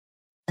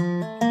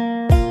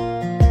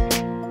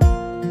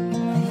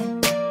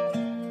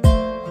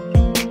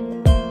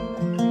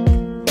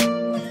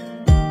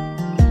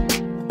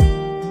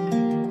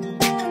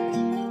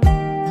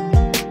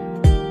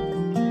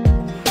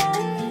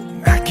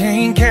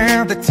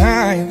count the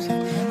times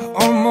I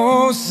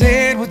almost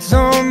said what's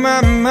on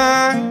my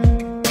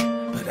mind,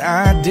 but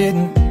I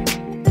didn't.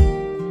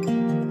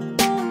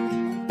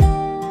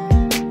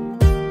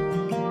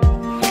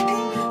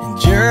 And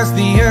just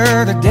the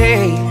other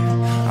day,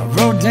 I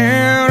wrote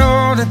down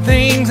all the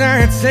things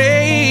I'd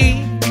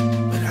say,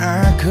 but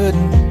I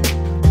couldn't.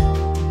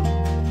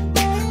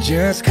 I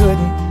just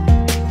couldn't.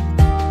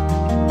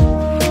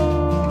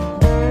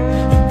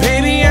 And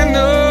baby, I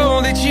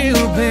know that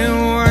you've been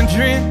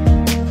wondering.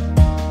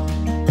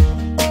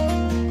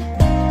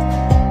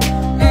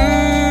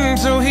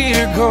 So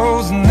here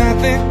goes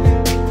nothing.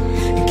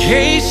 In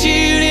case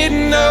you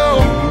didn't know,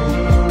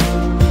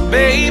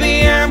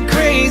 baby, I'm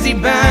crazy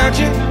about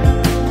you.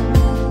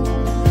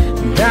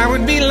 And I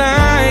would be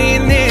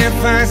lying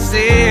if I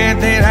said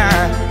that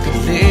I could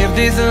live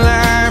this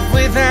life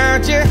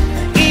without you.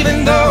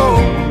 Even though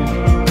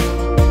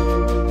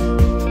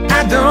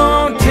I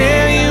don't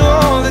tell you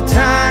all the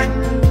time,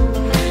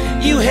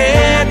 you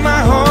had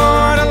my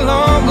heart a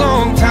long,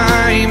 long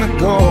time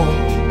ago.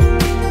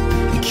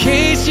 In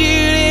case you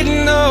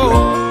didn't know,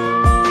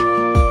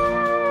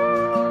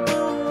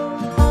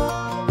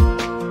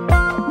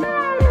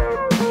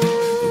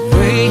 the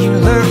way you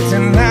look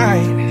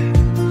tonight,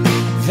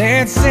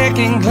 that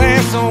second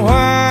glass of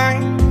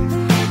wine,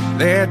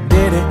 that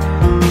did it.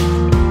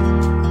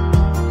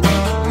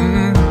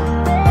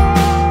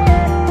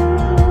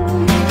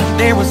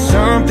 There was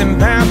something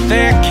about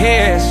that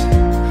kiss,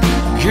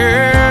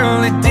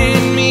 girl, it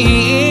did me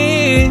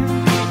in.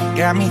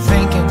 Got me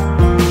thinking,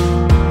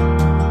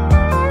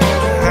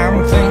 I'm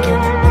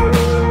thinking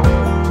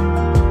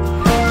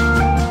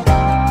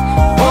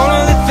all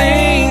of the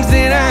things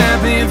that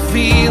I've been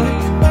feeling.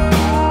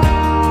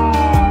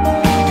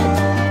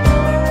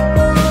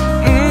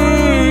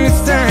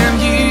 It's time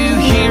you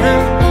hear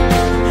them.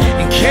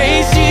 In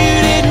case you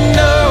didn't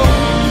know,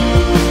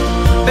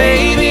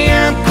 baby,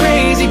 I'm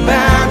crazy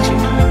about you.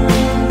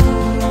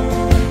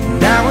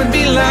 And I would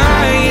be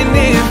lying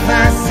if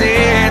I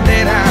said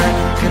that I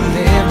could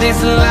live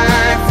this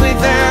life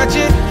without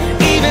you.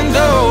 Even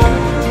though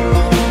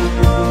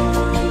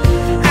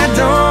I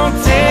don't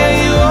tell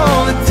you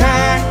all the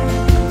time,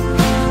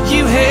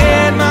 you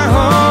had my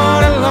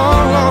heart a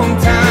long, long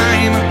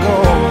time ago.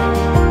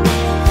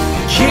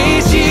 In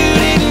case you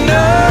didn't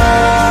know,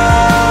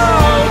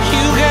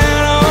 you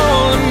got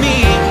all of me.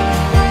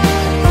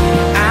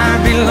 I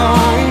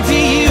belong to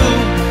you.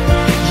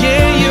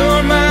 Yeah,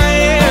 you're my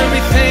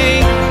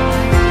everything.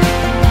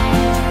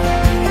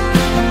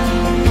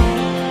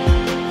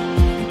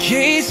 In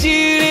case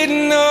you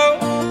didn't know,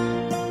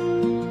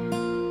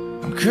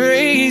 I'm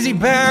crazy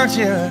about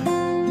you.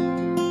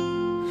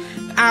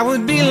 I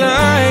would be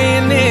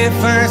lying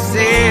if I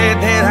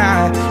said that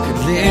I could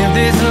live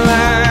this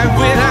life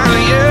without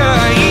you.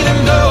 Even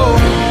though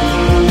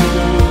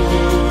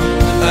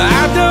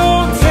I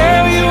don't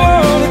tell you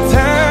all the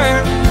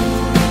time,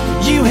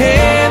 you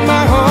had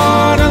my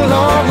heart a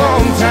long,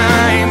 long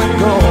time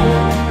ago.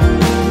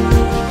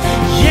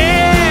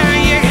 Yeah,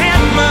 you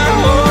had my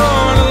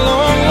heart a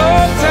long,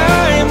 long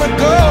time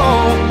ago.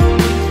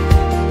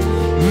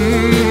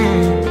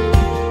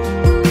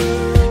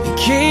 In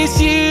case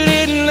you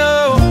didn't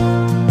know,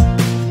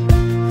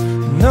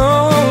 no,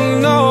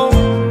 no.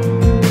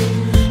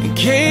 In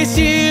case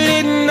you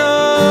didn't know.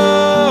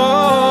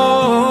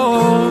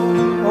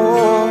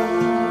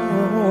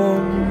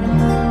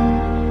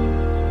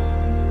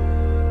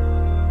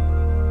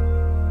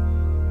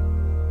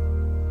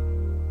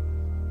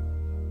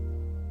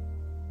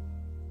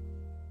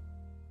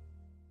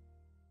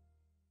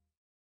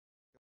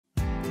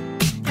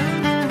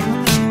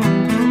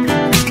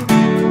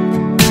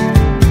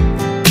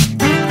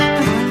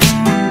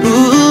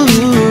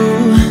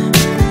 Ooh,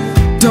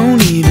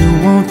 don't even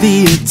want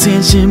the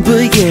attention,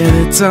 but yeah,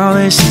 that's all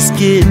that she's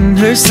getting.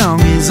 Her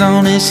song is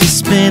on and she's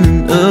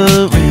spinning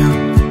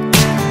around.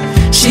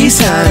 She's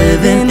hotter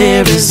than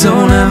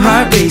Arizona,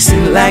 heart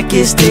racing like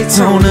it's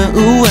Daytona.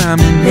 Ooh, I'm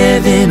in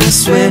heaven, I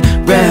swear,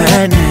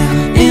 right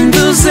now. And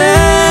those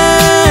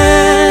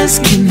eyes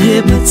can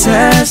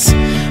hypnotize.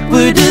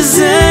 We're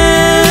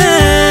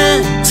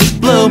designed to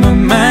blow my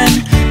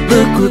mind.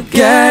 Look what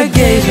God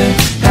gave her,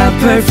 how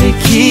perfect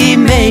He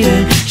made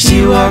her.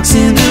 She walks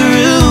in the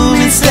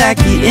room, it's like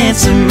He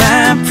answered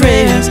my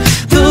prayers.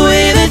 The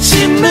way that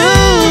she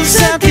moves,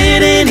 how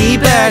could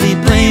anybody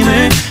blame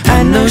her?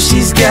 I know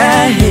she's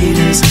got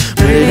haters,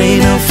 but it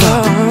ain't no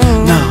fault,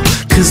 no.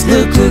 Cause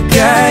look what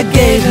God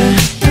gave her.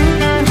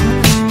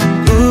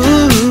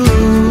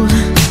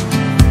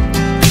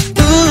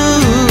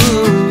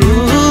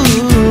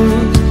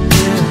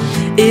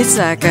 It's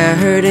like I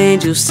heard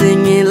angels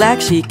singing,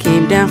 like she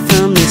came down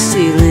from the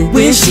ceiling.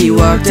 When she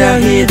walked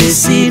out here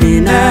this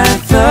evening, I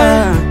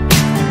thought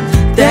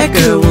that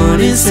girl 1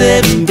 in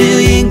 7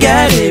 billion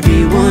got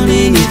everyone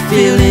in you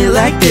feeling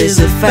like there's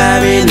a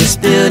fire in this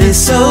building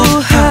so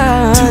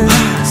hot.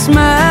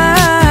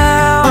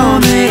 Smile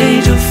on an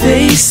angel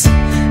face.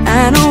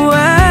 I know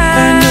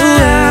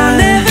I'll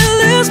never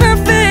lose my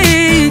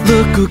faith.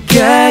 Look what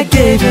God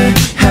gave her,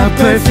 how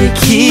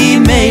perfect He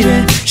made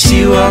her.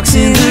 She walks walks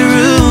in the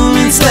room,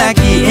 it's like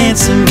he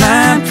answered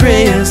my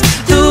prayers.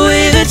 The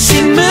way that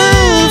she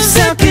moves,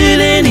 how could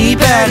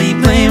anybody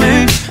blame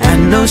her? I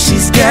know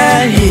she's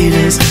got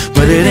haters,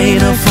 but it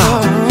ain't her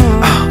fault.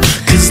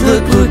 Cause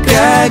look what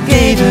God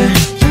gave her.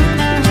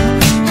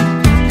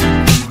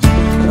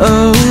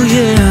 Oh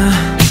yeah.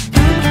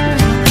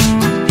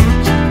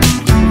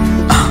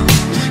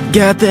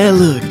 Got that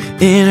look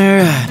in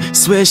her eye,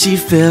 swear she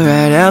fell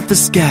right out the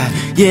sky.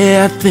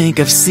 Yeah, I think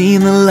I've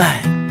seen the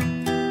light.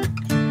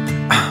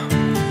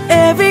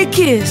 Every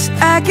kiss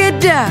I could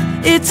die,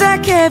 it's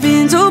like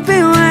heaven's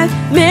open wide.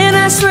 Man,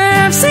 I swear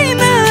I've seen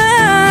the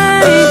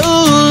light.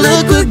 Oh,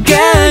 look what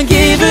God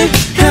gave her,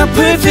 how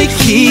perfect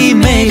He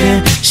made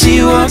her.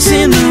 She walks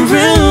in the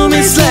room,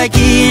 it's like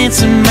He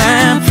answered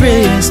my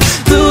prayers.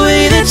 The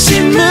way that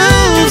she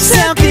moves,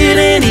 how could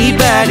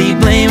anybody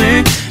blame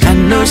her? I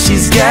know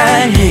she's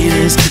got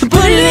haters,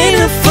 but it ain't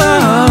her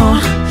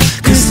fault.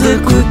 Cause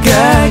look what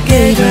God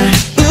gave her.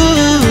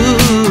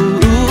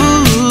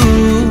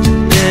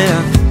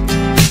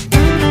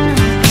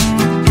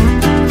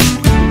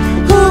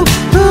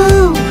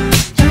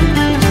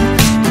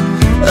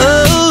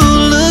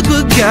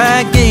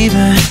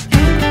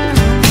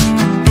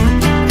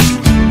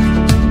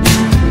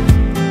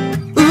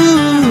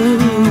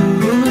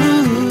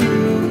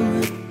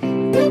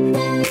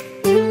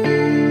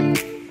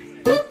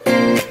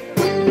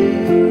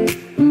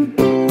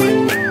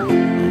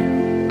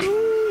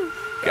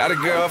 Got a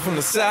girl from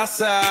the south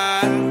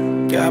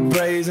side, got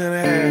braids in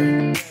her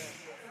hair.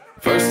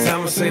 First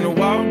time I seen her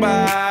walk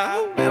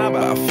by, man, I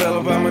about fell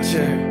up out my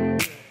chair.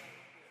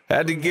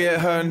 Had to get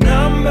her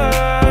number,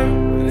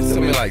 it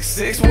took me like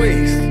 6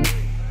 weeks.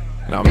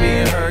 Now me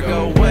and her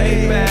go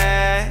way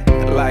back,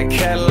 like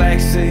Cadillac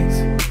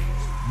seats.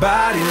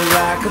 Body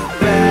like a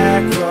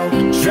back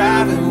road,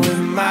 driving with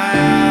my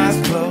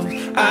eyes closed.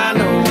 I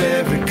know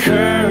every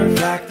curve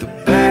like the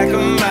back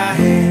of my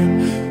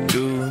hand.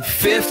 Doing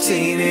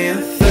 15 and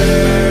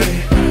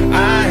 30,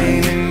 I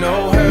ain't in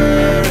no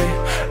hurry.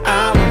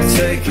 I'ma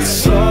take it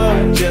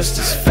slow, just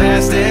as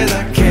fast as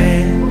I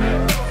can.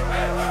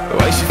 The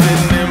way she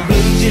fitting in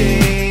blue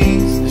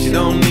jeans, she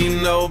don't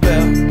need no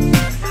belt,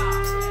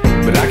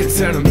 but I can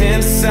turn them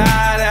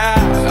inside out,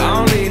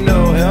 I don't need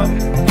no help.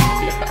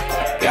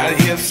 Got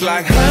hips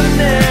like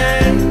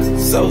honey,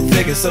 so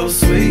thick and so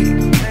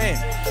sweet.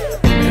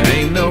 There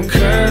ain't no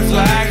curves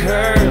like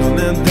hers on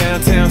them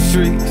downtown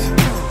streets.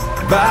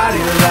 Body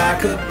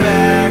like a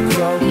back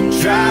road,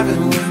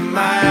 driving with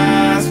my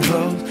eyes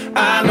closed.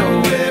 I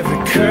know every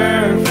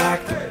curve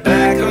like the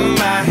back of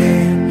my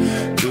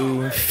hand.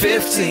 Doing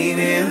 15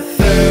 and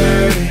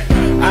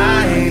 30,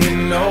 I ain't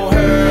in no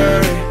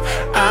hurry.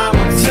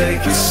 I'ma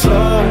take it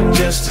slow,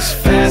 just as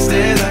fast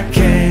as I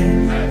can.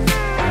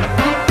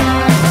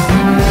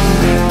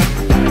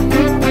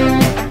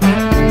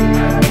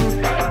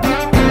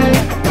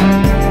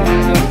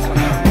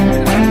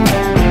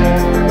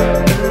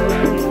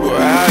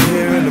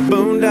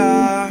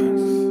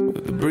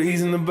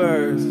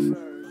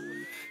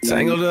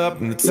 Tangled up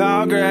in the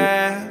tall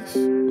grass,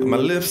 with my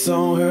lips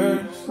on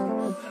hers.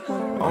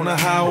 On the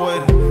highway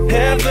to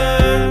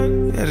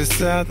heaven, headed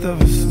south of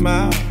a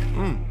smile.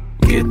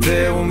 Get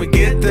there when we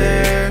get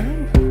there,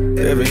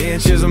 every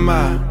inch is a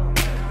mile.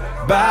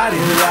 Body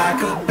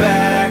like a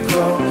back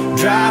road,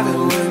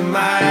 driving with my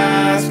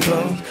eyes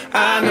closed.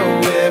 I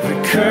know every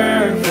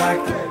curve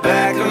like the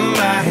back of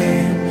my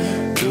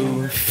hand.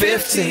 Doing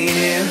 15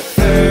 and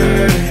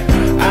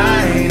 30,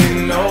 I ain't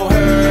in no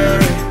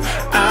hurry.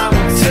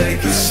 I'ma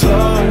take it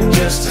slow,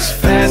 just as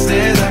fast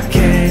as I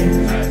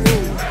can.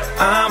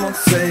 I'ma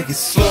take it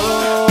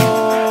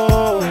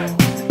slow,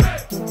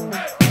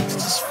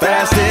 just as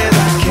fast as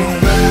I can.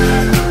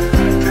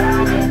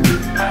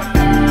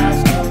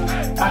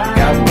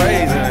 Got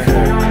braids in her.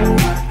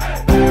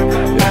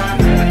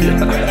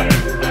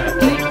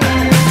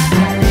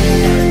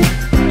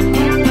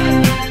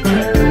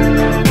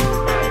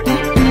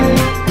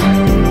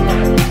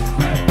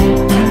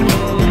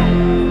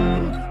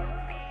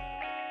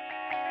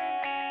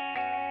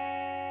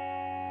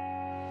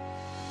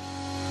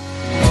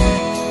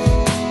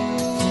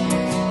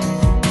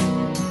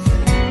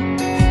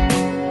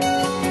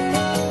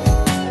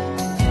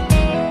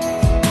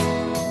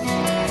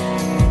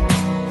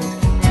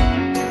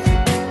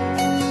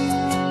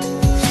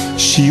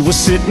 She was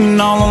sitting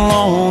all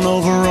alone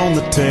over on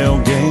the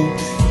tailgate,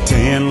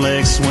 tan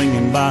legs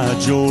swinging by a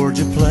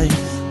Georgia plate.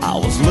 I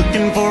was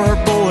looking for her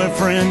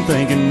boyfriend,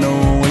 thinking no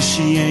way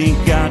she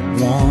ain't got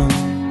one.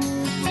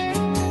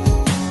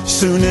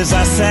 Soon as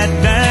I sat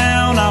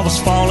down, I was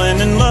falling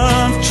in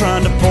love,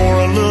 trying to pour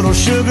a little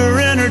sugar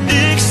in her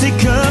Dixie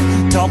cup,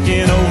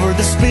 talking over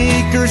the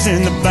speakers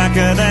in the back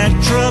of that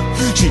truck.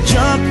 She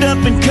jumped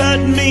up and cut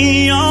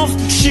me off.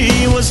 She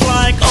was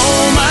like,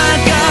 oh my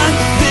God,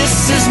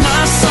 this is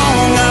my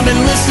song. I've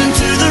been listening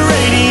to the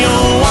radio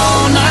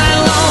all night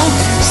long,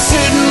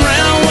 sitting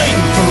around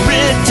waiting for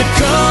it to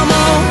come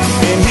on,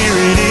 and here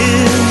it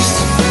is.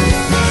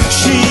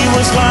 She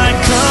was like,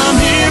 come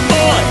here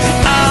boy,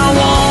 I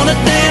wanna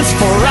dance.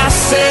 Before I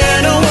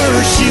said a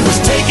word, she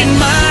was taking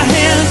my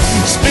hand,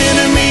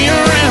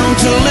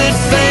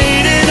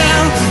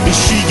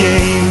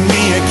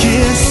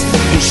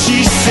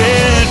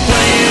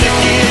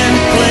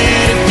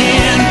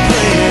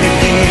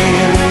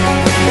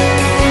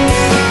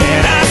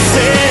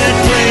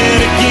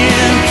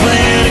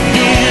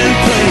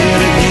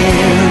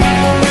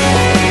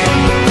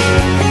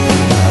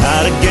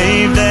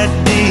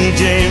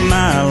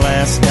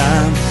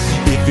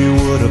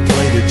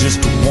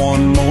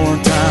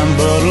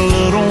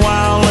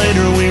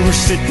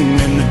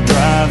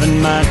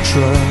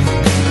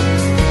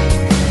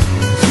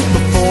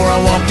 I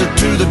walked her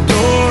to the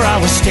door,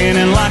 I was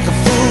standing like a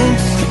fool.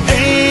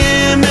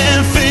 AM,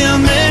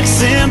 FM,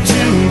 XM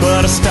too,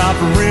 but I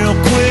stopped real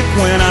quick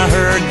when I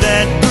heard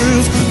that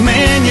groove.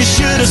 Man, you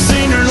should have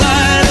seen her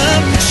light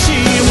up.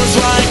 She was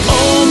like,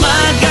 oh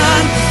my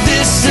God,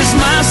 this is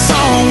my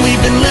song.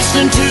 We've been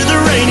listening to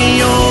the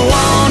radio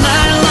all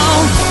night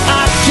long.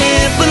 I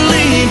can't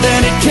believe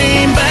that it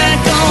came back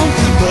on,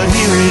 but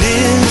here it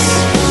is.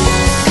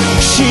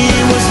 She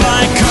was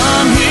like,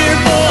 come here,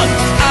 boy,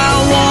 I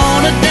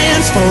wanna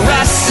dance. For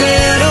I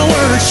said a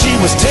word, she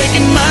was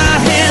taking my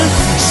hand,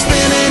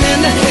 spinning in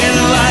the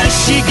headlights.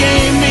 She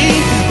gave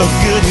me a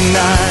good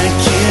night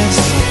kiss,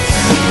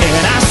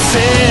 and I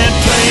said,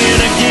 play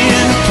it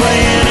again,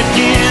 play it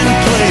again,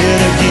 play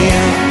it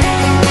again.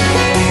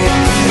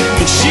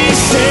 And she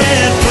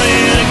said, play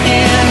it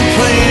again,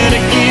 play it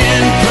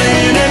again, play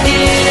it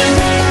again.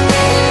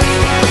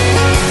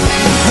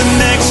 The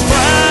next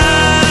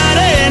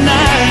Friday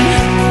night,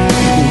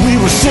 we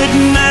were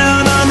sitting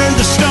out under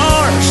the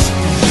stars.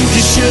 You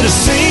should have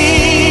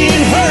seen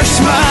her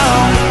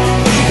smile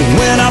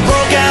when I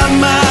broke out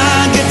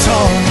my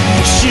guitar.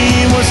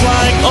 She was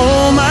like,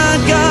 oh my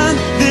God,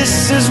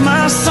 this is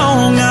my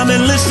song. I've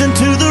been listening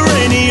to the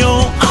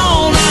radio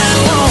all night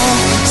long,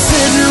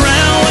 sitting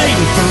around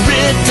waiting for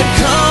it to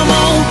come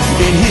on,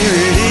 and here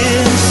it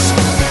is.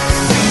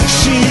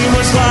 She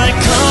was like,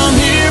 come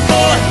here,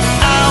 boy,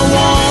 I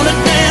wanna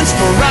dance.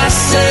 For I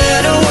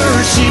said a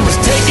word, she was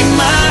taking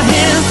my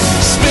hand,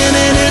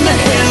 spinning in the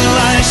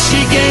headlights.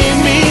 She gave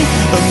me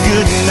a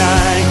good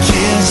night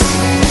kiss,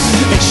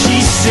 and she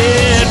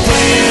said,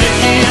 play it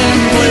again,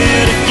 play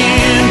it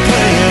again,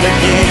 play it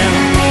again.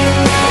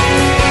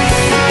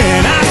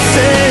 And I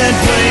said,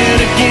 play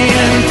it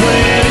again,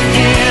 play it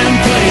again,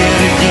 play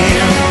it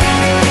again.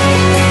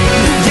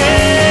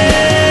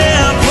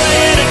 Yeah, play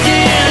it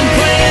again,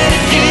 play it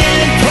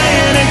again, play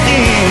it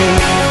again.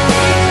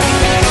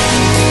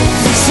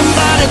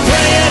 Somebody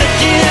play it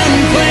again,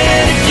 play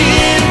it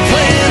again,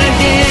 play it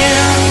again.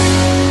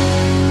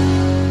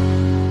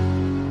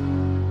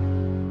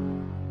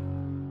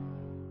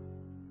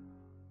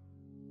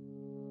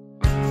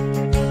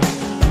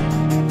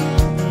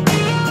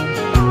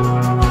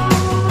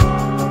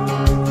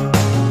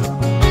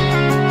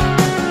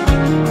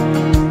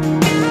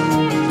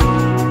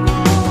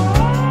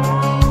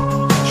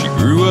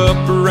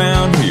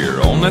 Around here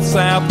on that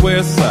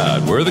southwest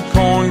side where the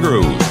corn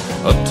grows,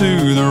 up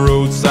to the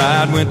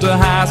roadside. Went to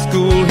high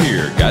school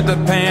here, got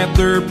that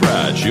Panther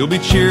pride. She'll be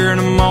cheering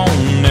them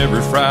on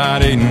every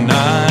Friday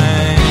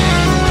night.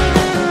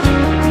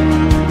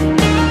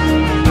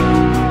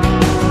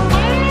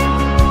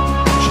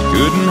 She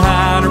couldn't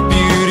hide her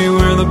beauty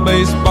with a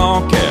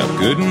baseball cap,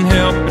 couldn't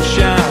help but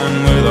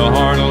shine with a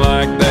heart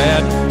like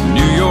that.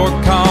 New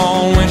York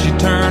called when she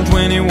turned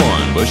 21,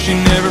 but she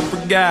never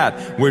forgot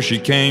where she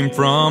came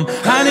from.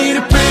 I need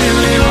a pretty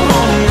little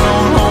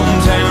homegrown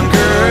hometown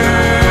girl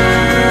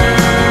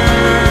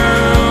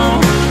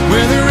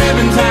with a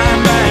ribbon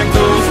tied back,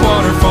 those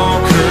waterfall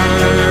curls.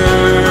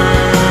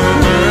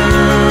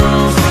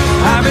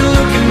 I've been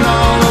looking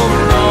all over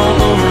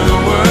the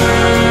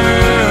world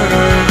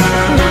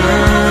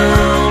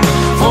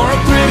for a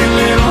pretty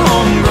little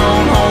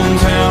homegrown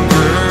hometown girl.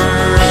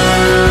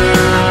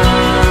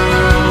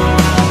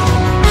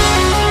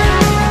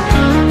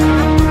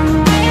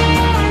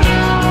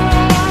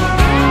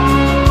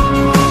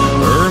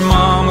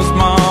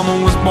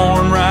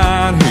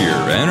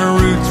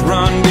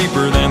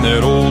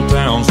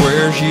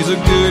 She's a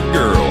good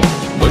girl,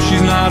 but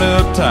she's not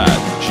uptight.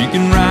 She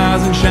can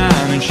rise and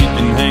shine, and she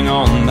can hang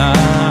all night.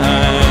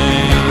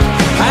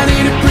 I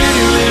need a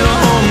pretty little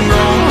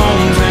homegrown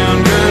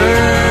hometown girl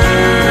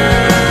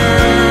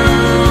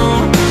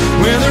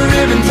with a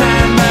ribbon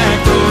tied back,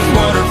 those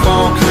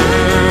waterfall curls.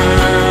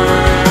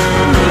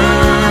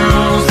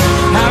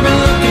 I've been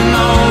looking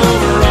all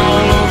over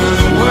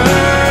the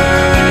world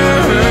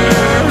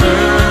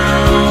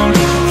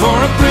for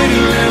a pretty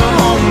little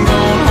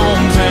homegrown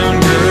hometown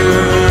girl.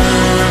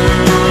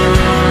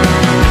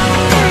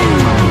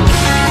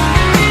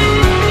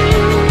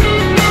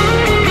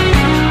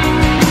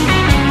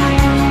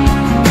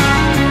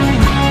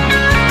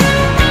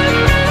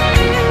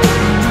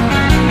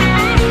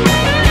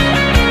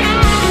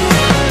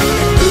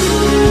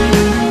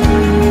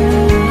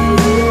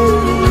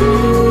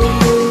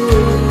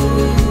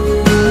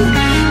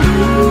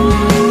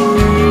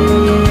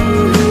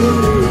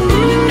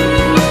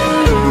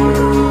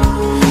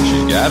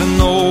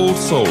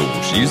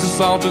 She's the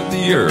salt of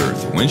the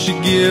earth. When she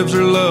gives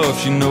her love,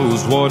 she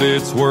knows what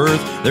it's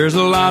worth. There's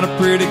a lot of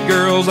pretty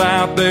girls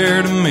out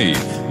there to meet,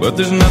 but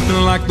there's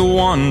nothing like the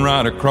one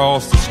right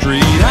across the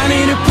street. I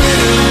need a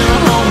pretty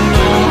little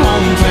homegrown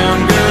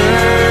hometown girl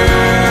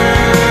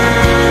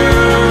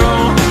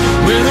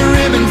with a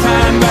ribbon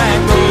tied back,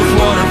 those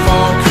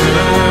waterfall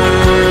curls.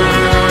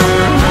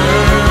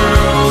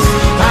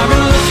 I've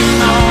been looking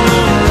all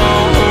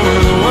over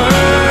the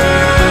world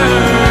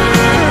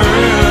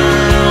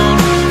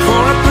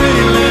for a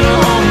pretty little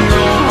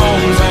homegrown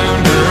hometown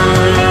girl.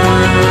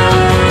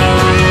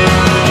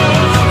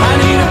 I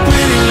need a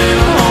pretty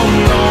little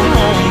homegrown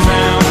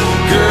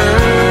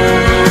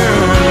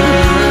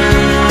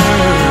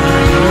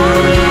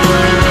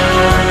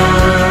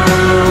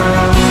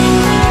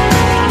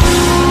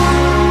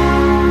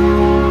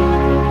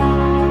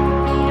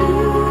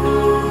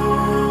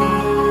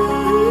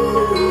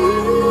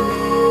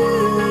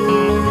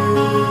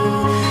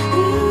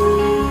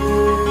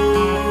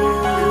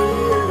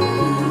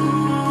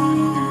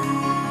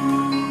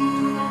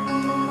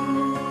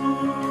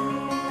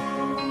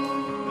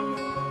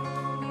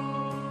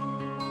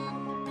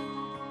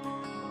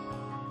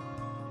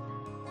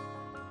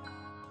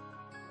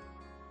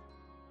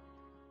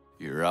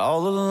You're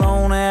all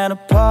alone at a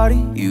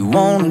party. You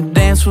wanna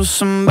dance with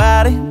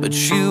somebody, but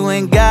you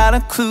ain't got a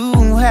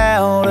clue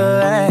how to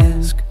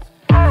ask.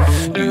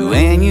 You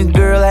and your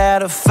girl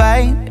had a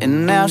fight,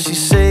 and now she's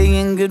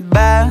saying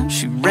goodbye.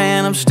 She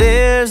ran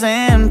upstairs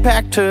and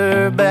packed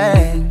her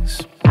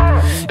bags.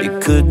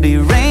 It could be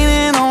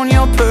raining on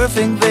your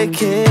perfect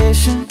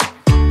vacation.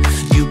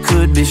 You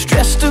could be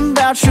stressed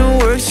about your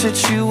work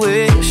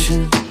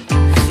situation.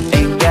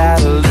 Ain't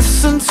gotta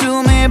listen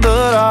to me,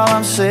 but all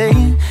I'm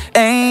saying,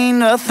 ain't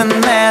nothing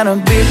that a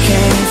beer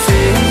can't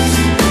fix.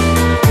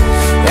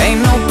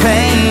 Ain't no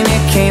pain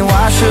it can't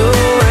wash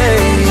away.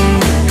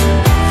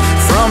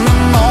 From the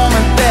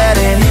moment that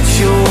it hits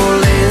your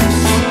lips,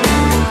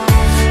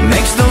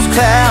 makes those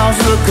clouds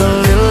look a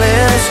little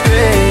less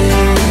gray.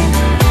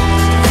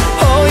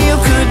 Oh, you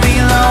could be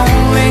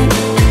lonely,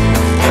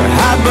 or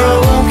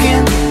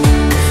heartbroken,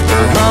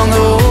 or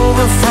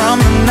hungover from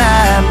the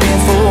night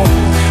before.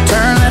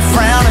 Turn that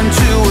frown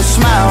into a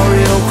smile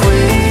real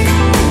quick.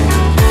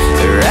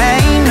 There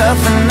ain't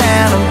nothing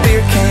that a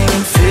beer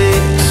can't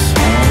fix.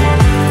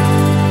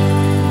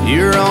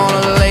 You're on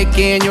a lake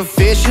and you're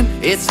fishing.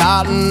 It's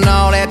hot and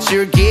all that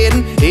you're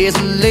getting is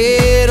a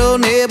little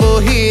nibble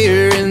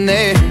here and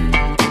there.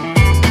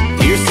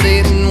 You're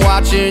sitting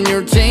watching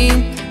your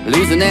team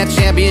losing that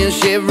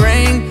championship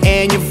ring,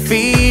 and you're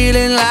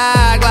feeling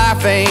like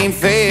life ain't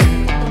fair.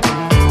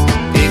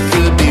 It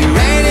could be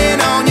raining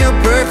on your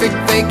perfect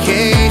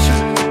vacation.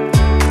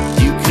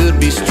 You could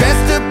be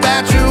stressed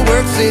about your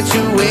work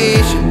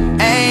situation.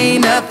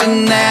 Ain't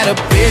nothing that a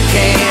beer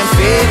can't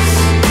fix.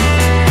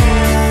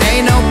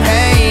 Ain't no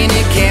pain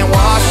it can't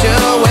wash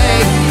away.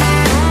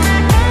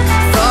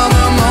 From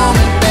the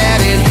moment that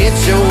it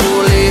hits your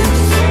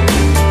lips,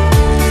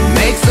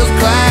 makes those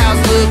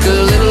clouds look a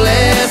little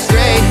less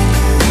gray.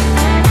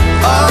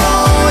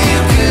 Oh, you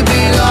could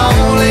be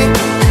lonely,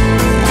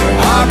 or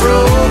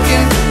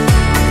heartbroken,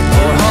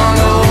 or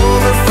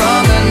hungover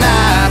from the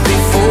night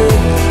before.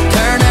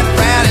 Turn that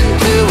frown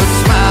into a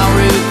smile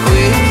real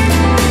quick.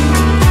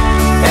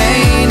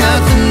 Ain't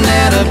nothing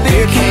that a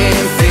beer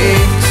can't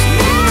fix.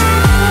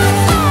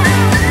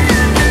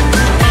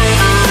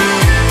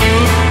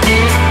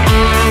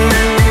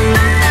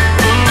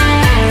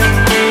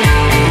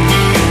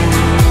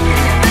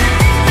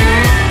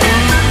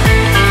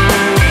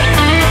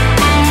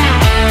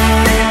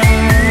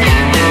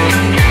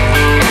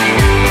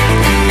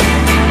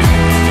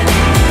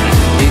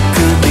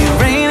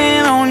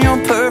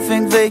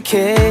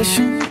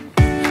 Vacation.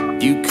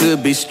 You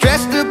could be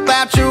stressed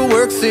about your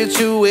work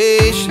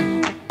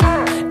situation.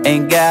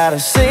 Ain't gotta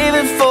save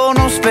it for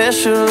no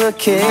special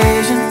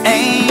occasion.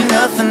 Ain't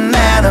nothing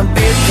that a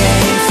beer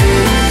can't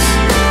fix.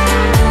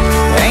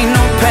 Ain't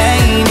no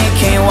pain it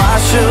can't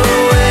wash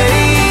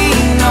away.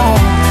 No,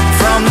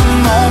 from the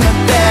moment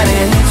that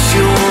it hits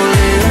your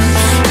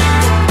lips,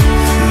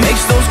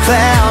 makes those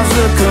clouds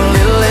look a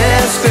little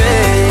less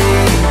gray.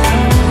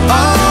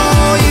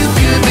 Oh, you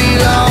could be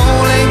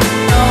lonely,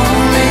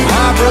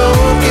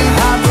 heartbroken,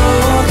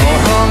 or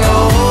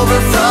hungover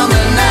from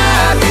the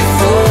night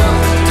before.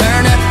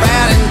 Turn that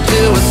frown into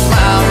a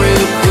smile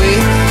real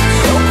quick.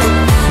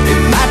 It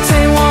might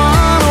take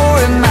one or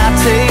it might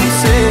take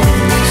six.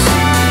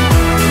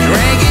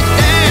 Drink it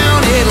down,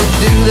 it'll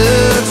do the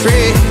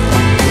trick.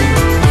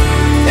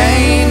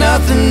 Ain't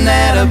nothing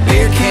that a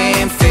beer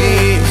can't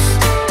fix.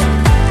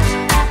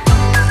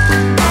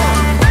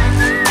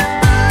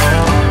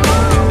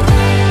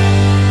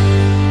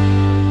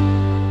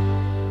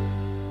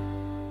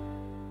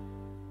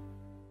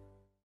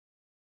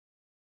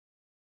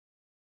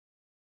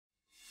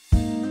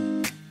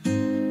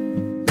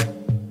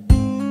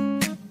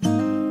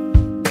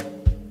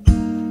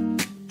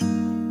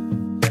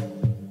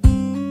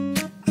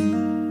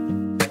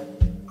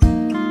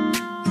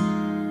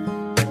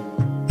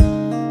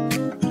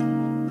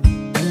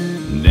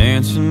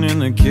 Dancing in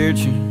the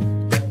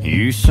kitchen,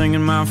 you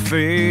singing my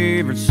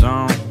favorite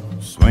song,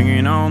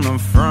 swinging on the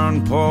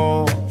front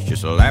porch,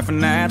 just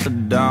laughing at the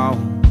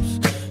dogs.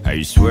 How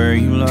you swear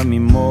you love me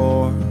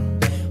more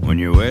when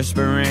you're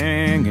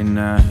whispering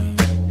goodnight.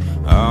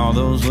 All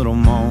those little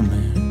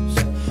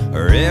moments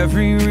are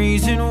every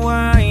reason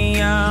why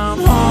I'm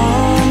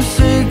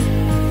homesick.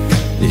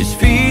 This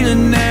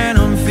feeling that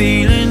I'm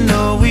feeling,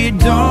 no, we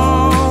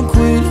don't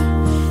quit.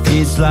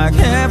 It's like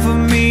half of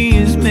me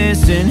is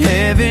missing,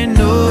 heaven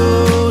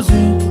knows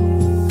it.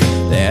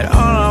 That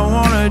all I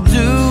wanna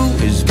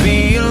do is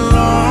be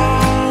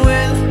alone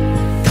with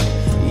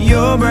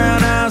your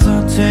brown eyes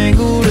are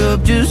tangled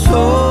up, just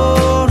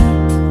holding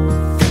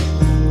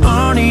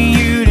on to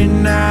you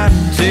tonight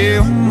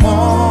until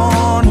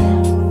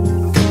morning.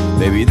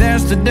 Baby,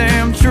 that's the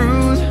damn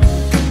truth.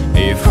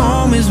 If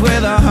home is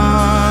where the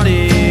heart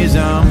is,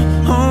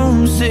 I'm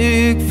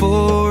homesick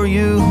for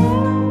you.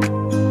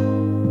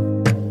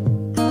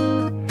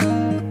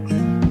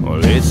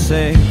 It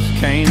says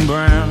Kane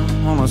Brown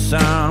on a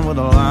sign with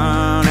a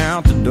line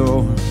out the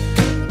door.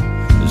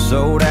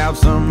 Sold out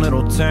some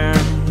little town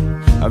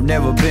I've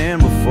never been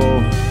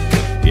before.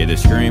 Yeah, they're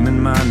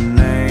screaming my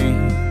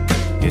name.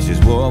 This is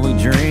what we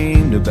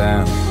dreamed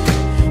about.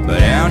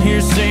 but out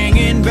here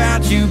singing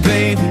about you,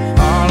 baby,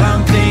 all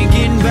I'm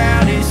thinking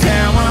about is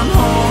how I'm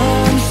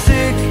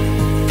homesick.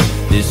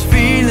 This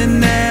feeling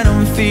that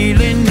I'm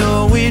feeling,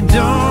 no, it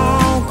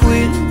don't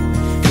quit.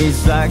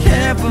 It's like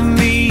half of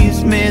me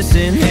is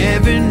missing,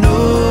 heaven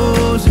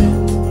knows it.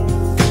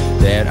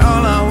 That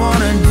all I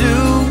wanna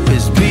do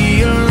is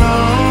be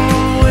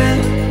alone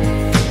with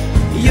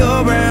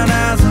your brown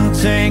eyes all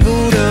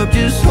tangled up,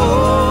 just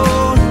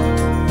hold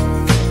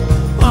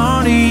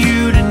on to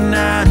you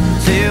tonight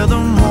until the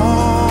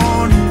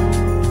morning.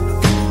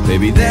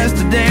 Baby, that's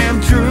the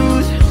damn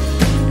truth.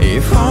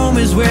 If home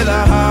is where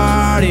the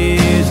heart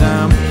is,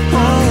 I'm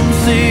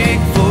homesick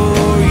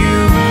for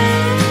you.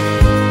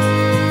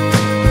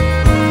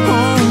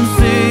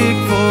 Homesick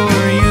for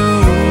you.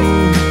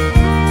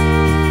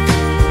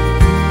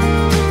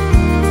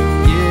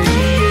 Yeah,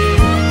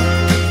 yeah.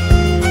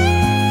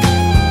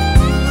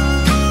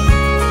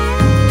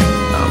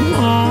 I'm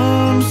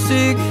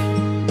homesick.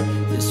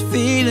 This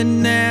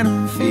feeling that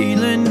I'm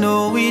feeling,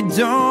 no, it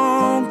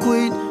don't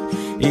quit.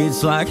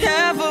 It's like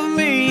half of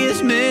me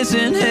is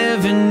missing,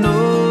 heaven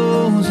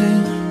knows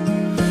it.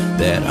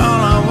 That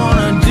all I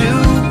wanna do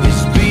is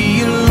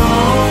be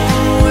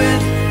alone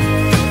with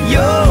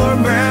your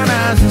brown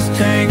eyes just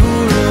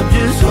tangled up,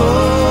 just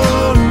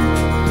hold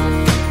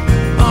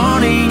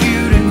on to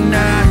you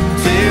tonight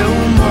till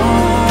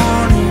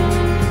morning.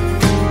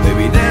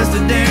 Baby, that's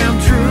the damn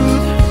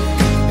truth.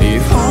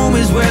 If home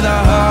is where the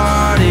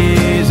heart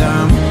is,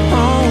 I'm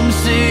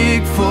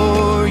homesick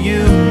for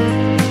you.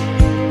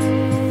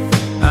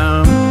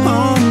 I'm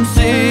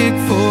homesick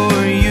for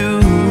you.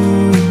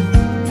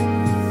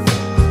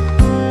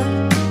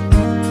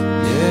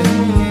 Yeah,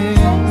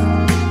 yeah.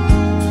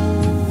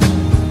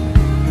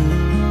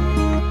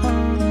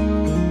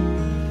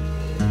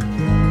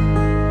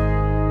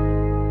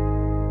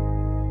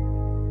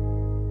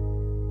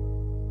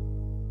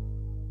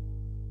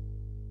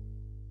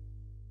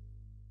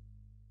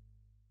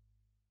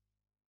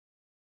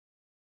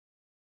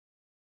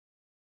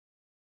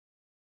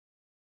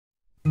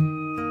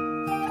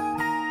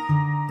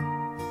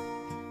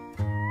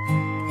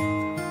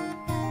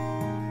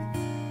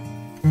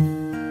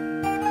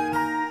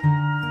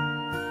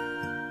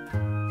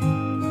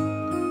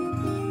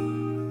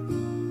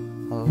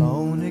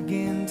 Alone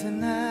again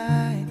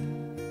tonight,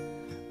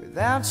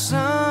 without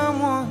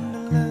someone to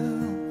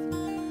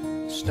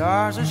love. The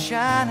stars are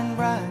shining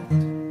bright,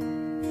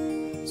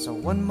 so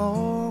one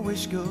more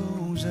wish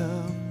goes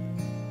up.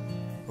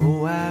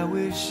 Oh, I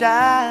wish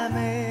I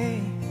may,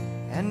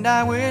 and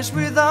I wish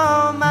with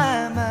all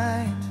my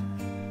might,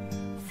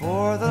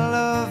 for the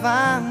love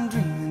I'm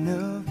dreaming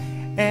of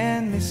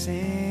and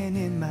missing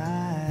in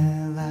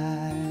my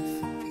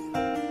life.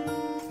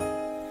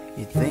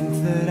 You'd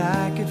think that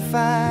I could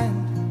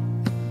find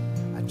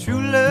a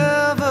true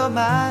love of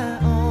my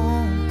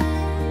own.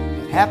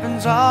 It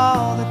happens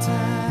all the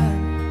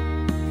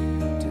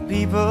time to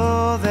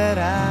people that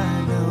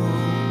I know.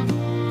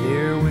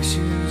 Their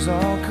wishes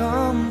all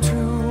come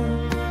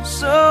true,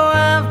 so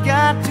I've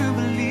got to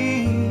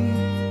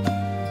believe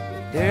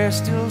that there's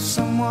still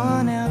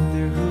someone out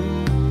there who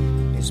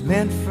is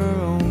meant for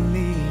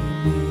only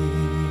me.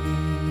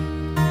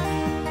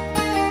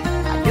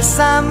 I guess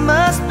I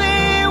must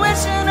be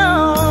wishing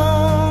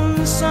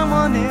on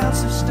someone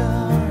else's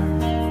star.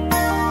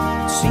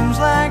 It seems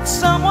like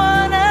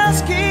someone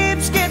else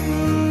keeps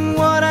getting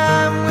what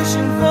I'm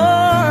wishing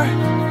for.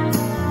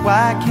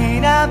 Why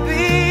can't I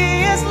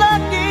be as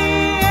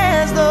lucky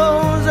as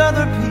those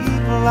other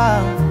people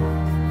are?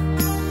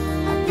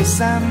 I guess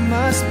I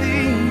must be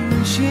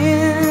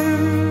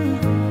wishing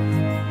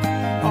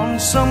on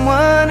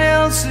someone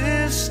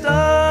else's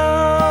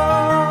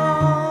star.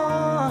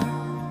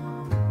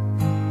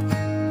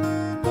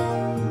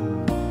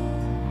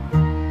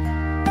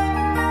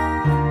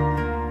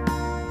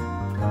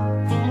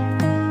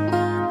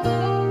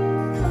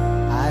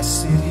 I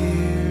sit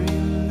here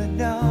in the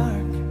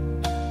dark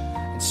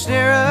and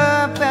stare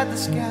up at the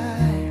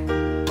sky,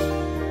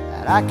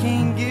 that I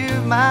can't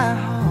give my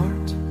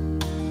heart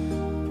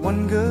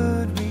one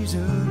good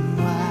reason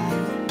why.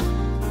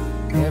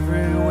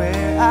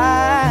 Everywhere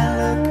I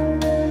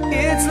look,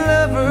 it's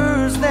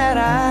lovers that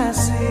I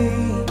see.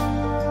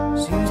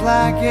 Seems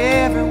like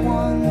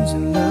everyone's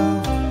in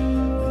love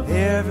with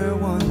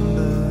everyone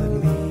but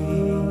me.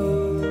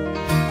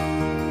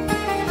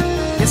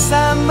 Guess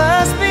I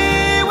must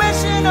be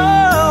wishing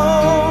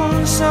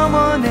on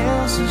someone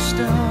else's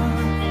star.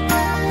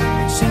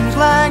 It seems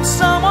like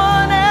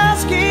someone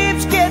else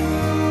keeps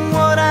getting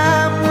what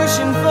I'm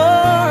wishing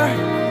for.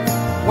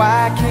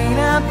 Why can't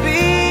I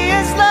be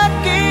as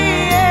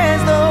lucky as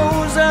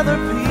those other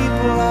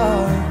people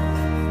are?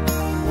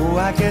 Oh,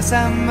 I guess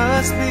I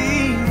must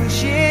be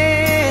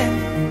wishing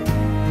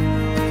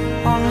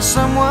on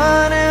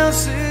someone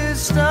else's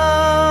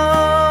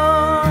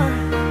star.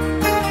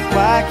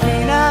 Why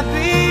can't I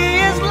be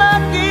as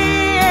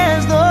lucky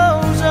as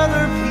those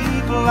other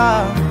people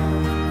are?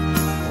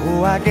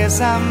 Oh, I guess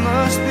I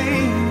must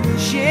be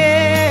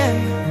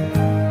wishing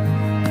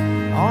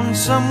on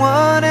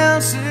someone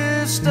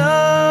else's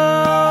star.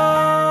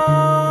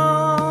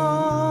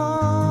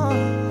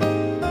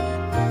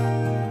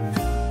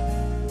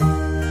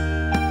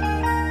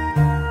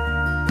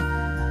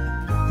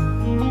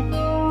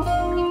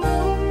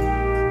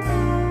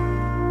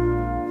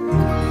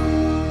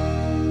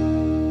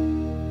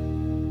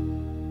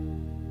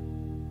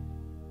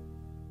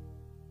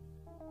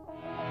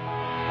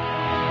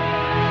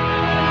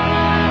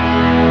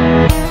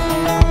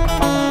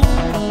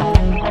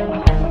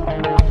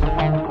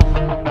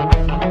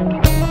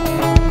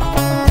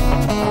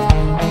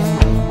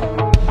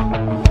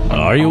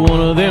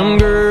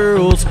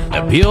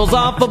 Peels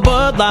off a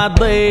Bud Light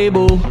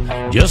label,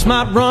 just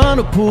might run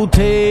a pool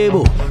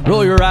table.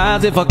 Roll your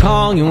eyes if I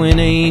call you an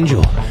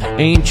angel.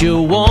 Ain't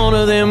you one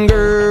of them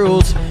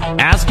girls?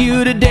 Ask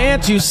you to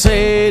dance, you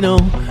say no,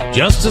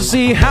 just to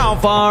see how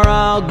far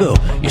I'll go.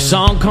 Your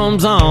song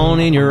comes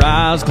on and your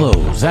eyes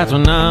close, that's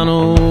when I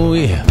know,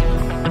 yeah,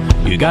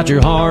 you got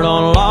your heart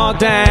on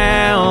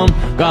lockdown.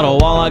 Got a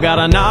wall I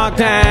gotta knock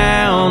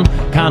down.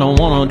 Kinda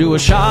wanna do a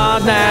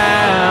shot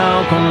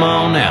now. Come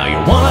on now,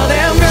 you're one of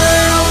them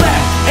girls that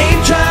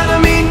ain't trying to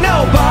meet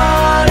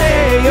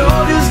nobody.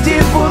 You're just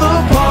here for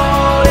the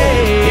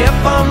party.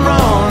 If I'm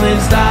wrong, then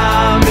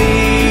stop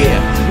me.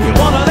 You're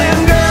one of them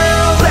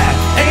girls that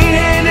ain't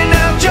handing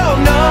out your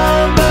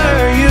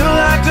number. You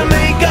like to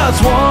make us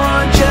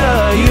want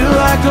ya. You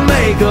like to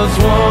make us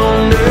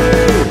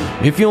wonder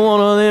if you're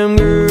one of them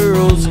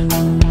girls.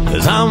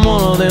 'Cause I'm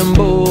one of them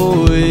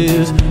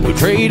boys who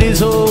trade his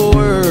whole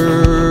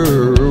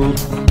world.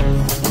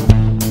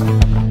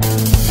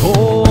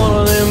 Oh, one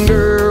of them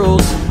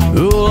girls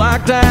who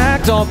like to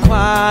act all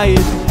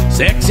quiet,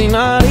 sexy,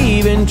 not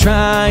even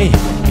trying.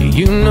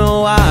 You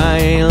know I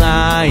ain't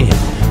lying.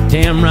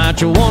 Damn right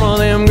you're one of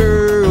them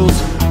girls.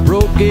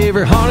 Broke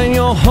every heart in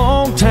your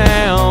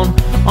hometown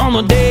on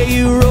the day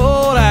you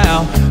rolled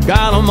out.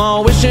 Got them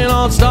all wishing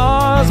on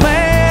stars,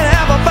 man.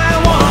 Have I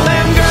found one of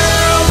them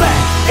girls that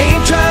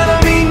ain't trying to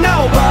meet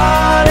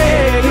nobody.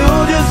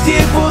 You're just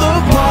here for the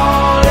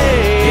party.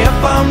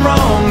 If I'm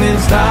wrong, then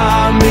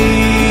stop me.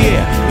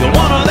 You're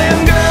one of them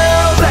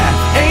girls that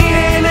ain't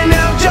handing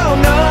out your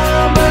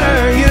number.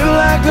 You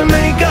like to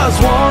make us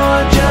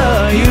want ya.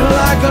 You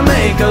like to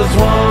make us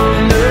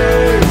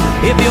wonder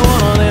if you're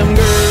one of them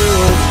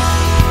girls.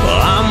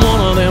 Well, I'm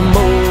one of them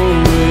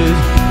boys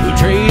who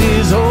trade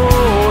his whole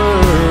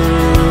world.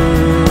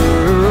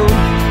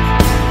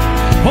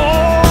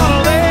 Oh, one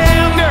of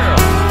them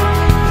girls.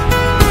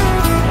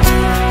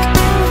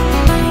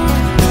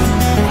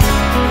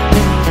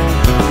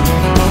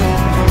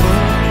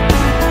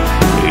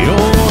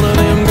 You're one of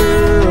them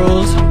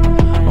girls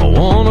I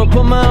wanna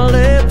put my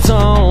lips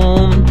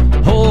on,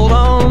 hold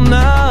on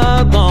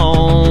night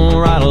long,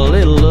 write a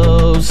little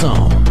love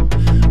song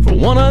for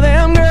one of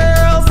them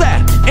girls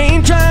that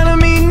ain't trying to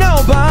meet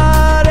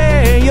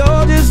nobody.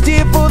 You're just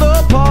here for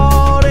the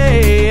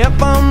party.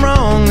 If I'm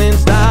wrong, then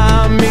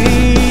stop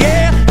me.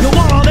 Yeah, you're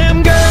one of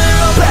them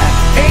girls that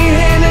ain't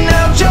handing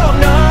out your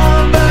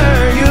number.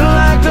 You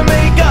like to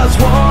make us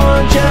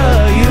want ya.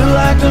 You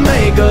like to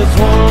make us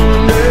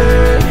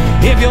wonder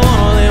if you're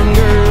one of them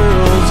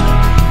girls.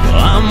 Well,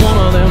 I'm one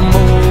of them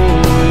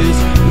boys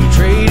who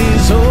trade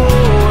his whole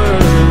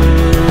world.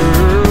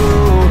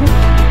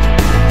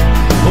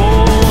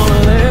 Oh, one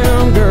of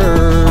them girls.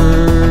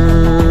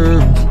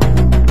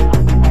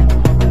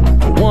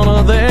 One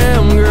of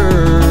them girls.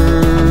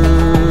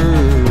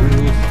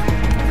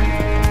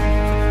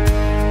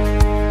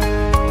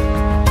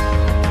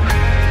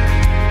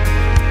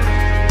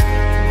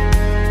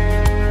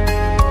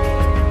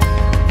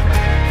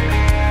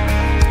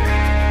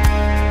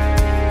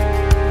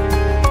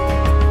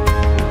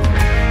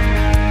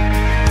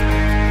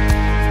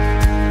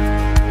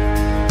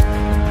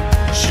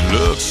 She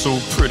looks so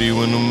pretty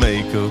with no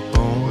makeup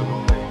on.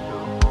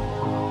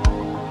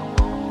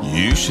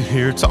 You should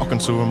hear her talking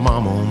to her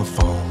mama on the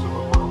phone.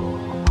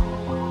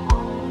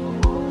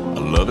 I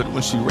love it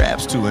when she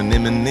raps to an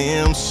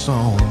Eminem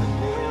song.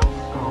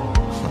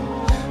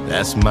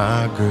 That's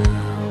my girl.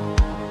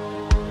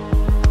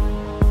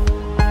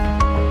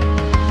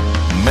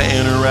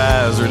 Man, her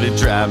eyes really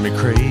drive me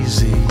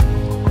crazy.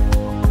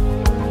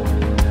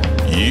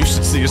 You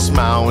should see her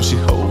smile when she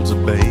holds a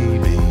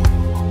baby.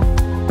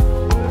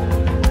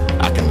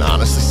 I can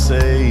honestly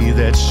say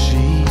that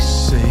she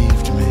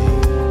saved me.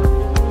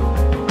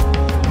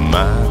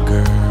 My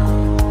girl,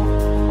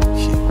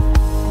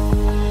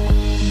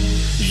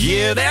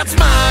 yeah, that's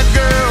my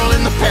girl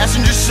in the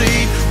passenger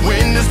seat.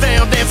 Windows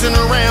down, dancing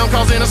around,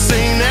 causing a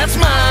scene. That's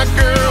my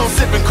girl,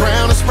 sipping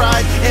Crown and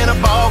Sprite and a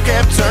ball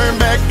cap turned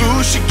back.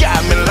 Ooh, she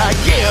got me like,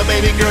 yeah,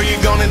 baby girl, you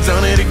gone and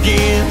done it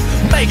again.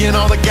 Making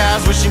all the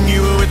guys wishing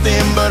you were with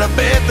them, but I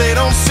bet they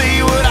don't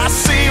see what I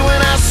see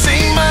when I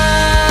see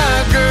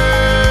my girl.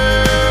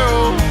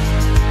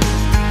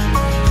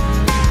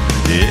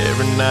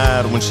 Every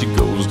night when she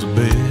goes to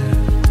bed,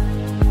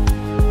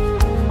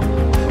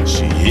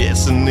 she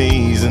hits her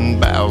knees and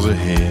bows her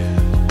head.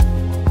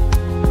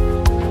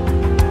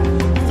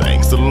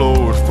 Thanks the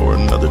Lord for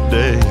another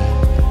day.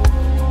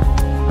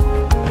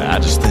 I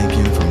just thank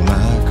him for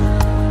my girl.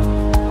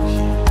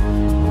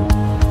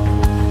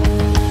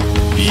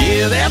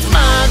 Yeah, that's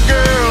my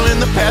girl in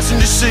the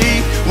passenger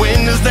seat.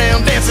 Windows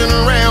down, dancing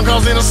around,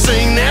 causing a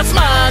scene. That's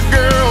my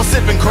girl,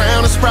 sipping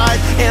Crown and Sprite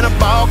and a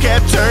ball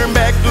cap turned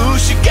back. Ooh,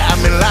 she got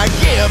me like,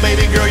 yeah,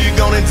 baby girl, you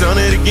gone and done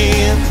it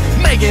again.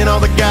 Making all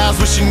the guys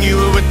wishing you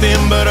were with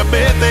them, but I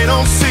bet they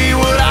don't see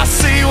what I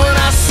see when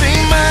I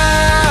see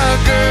my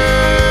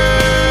girl.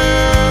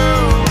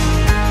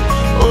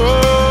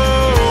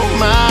 Oh,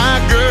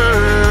 my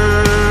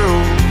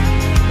girl.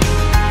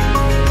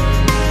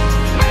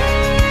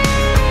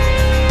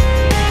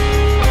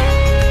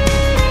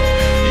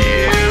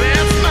 Yeah.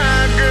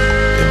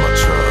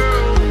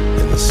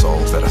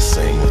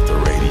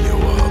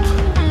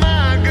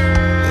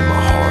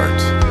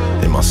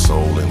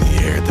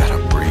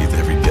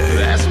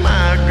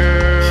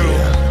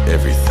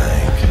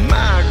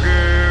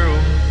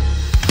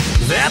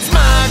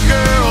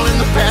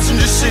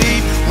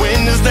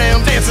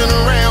 dancing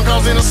around,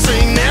 causing a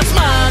scene. That's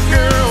my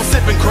girl,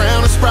 sipping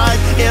Crown and Sprite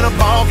in a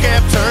ball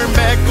cap, turned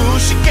back. Ooh,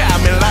 she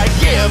got me like,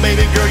 yeah,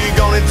 baby girl, you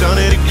gone and done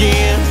it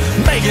again.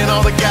 Making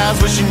all the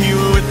guys wishing you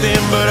were with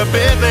them, but I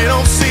bet they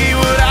don't see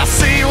what I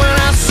see when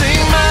I see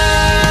my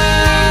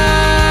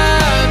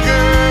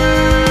girl.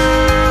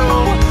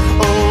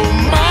 Oh,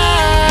 my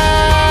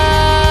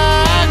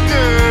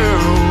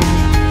girl.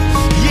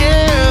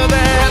 Yeah,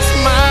 that's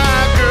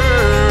my girl.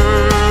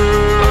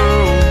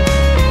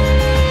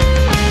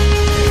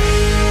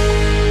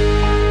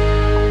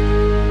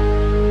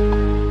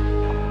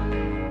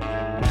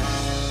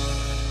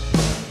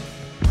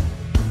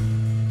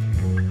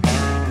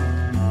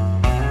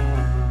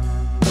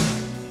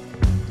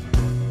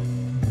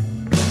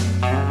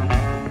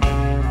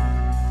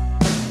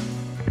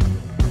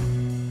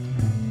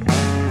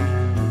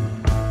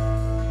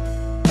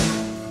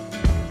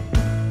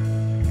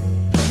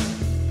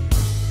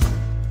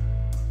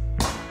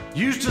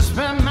 Used to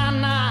spend my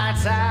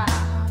nights out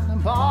in the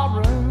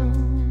barroom,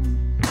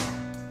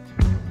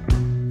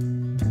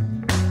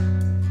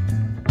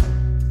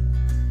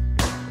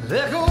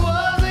 liquor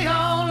was the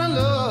only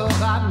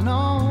love I'd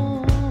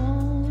known.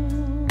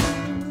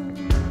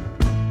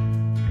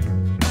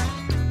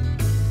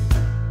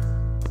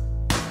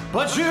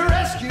 But you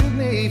rescued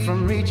me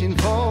from reaching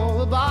for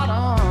the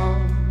bottom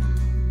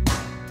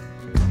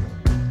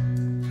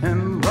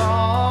and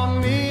brought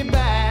me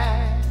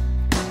back,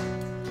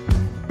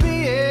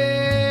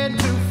 being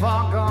too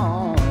far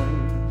gone.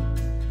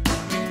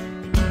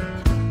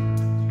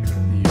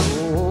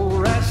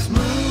 You're as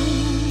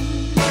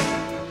smooth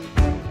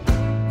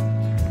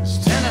as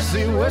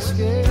Tennessee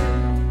whiskey.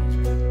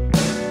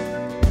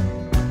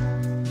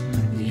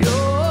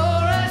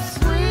 You're as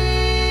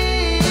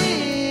sweet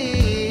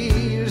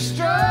as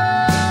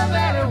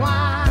strawberry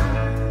wine.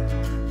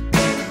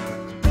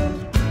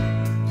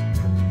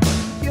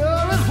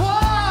 You're as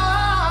warm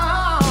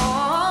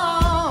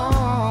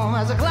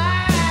as a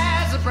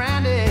glass of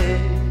brandy.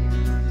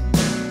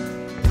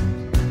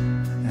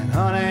 And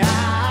honey, I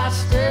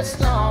stay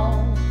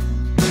stoned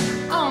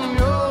on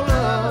your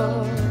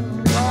love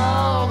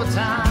all the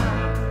time.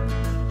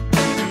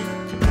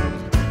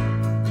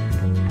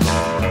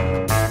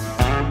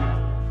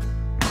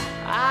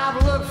 I've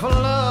looked for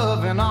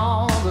love in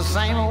all the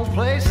same old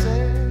places,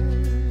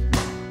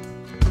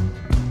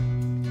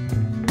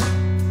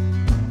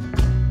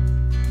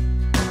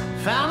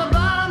 found the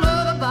bottom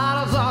of the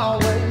bottle's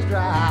always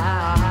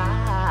dry.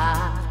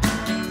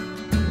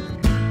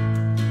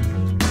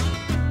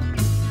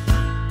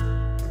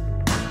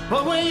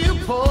 But when you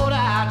poured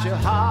out your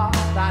heart,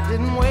 I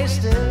didn't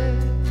waste it,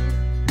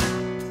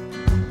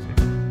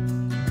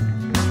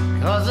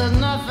 'cause there's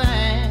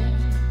nothing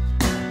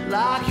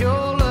like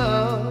your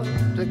love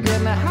to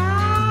get me high.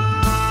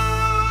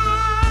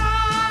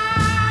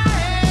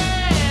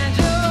 And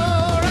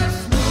you're as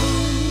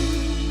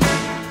smooth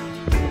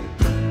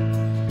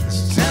as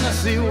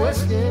Tennessee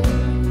whiskey.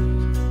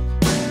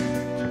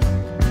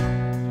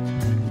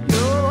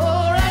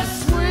 You're as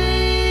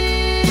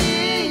sweet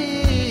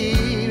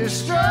as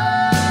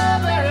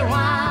strawberry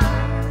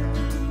wine.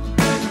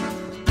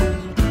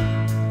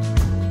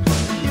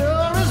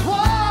 You're as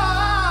warm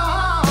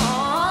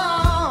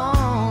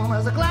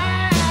as a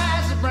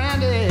glass of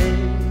brandy.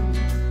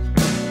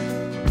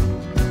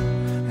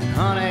 And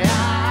honey,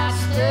 I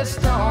stay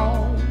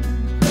stoned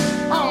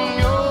on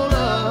your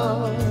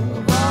love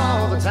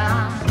all the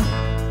time.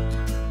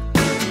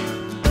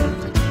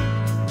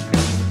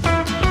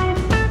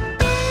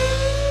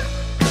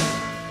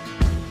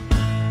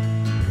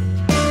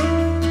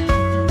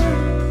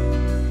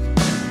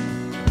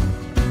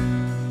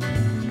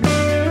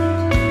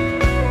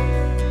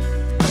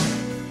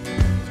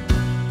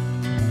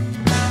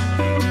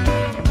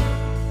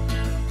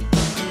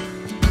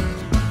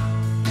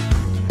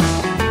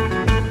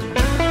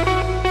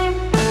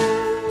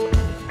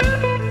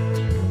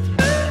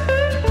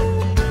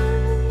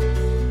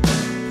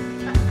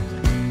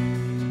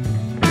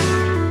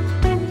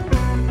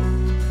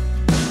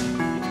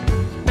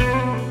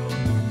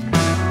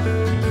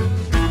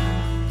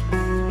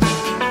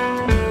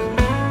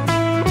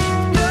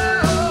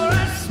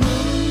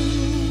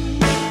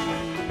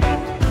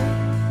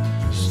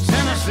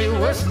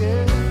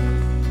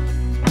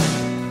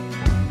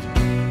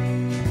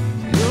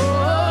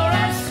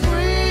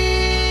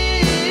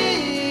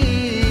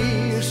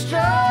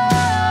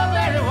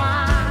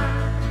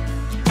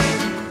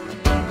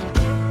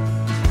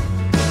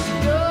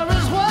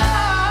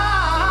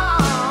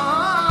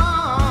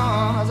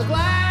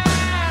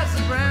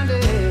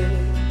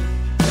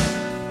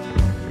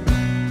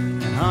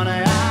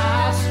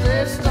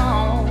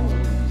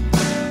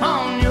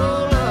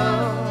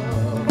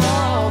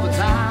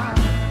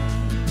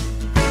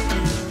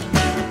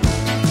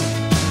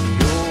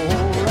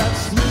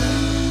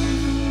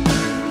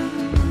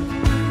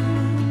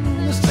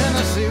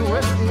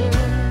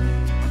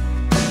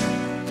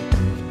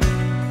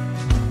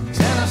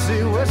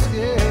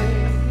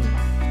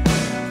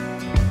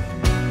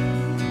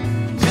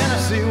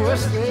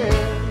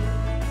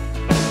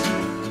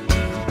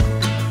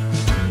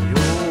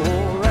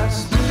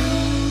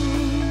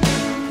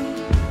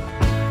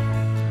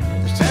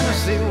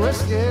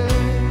 whiskey,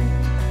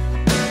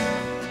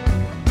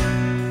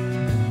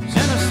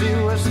 Tennessee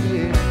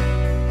whiskey,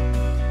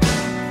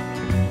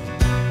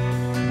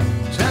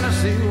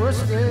 Tennessee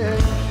whiskey.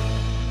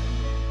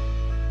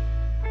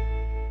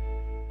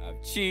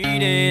 I've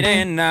cheated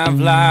and I've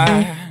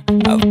lied,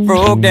 I've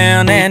broke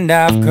down and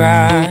I've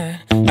cried.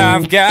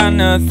 I've got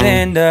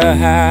nothing to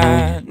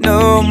hide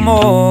no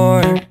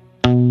more.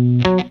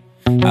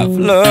 I've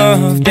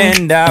loved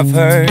and I've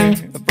hurt,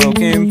 I've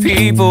broken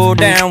people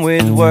down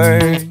with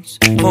words,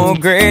 more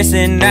grace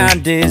than I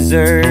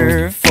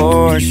deserve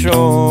for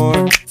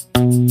sure.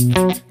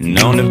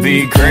 Known to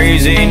be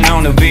crazy,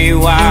 known to be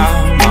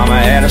wild. Mama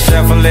had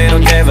herself a little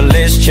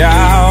devilish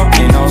child.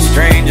 Ain't no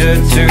stranger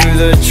to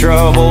the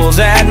troubles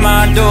at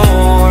my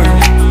door.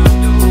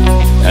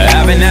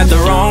 I've been at the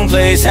wrong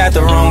place at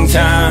the wrong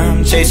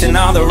time, chasing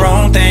all the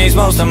wrong things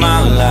most of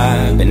my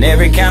life. Been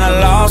every kind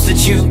of loss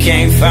that you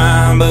can't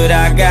find, but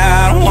I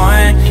got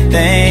one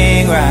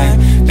thing right.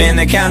 Been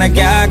the kind of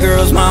guy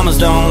girls mamas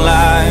don't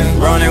like,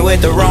 running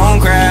with the wrong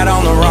crowd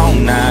on the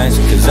wrong nights.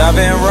 Cause I've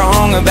been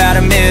wrong about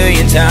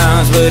 1,000,000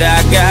 times, but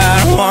I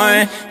got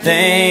one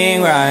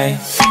thing right.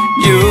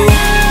 You,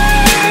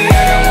 I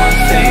got one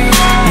thing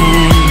right.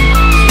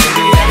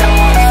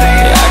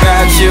 I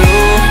got you,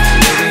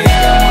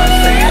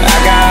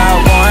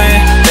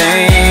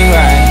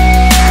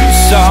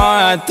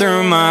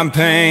 through my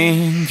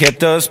pain,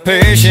 kept us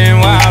patient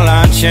while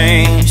I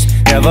changed.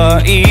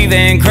 Never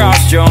even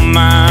crossed your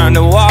mind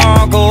to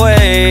walk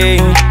away.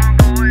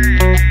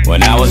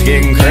 When I was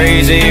getting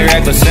crazy,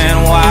 reckless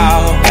and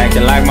wild,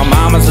 acting like my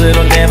mama's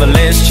little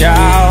devilish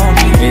child.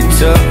 It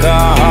took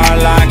a heart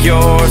like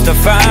yours to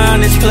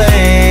find its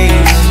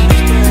place.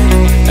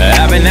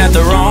 I've been at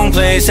the wrong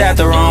place at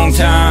the wrong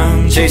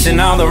time, chasing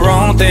all the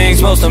wrong things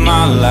most of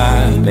my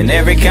life. Been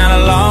every kind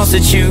of loss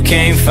that you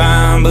can't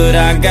find, but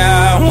I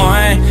got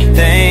one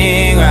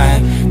thing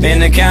right. Been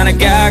the kind of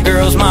guy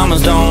girls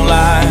mamas don't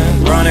like,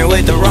 running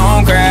with the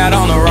wrong crowd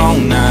on the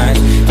wrong nights.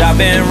 I've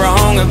been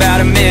wrong about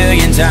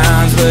 1,000,000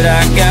 times, but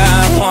I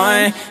got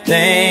one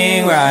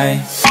thing right.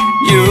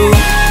 You,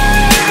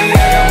 I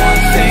got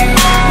one thing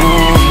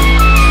right.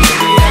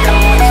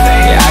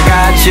 Yeah, I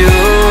got you.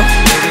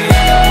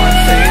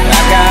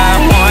 I got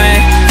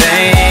one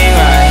thing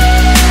right.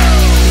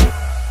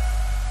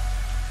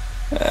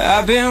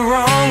 I've been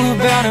wrong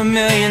about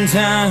 1,000,000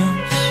 times,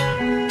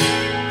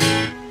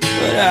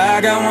 but I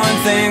got one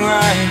thing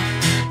right.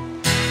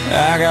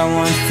 I got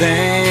one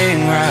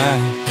thing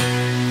right.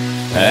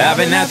 I've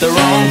been at the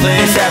wrong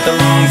place at the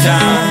wrong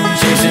time,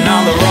 chasing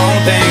all the wrong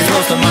things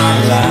most of my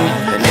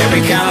life. And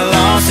every kind of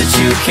loss that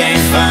you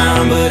can't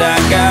find, but I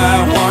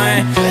got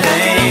one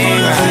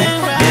thing right.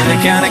 Been the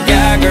kind of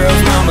guy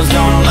girls mamas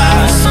don't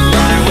like,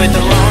 running with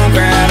the wrong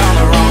crowd on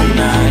the wrong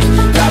night.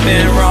 I've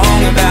been wrong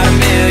about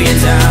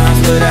 1,000,000 times,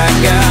 but I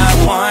got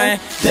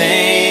one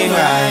thing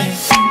right.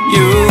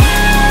 You,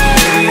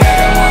 baby, I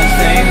got one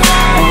thing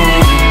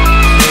right.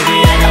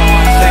 Baby, I got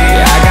one thing.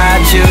 I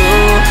got you.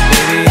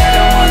 Baby, I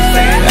got one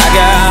thing. I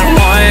got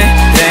one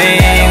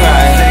thing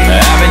right.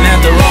 I've been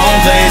at the wrong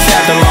place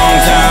at the wrong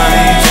time,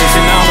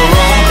 chasing all the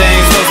wrong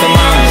things most of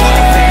my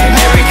life. And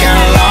every kind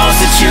of loss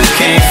that you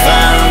can't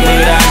find,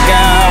 but I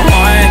got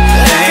one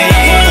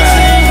thing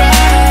right.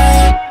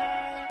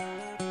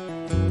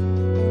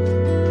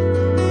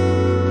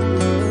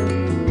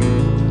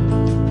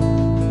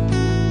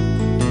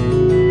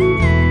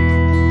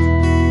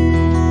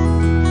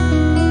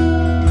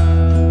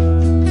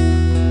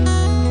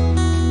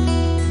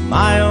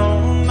 My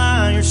oh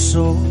my, you're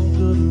so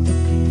good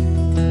looking.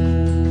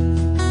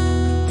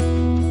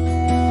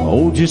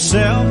 Hold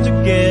yourself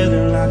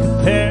together like a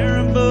pair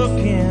of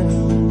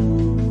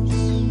bookends.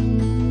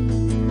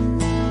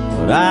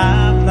 But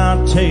I've not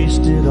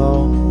tasted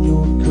all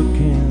your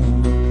cooking.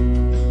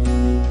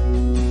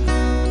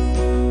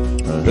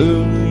 Who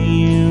are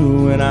you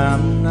when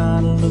I'm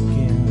not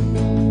looking?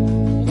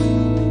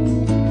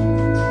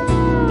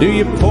 Do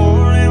you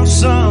pour out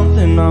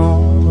something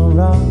on the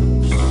rocks?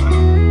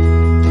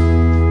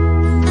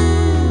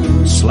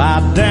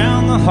 Slide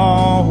down the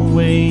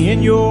hallway in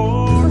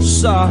your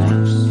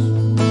socks.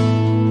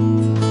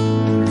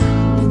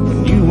 When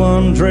you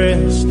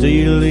undress, do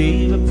you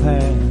leave a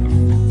path?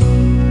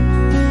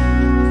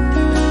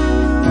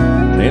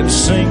 Then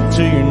sink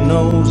to your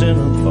nose in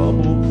a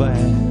bubble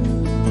bath.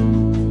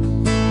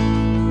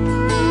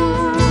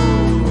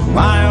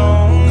 My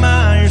oh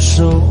my, you're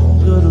so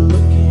good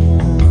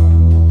looking.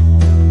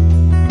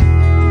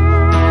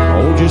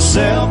 Hold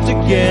yourself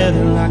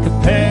together like a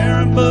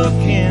pair of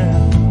bookends.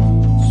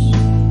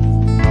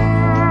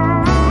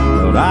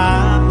 But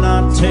I've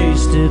not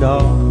tasted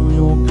all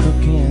your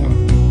cooking.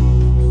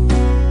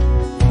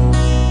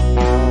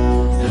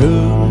 Who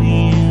are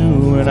you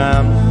when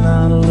I'm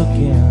not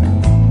looking?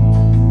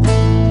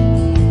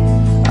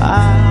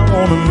 I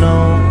wanna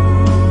know,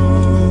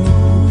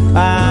 I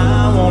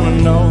wanna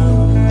know,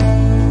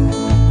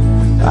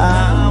 I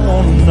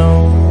wanna know.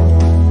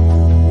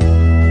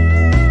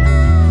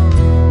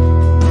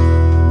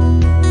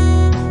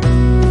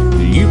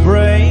 Do you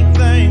break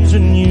things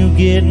when you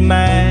get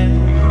mad?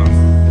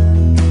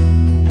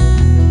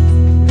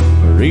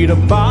 Or eat a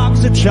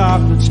box of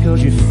chocolates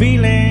 'cause you're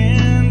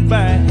feeling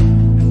bad?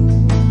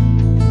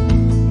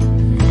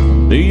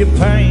 Do you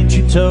paint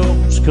your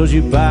toes 'cause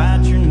you bite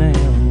your nails?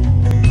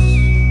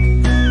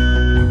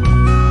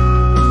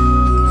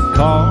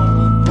 Call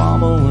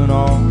mama when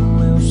all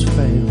else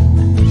fails.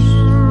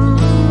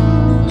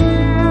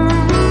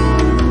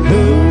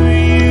 Who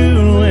are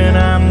you when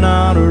I'm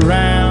not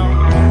around?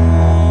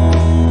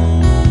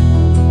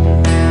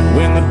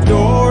 When the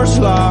door's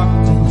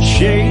locked and the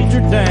shades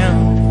are down,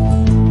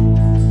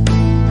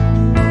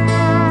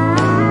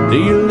 do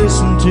you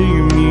listen to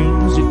your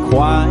music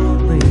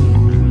quietly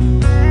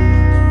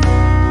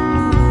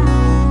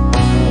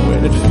when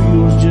it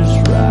feels just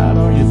right?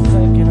 Are you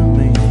thinking of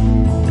me?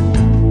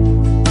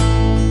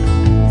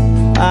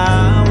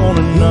 I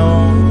wanna know,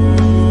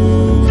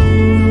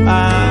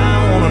 I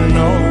wanna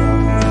know,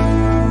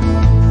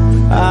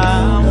 I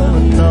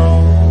wanna know.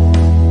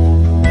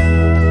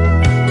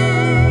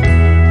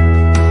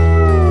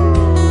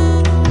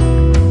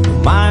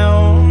 My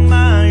oh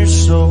my, you're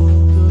so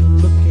good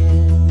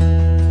looking,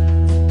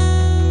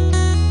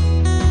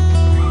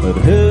 but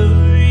who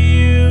are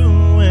you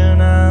when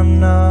I'm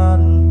not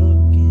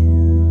looking?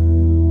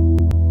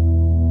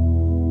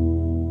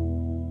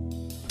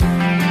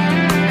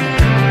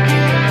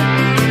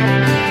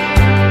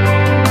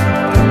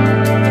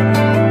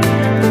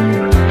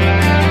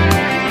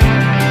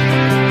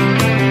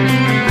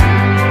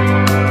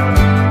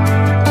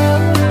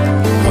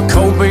 A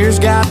cold beer's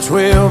got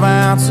 12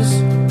 ounces.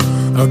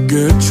 A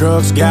good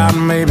truck's got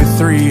maybe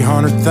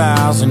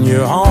 300,000.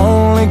 You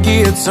only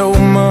get so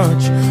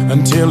much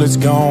until it's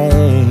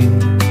gone.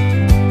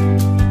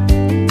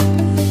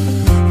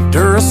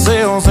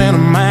 Duracells and a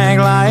mag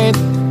light,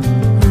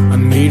 a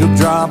needle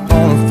drop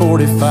on a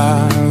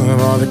 45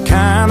 are the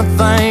kind of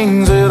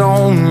things that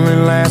only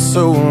last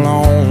so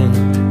long.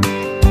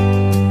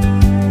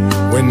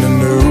 When the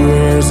new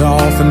wears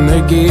off and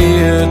they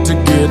get to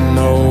getting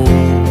old,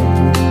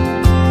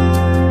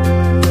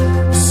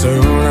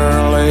 sooner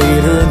or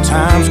later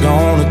time's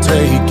gonna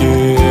take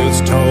its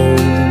toll.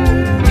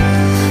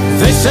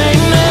 They say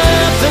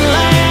nothing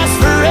lasts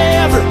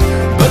forever,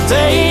 but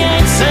they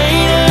ain't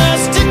seen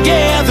us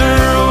together,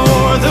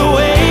 or the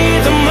way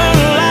the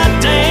moonlight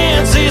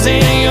dances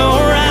in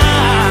your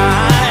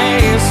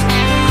eyes.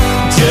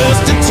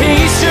 Just a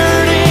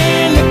t-shirt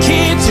in the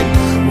kitchen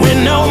with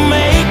no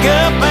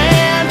makeup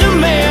and a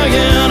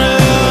million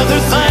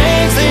other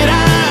things that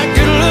I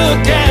could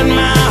look at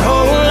my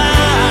whole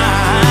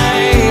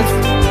life.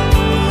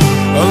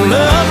 A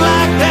love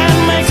like that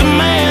makes a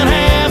man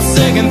have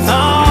second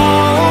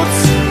thoughts.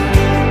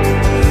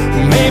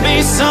 Maybe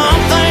some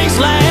things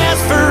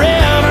last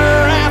forever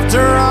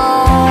after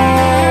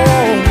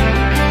all.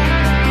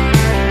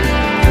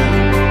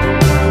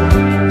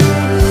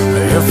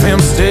 The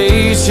FM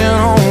station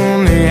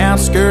on the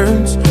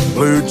outskirts,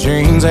 blue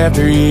jeans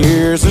after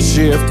years of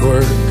shift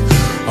work,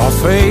 all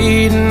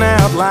fading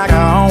out like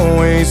I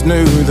always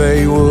knew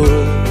they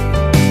would.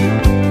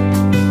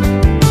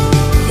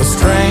 The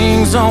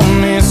strings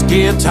on this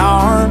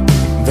guitar,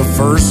 the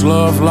first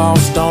love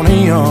lost on a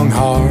young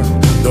heart,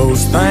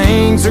 those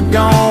things are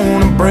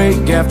gonna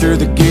break after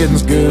the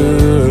getting's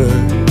good.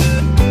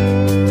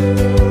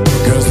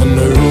 'Cause the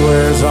new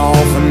wears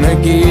off and they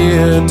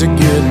get to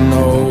getting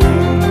old.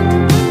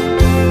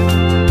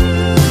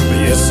 But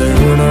yeah,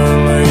 sooner or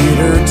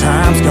later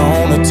time's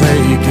gonna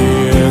take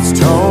its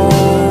toll.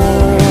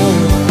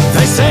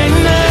 They say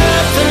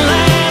nothing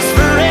lasts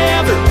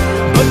forever,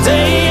 but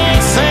they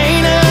ain't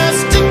seen us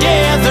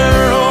together,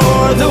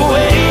 or the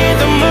way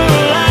the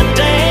moonlight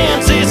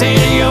dances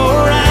in your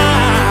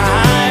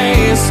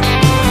eyes.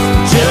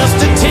 Just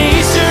a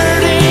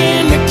t-shirt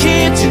in the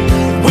kitchen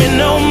with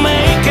no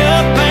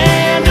makeup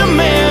and a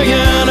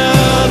million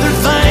other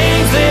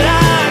things that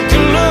I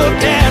can look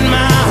at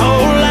my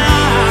whole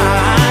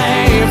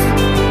life.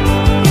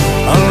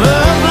 A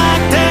love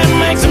like that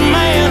makes a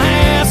man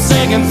have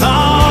second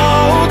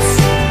thoughts.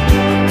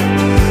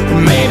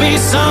 Maybe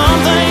some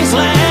things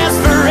last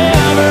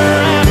forever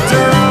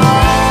after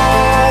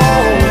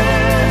all.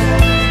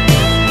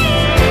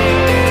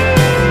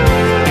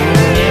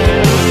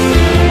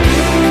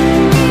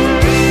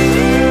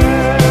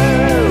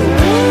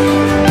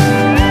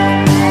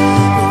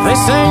 They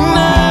say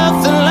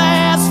nothing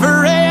lasts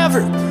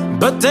forever,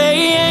 but they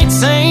ain't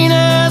seen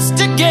us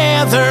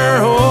together,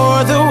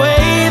 or the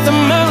way the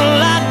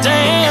moonlight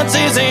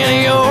dances in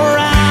your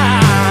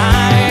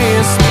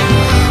eyes.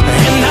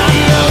 And I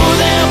know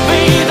there'll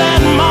be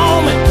that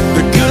moment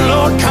the good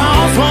Lord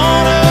calls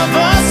one of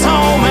us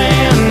home,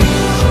 and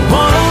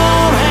one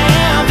won't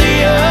have the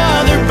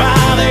other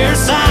by their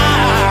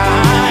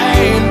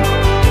side.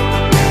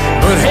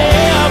 But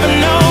heaven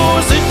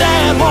knows that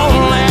that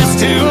won't last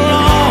too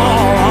long.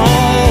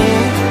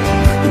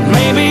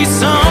 Maybe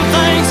some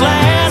things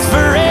last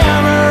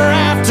forever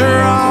after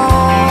all.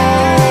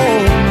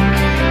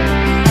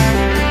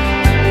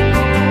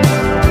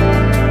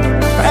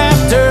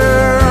 After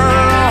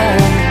all.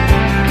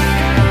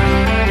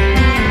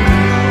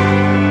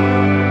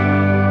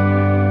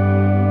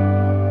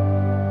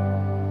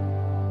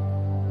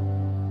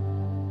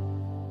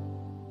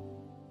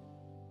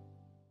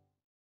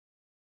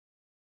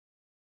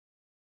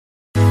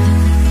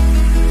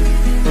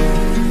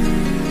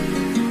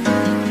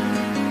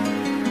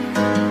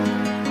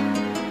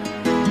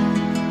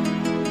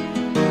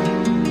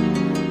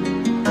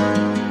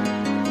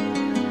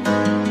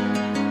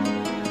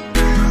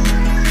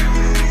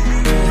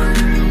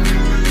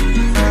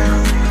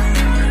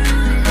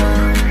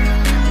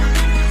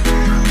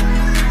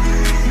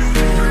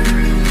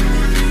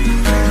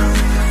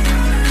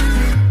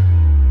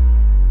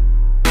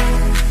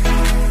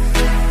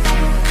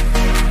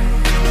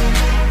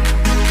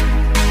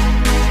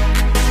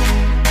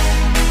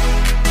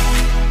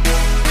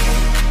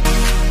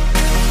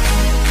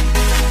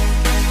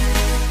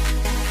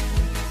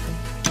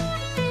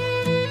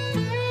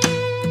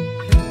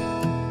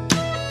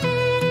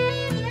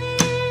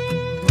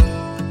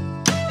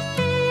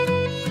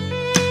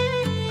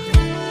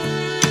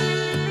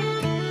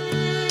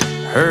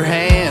 her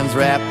hands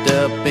wrapped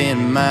up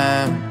in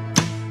mine,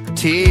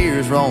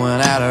 tears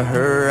rolling out of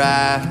her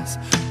eyes.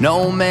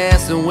 No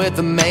messing with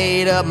a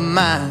made-up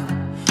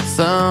mind,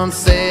 sun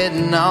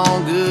setting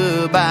on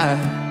goodbye.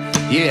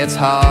 Yeah, it's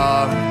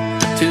hard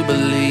to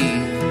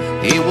believe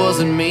it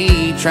wasn't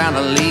me trying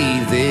to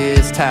leave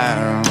this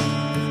town.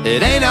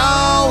 It ain't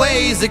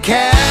always the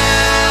cowboy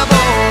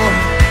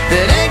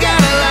that ain't got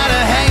a lot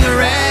of hang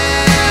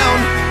around,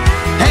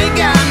 ain't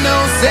got no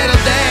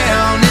settle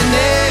down in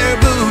their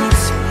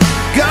boots,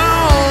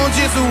 gone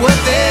just what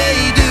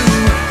they do.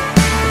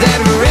 That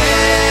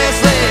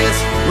restless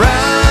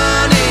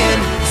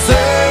running,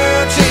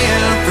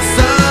 searching for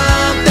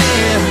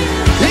something,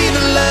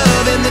 leaving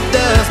love in the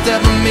dust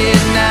of a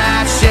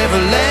midnight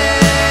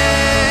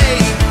Chevrolet.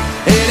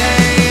 It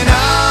ain't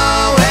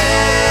always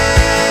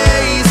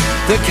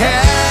the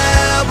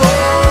cowboy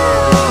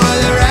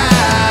that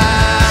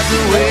rides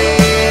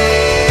away.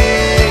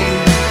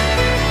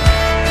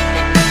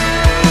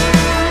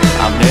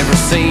 I've never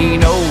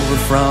seen over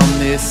from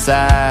this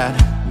side,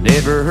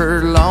 never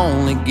heard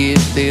lonely get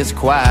this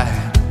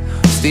quiet.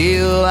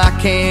 Still I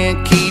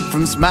can't keep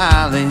from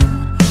smiling,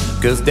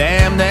 'cause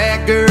damn,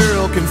 that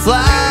girl can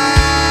fly.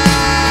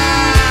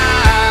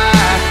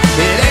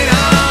 It ain't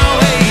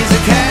always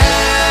a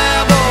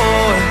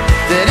cowboy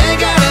that ain't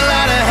got a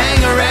lot of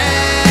hang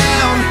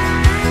around,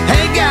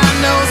 ain't got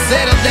no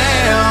settle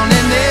down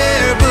in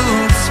their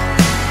boots,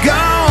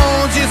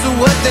 gone just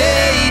what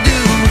they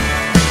do.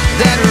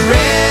 That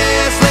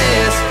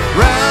restless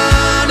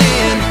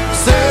running,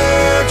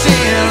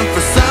 searching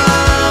for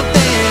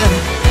something,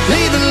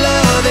 leaving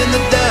love in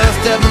the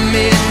dust of a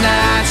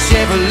midnight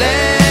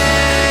Chevrolet.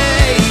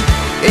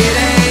 It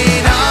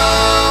ain't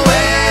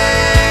always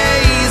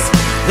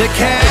the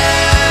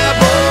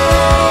cowboy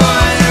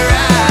that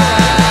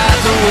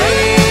rides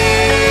away.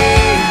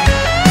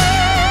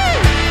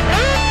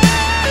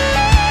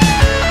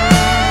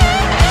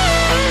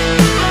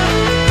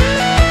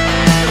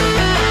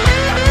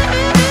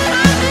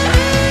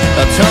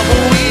 A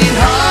tumbleweed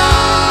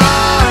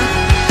heart,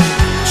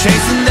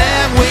 chasing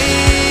that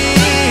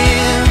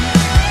wind,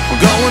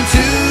 going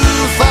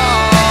too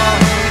far,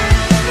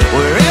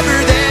 wherever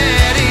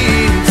that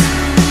is.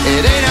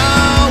 It ain't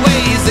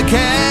always the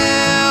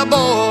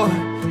cowboy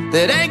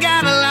that ain't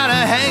got a lot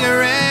of hang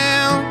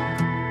around,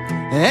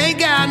 ain't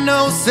got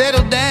no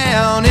settle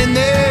down in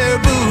their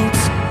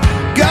boots,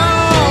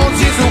 gone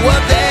just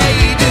what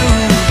they do.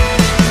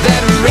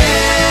 That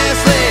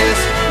restless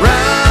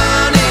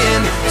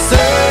running,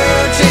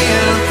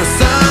 searching for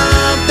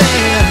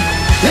something,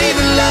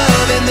 leaving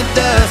love in the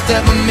dust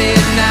of a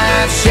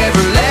midnight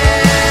Chevrolet.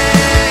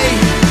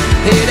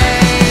 It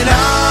ain't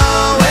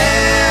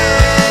always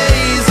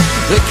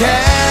the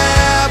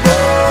cowboy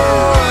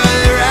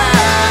that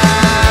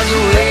rides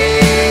away,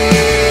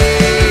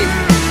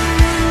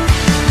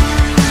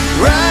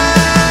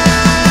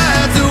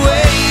 rides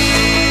away.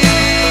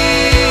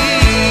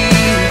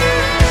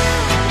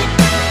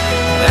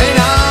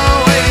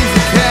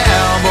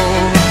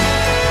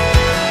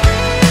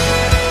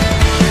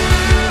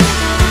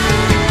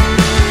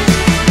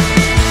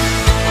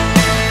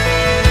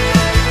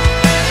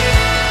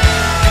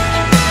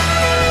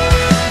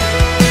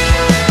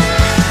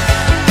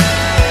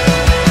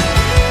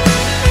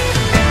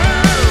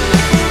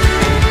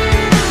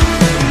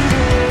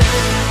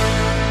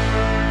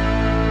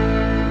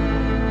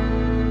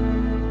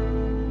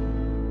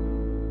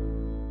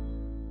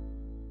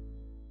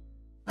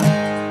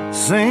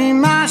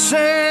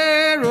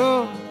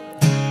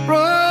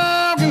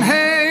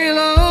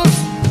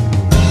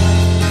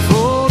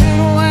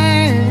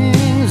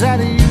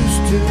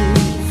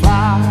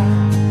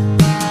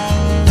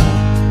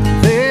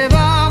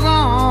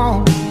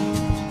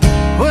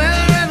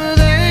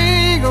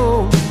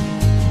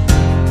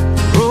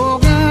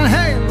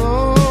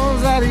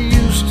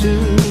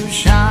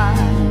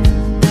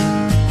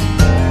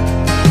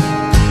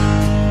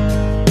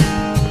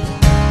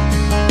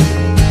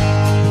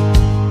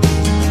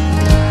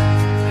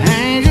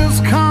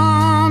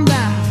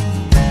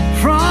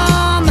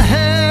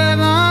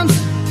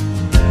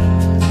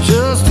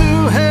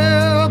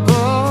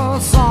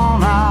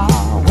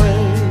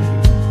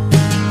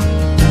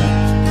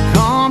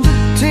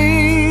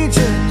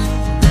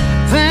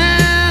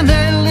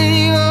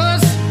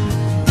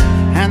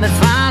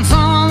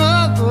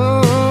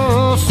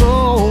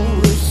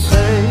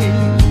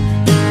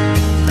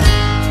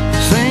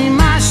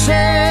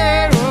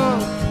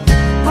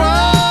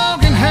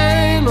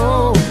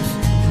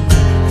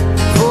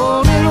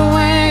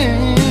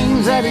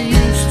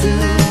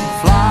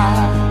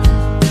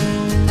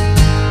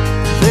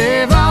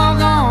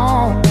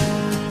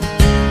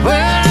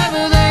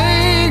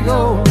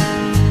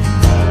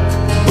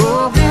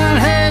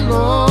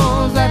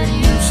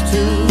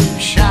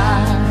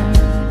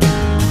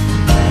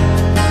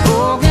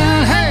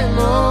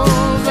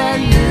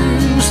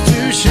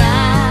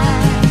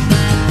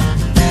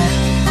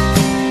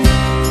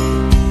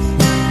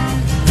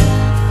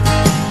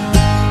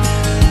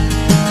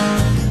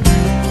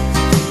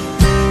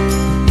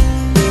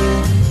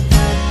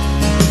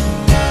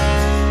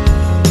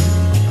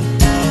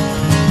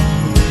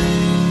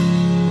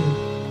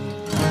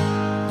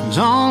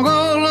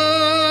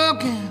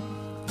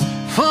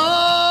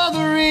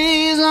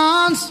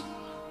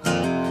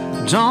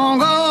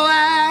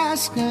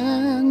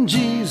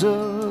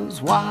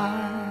 knows why.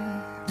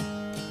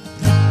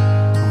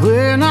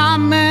 We're not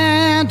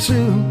meant to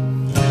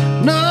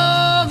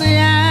know the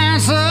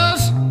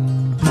answers.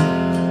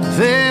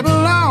 They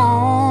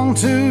belong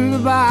to the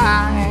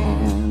by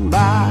and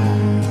by.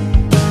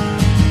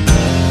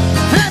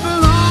 They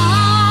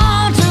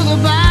belong to the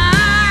by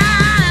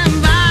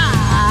and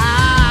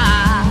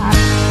by.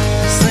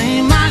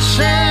 Seen my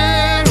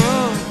share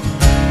of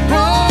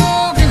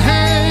broken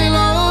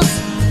halos,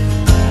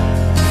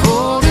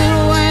 folded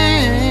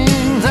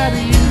wings that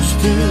used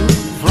to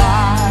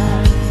fly.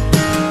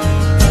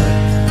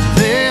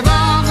 They've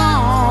all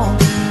gone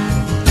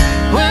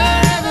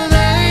wherever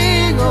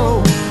they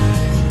go.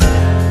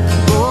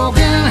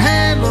 Broken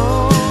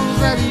halos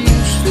that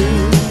used to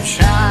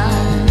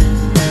shine.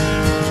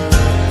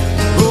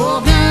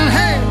 Broken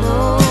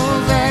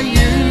halos that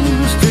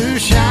used to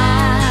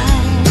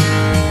shine.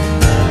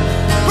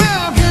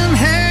 Broken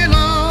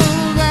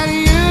halos that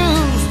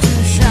used to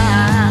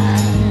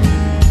shine.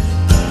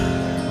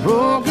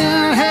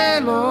 Broken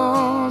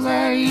halos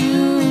that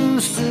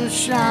used to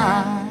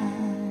shine.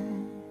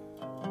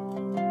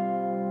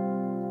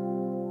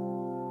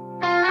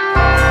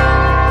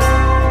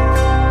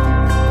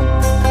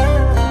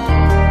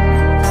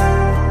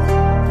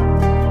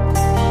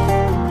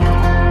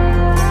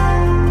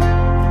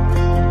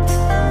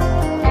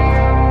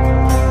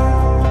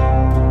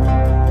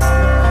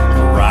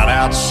 Right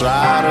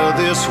outside of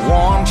this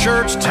one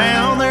church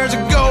town, there's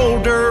a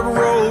gold dirt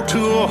road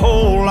to a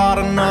whole lot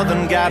of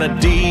nothing. Got a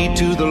deed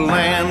to the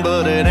land,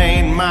 but it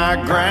ain't my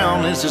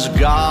ground. This is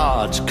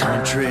God's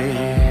country.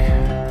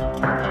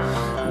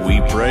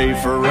 We pray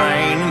for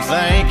rain and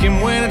thank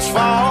Him when it's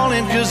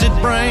falling, 'cause it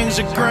brings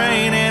a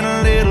grain and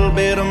a little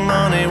bit of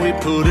money. We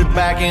put it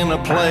back in the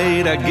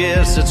plate, I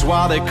guess that's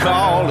why they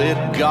call it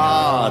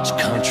God's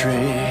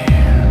country.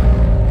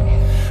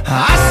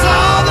 I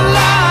saw the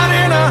light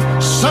in a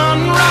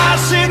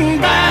sunrise, sitting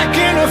back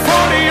in a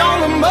 40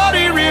 on the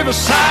muddy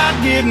riverside,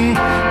 getting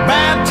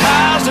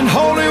baptized in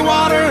holy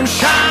water and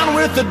shine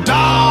with the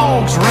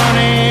dogs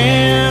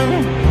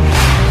running.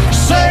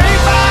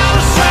 Saved by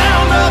the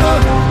sound of a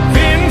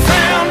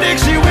pin-found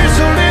Dixie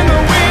whistle in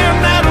the wind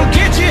that'll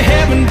get you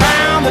heaven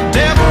bound. The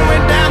devil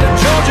went down to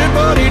Georgia,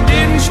 but he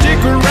didn't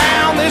stick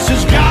around. This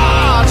is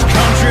God's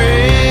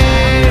country.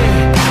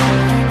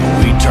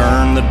 We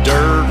turn the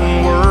dirt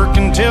and work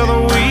until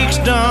the week's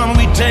done.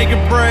 We take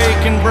a break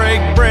and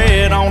break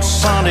bread on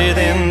Sunday,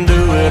 then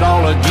do it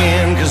all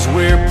again, 'cause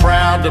we're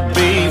proud to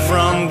be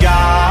from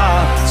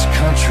God's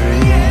country.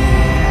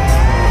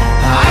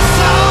 I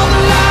saw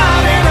the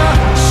light in a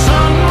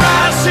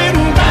sunrise,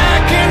 sitting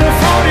back in a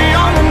 40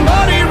 on the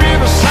muddy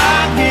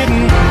riverside,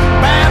 getting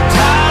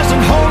baptized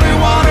in holy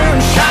water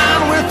and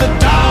shine with the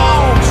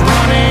dogs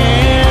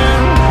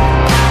running.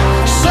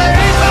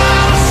 Saved by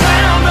the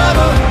sound of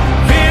a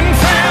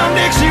pin-found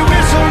Dixie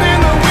whistle in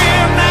the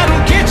wind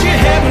that'll get you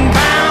heaven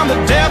bound.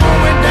 The devil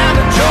went down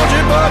to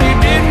Georgia, but he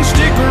didn't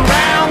stick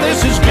around.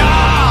 This is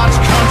God's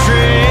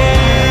country.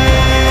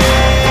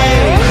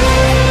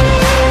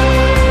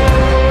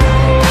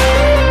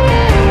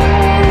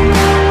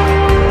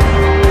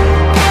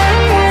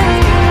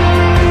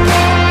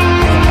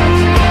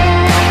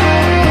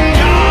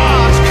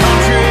 God's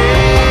country.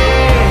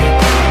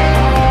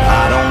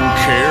 I don't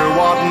care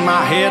what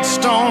my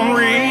headstone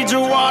reads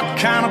or what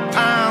kind of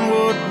pine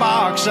wood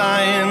box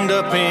I end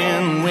up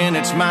in. When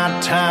it's my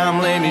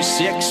time, lay me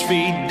 6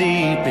 feet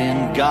deep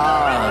in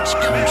God's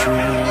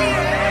country.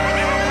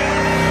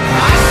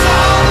 I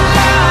saw the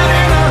light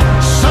in a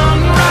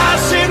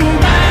sunrise, sitting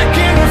back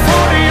in a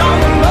 40 on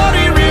the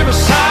muddy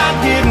riverside,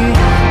 getting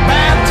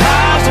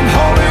baptized in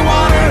holy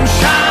water and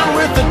shine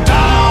with the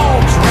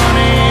dogs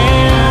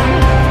running.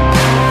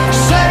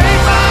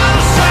 Saved by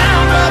the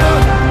sound of a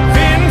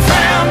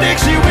pin-found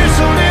Dixie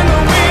whistle in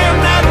the wind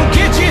that'll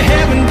get you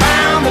heaven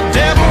bound. The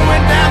devil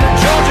went down to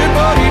Georgia,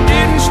 but he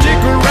didn't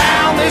stick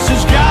around. This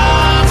is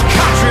God's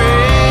country.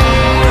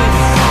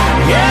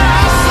 Yeah,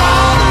 I saw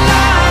the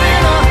light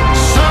in a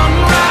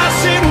sunrise,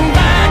 sitting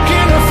back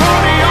in a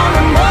 40 on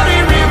the muddy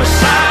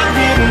riverside,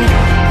 getting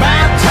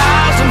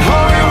baptized in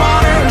holy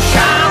water and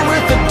shine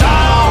with the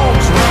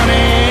dogs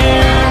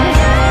running.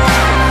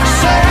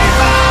 Saved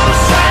by the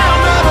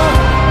sound of a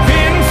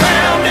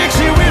pin-found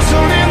Dixie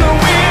whistle in the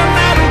wind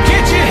that'll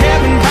get you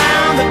heaven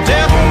bound. The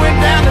devil went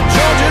down to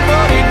Georgia,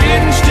 but he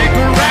didn't stick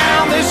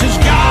around. This is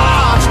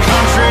God's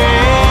country.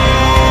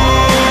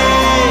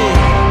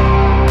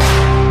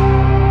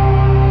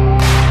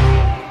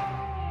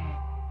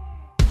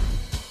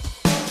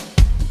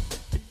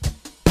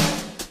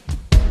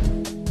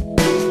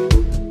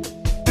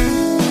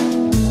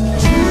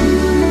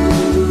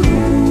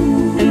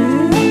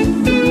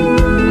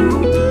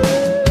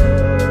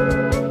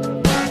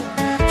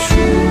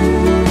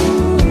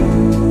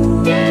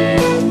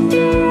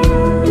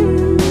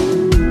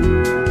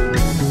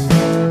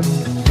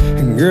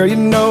 Girl, you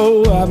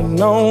know I've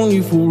known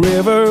you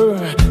forever.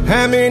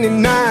 How many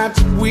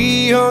nights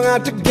we hung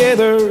out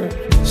together?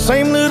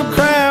 Same little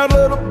crowd,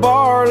 little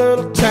bar,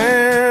 little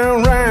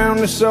town, round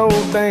this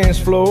old dance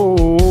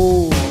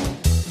floor.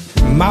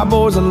 My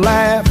boys are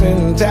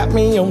laughing, tap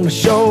me on the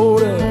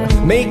shoulder,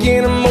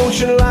 making a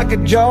motion like a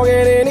jog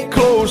at any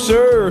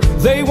closer.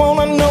 They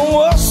wanna know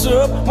what's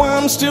up, why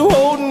I'm still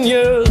holding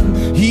you,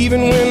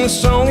 even when the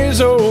song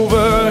is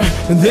over.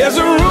 There's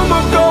a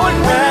rumor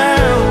going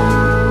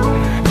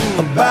round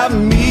about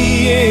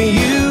me and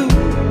you,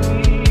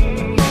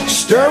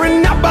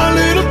 stirring up our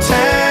little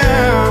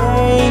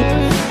town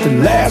the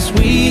last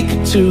week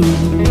or two.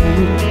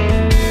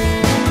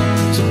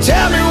 So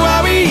tell me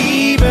why we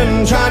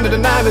even trying to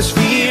deny this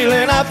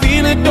feeling. I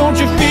feel it, don't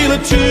you feel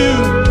it too?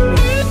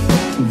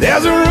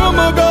 There's a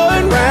rumor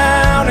going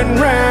round and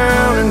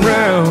round and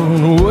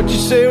round. What you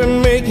say we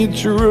make it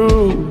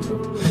true?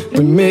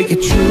 We make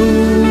it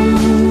true.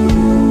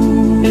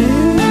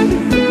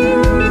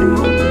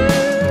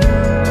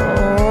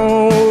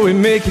 Oh, we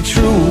make it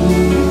true.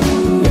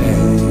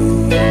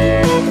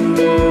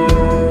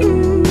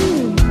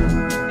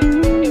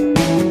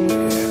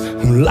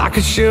 I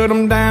could shut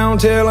them down,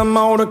 tell them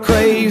all the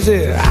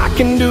crazy. I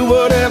can do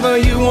whatever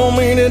you want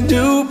me to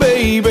do,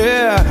 baby.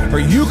 Or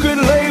you could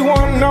lay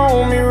one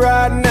on me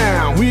right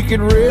now. We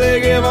could really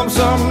give them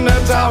something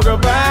to talk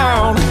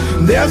about.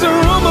 There's a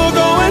rumor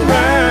going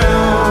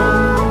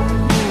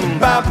round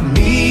about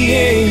me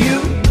and you,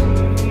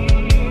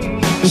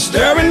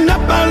 stirring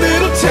up our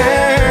little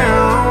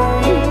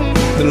town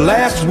the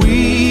last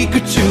week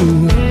or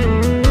two.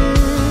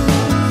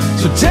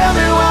 So tell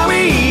me why we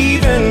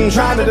even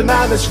trying to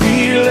deny this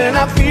feeling.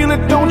 I feel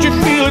it, don't you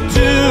feel it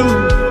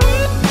too?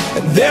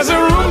 There's a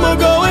rumor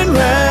going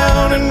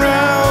round and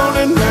round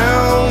and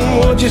round.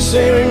 What you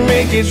say we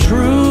make it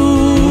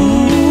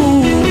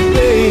true,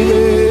 baby?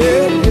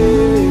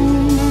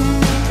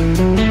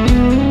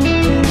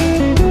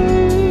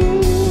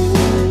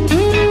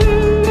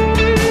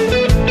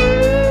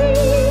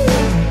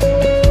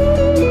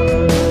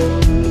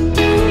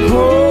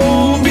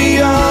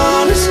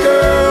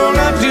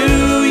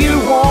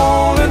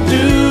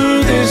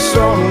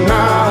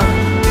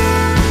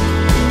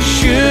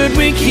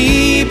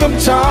 Keep them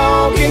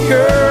talking,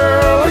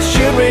 girl, or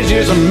should we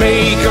just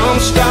make them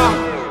stop?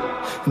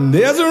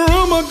 There's a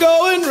rumor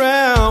going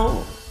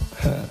round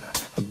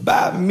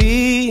about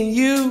me and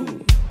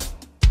you,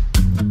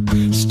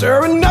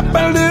 stirring up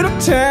a little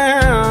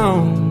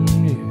town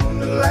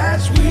the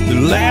last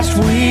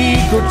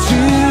week or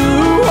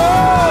two.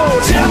 Oh,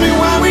 tell me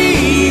why we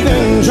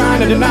even trying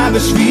to deny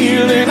this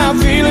feeling. I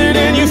feel it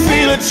and you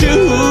feel it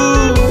too.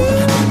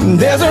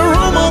 There's a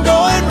rumor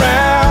going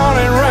round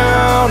and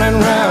round and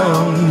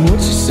round. What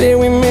you say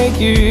we make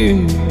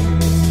it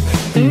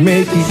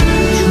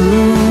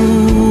true?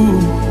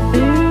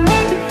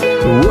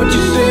 What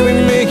you say we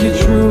make it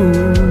true?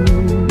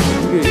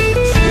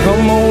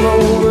 Come on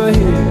over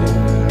here,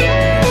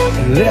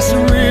 let's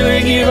really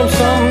give them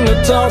something to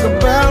talk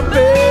about,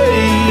 baby.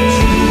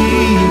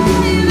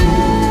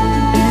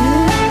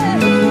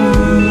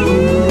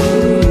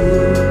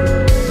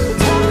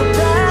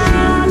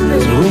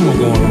 There's a rumor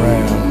going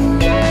around.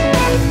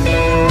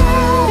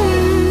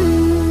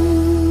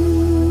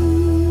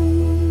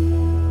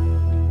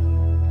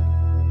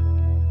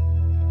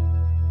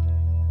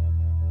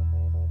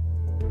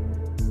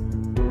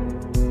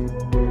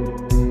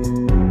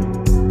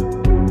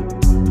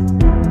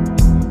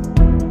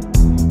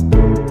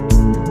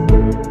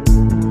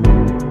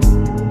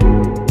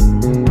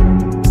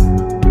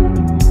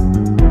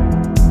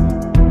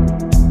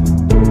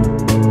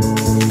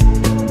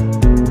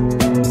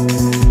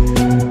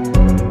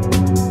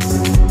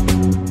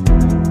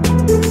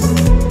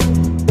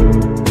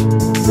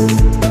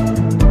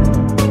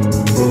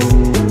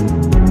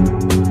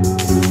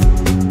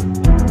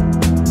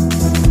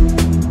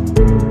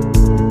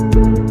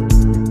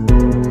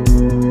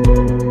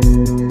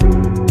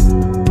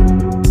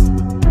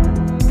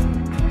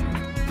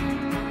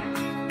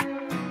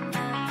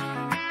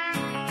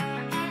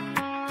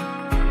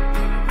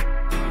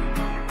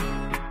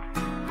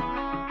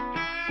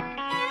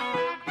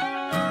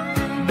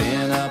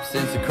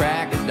 Since the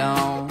crack of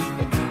dawn,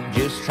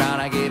 just trying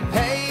to get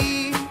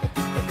paid.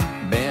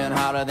 Been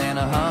hotter than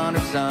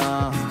 100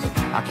 suns,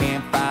 I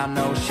can't find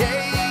no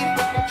shade.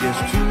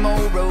 Just 2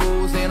 more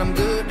rows and I'm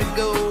good to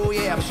go.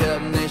 Yeah, I'm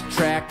shutting this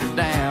tractor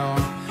down.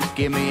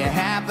 Give me a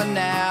half an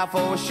hour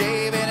for a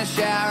shave and a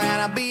shower,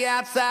 and I'll be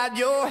outside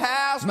your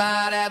house.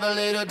 Might have a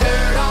little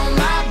dirt on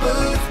my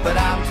boots, but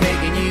I'm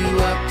taking you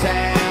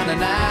uptown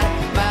tonight.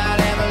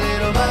 Might have a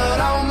little mud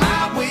on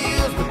my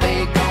wheels, but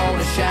they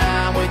gonna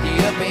shine with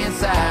you up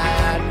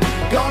inside.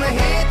 Gonna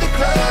hit the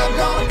club,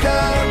 gonna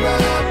cut a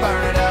rug,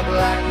 burn it up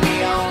like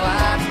neon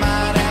lights.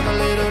 Might have a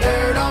little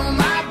dirt on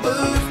my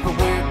boots, but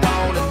we're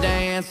gonna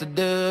dance the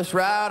dust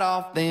right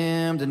off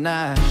them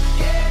tonight.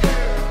 Yeah,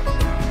 girl.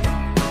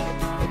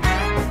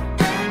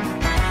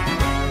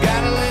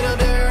 Got a little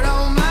dirt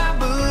on my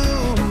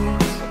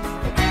boots.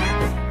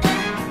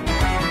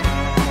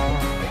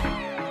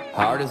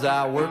 Hard as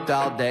I worked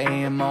all day,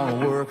 I'm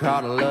gonna work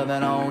harder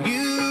loving on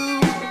you.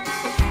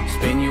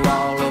 Spin you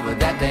all over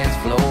that dance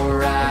floor,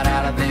 right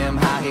out of them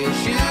high heel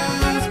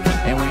shoes.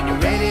 And when you're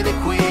ready to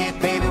quit,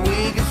 baby,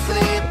 we can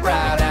slip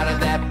right out of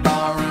that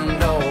barroom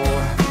door.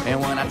 And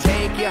when I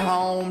take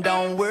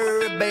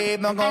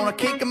babe, I'm gonna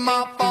kick them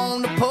off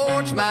on the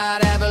porch.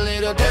 Might have a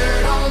little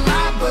dirt on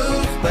my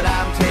boots, but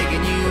I'm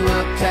taking you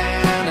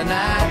uptown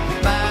tonight.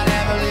 Might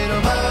have a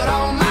little mud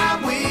on my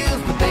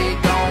wheels, but they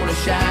gonna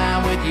shine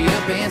with you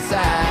up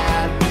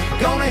inside.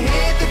 Gonna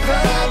hit the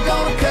club,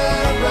 gonna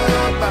cut a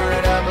rug, burn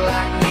it up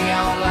like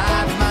neon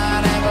lights.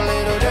 Might have a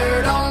little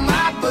dirt on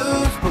my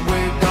boots, but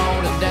we're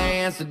gonna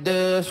dance the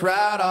dust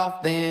right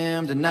off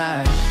them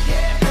tonight.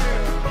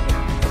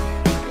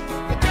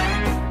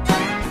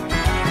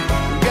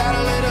 Got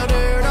a little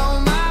dirt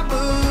on my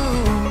boots.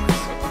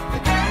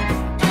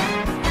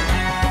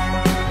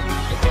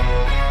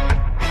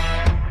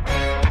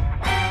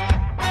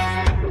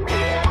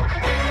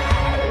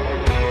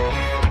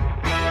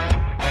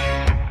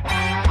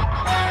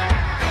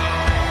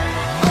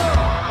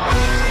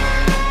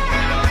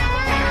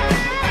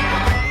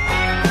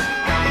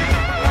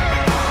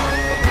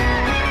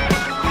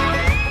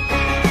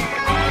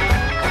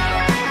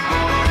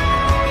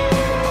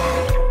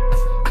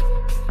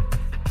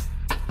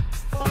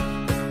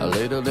 A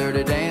little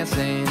dirty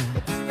dancing,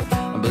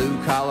 a blue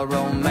collar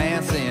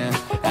romancing.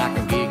 I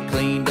can get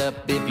cleaned up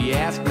if you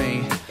ask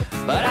me,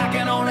 but I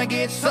can only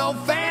get so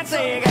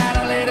fancy. Got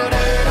a little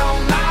dirt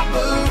on my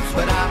boots,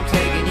 but I'm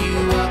taking you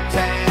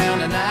uptown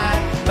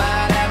tonight.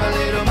 Might have a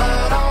little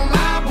mud on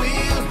my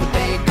wheels, but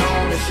they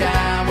gonna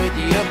shine with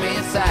you up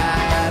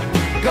inside.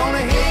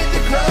 Gonna hit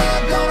the club,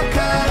 gonna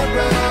cut a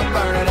rug,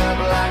 burn it up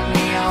like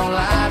neon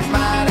lights.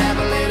 Might have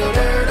a little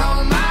dirt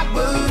on my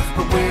boots,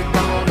 but we're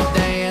gonna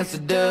dance the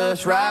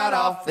dust right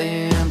off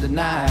them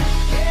tonight.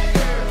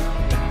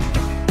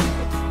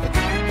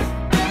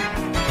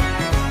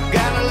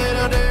 Got a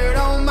little dirt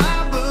on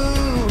my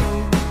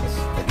boots.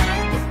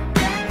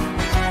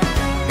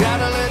 Got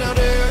a little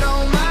dirt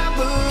on my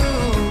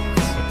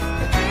boots.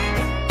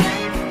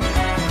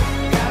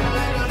 Got a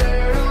little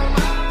dirt on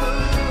my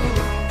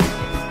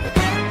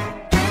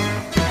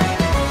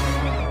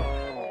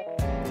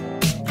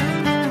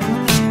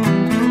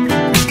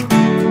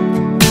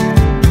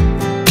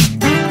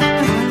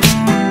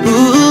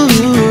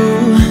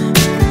Ooh,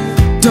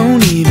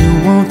 don't even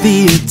want the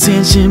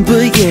attention,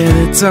 but yeah,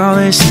 that's all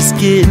that she's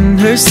getting.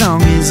 Her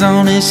song is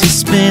on and she's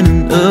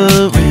spinning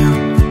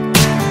around.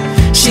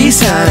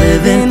 She's hotter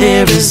than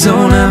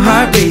Arizona,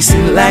 heart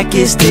racing like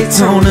it's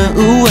Daytona.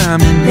 Ooh,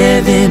 I'm in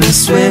heaven, I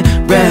swear,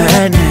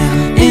 right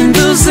now. And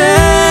those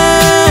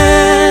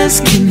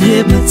eyes can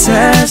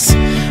hypnotize.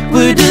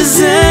 We're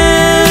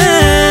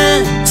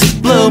designed to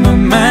blow my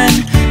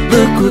mind.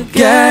 Look what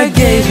God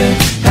gave her,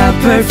 how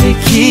perfect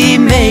He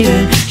made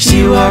her.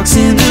 She walks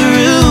in the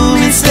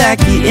room, it's like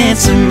He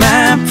answered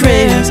my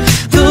prayers.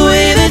 The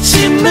way that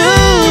she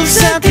moves,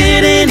 how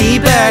could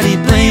anybody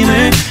blame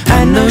her?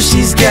 I know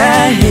she's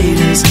got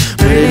haters,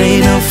 but it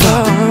ain't no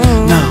fault,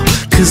 no,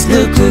 'cause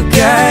look what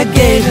God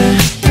gave her.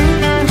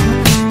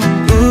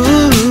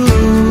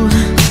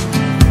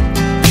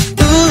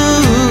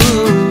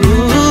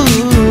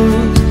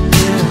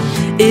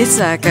 It's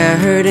like I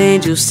heard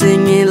angels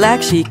singing,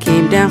 like she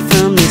came down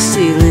from the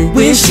ceiling.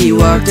 When she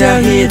walked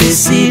out here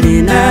this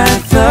evening, I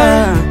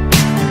thought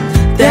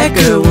that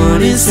girl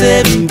 1 in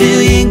 7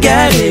 billion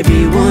got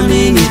everyone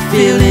in you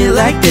feeling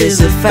like there's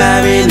a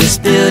fire in this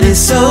building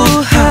so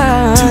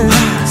hot.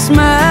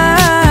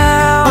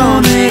 Smile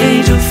on that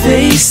angel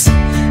face.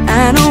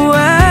 I know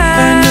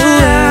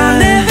I'll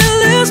never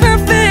lose my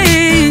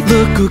faith.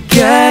 Look what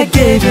God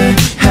gave her,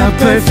 how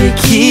perfect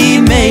He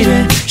made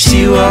her.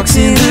 She walks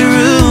in the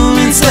room,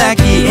 it's like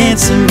He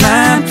answered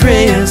my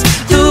prayers.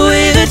 The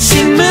way that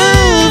she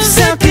moves,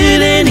 how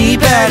could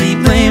anybody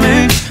blame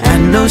her? I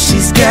know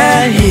she's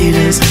got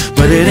haters,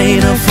 but it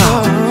ain't her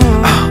fault,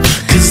 oh,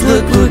 'cause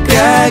look what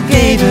God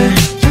gave her.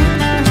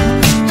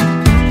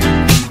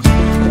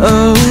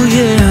 Oh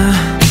yeah,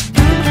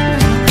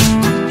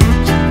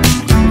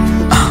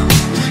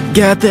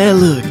 got that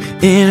look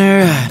in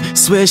her eye,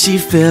 swear she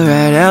fell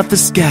right out the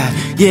sky.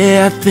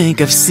 Yeah, I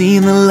think I've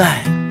seen the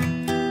light.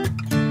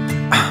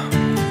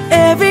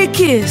 Every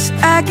kiss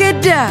I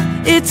could die,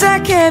 it's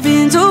like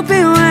heaven's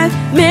open wide.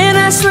 Man,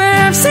 I swear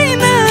I've seen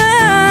the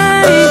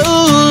light.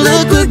 Oh,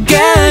 look what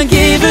God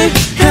gave her,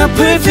 how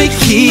perfect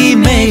He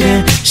made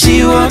her.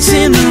 She walks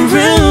in the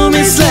room,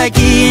 it's like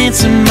He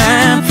answered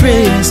my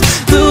prayers.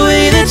 The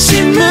way that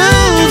she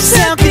moves,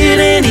 how could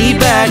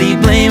anybody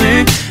blame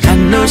her? I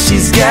know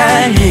she's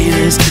got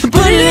haters,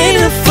 but it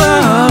ain't her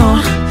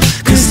fault,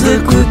 'cause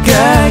look what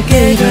God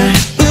gave her.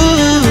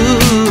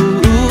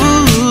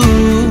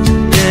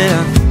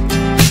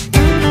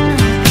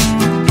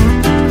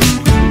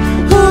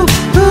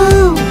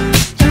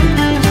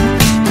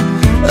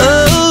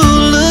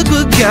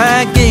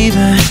 God gave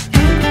her.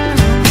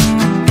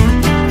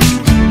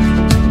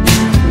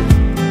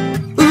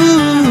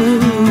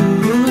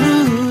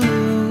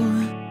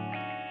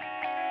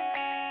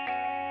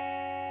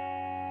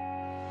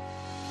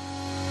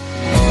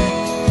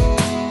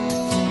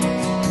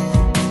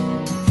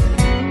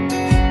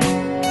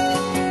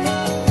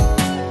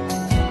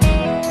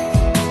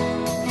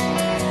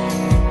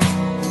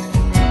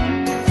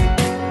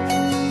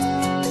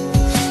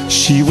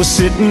 She was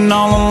sitting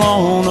all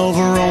alone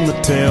over on the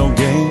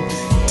tailgate,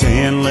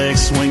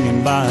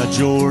 swinging by a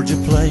Georgia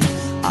plate.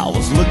 I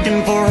was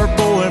looking for her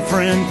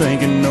boyfriend,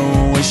 thinking no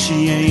way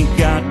she ain't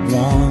got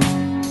one.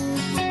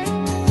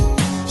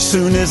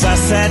 Soon as I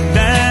sat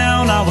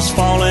down, I was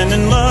falling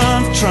in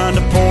love, trying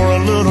to pour a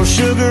little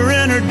sugar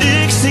in her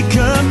Dixie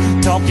cup,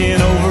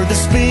 talking over the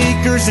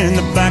speakers in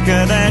the back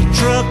of that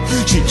truck.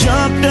 She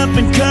jumped up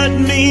and cut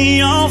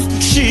me off.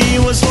 She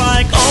was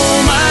like, oh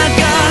my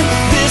God,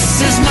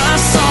 this is my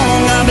song.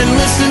 I've been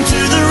listening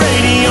to the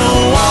radio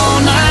all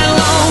night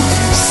long,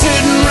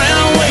 sitting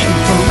around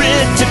waiting for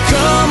it to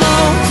come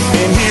on,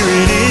 and here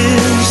it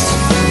is.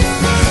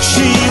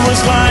 She was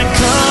like,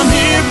 come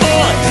here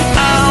boy,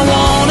 I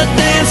wanna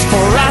dance.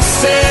 Before I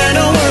said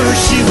a word,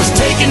 she was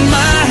taking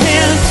my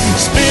hand,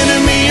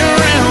 spinning me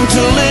around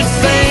till it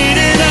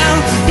faded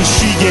out. And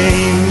she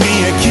gave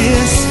me a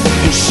kiss,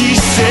 and she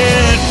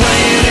said,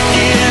 play it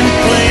again,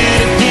 play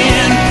it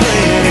again,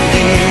 play it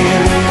again.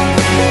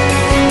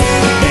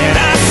 And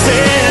I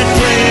said,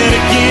 play it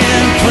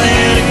again, play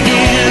it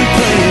again,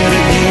 play it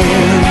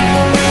again.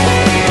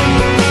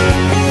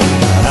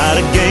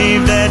 I'd have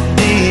gave that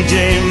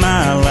DJ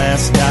my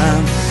last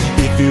dime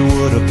if he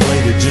would have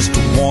played it just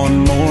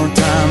one more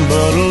time.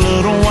 But a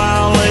little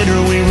while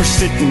later we were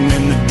sitting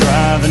in the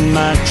driving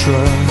my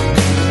truck.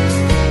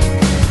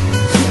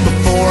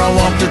 Before I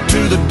walked her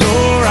to the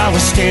door, I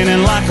was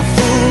standing like a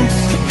fool,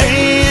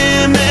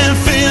 AM,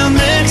 FM,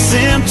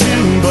 XM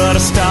too. But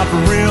I stopped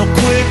real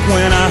quick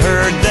when I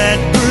heard that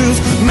groove.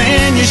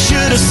 Man, you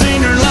should have seen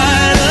her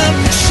light up.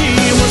 She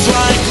was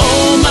like,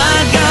 oh my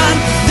God,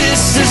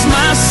 this is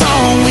my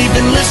song. We've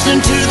been listening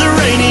to the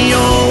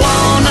radio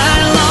all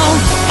night long.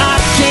 I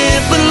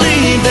can't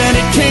believe that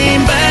it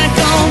came back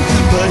on,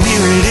 but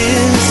here it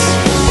is.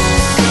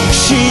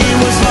 She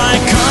was like,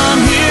 come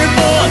here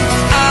boy,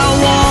 I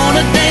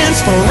wanna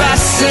dance. For I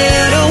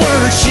said a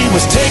word, she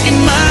was taking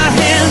my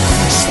hand,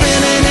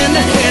 spinning in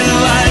the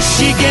headlights.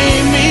 She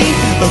gave me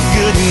a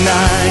good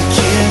night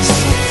kiss,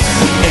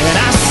 and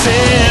I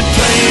said,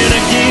 play it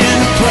again,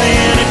 play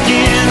it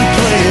again,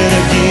 play it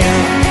again.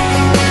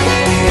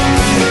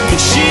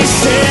 And she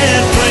said,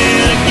 play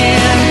it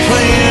again,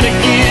 play it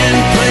again,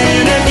 play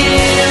it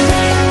again.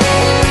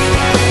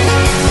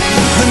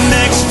 The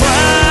next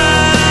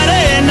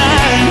Friday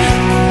night,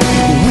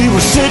 we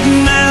were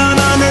sitting out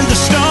under the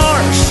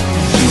stars.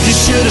 You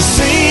should have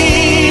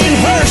seen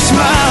her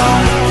smile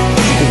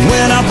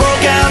when I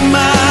broke out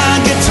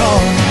my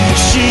guitar.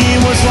 She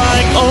was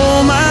like,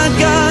 oh my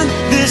God,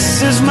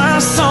 this is my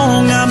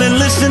song. I've been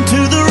listening to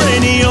the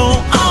radio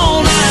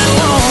all night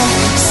long,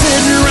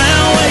 sitting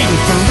around waiting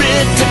for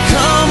it to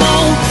come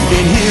on,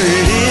 and here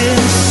it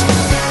is.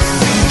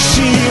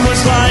 She was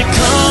like,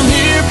 come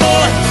here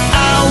boy,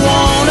 I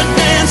wanna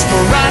dance.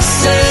 For I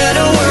said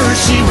a word,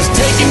 she was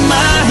taking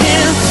my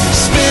hand,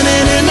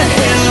 spinning in the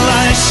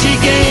headlights. She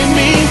gave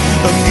me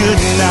a good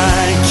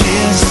night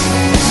kiss,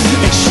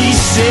 and she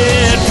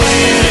said, play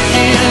it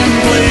again,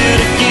 play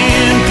it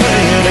again,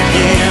 play it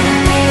again.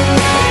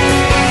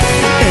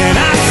 And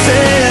I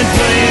said,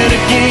 play it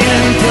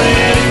again, play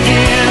it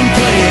again,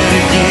 play it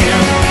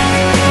again.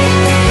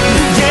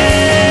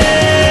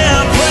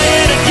 Yeah, play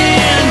it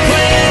again,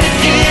 play it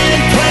again,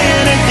 play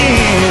it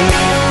again.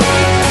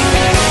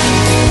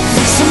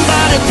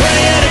 Somebody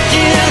play it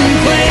again,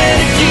 play it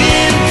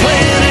again, play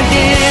it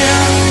again.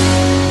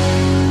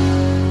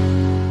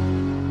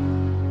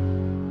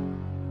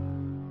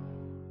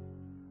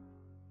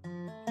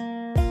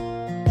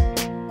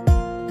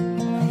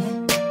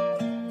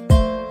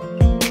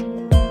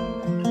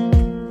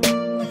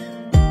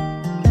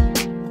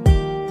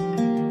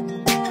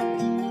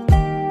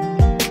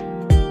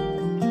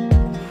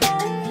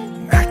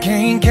 I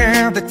can't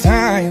count the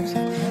times I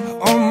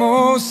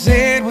almost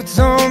said what's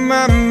on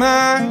my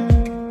mind,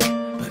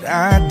 but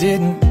I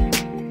didn't.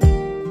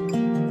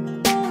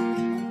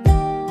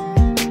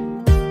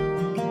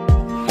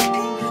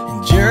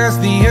 And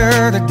just the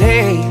other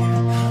day,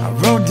 I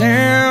wrote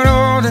down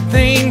all the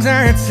things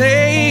I'd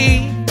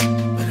say,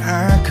 but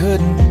I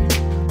couldn't.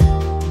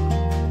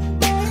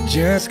 I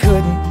just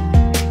couldn't.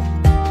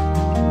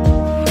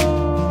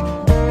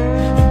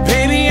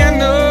 Baby, I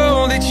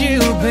know that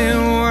you've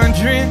been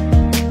wondering.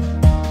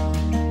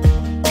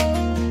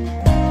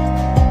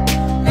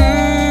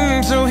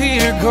 So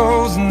here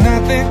goes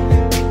nothing,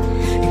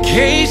 in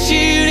case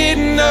you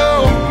didn't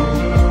know.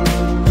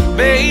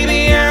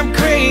 Baby, I'm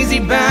crazy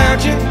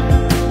about you,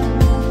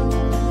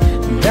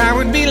 and I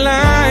would be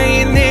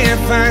lying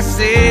if I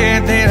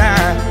said that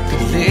I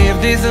could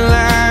live this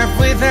life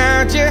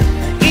without you.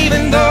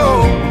 Even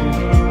though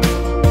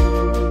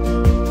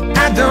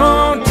I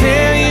don't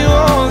tell you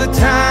all the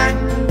time,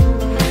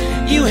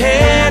 you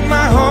had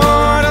my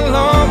heart a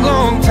long,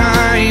 long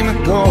time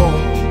ago.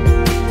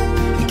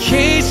 In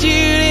case you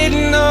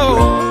didn't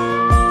know.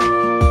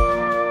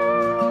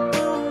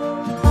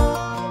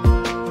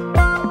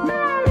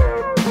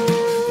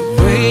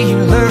 The way you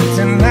look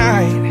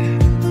tonight,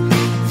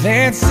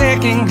 that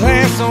second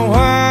glass of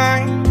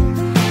wine,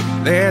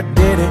 that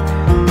did it.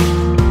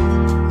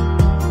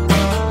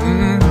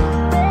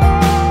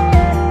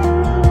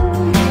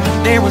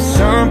 There was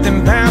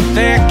something about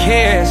that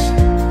kiss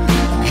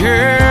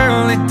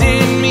girl that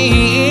did me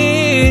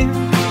in.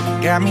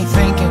 Got me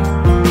thinking,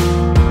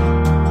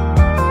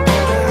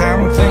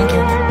 I'm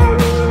thinking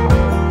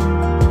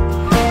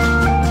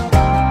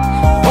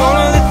all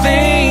of the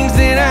things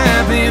that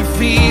I've been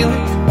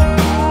feeling.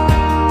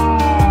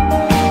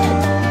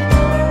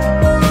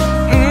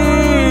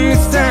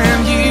 It's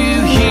time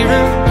you hear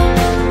them.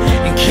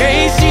 In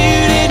case you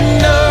didn't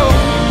know,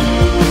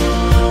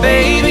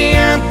 baby,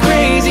 I'm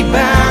crazy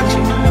about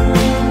you.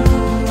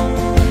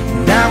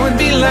 And I would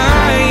be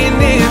lying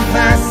if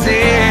I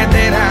said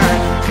that I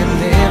could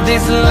live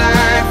this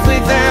life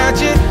without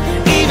you.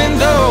 Even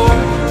though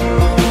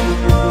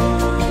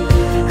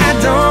I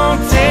don't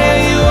tell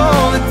you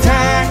all the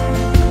time,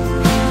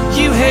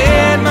 you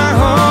had my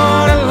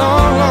heart a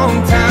long, long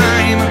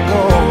time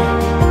ago.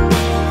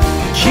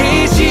 In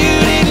case you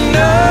didn't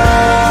know,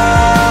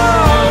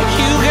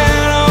 you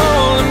got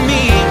all of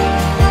me.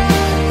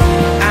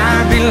 I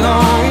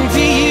belong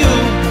to you.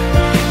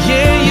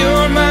 Yeah,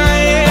 you're my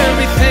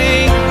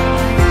everything.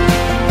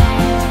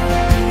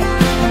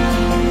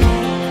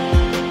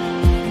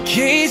 In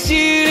case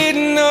you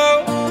didn't know,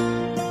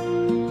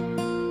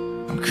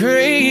 I'm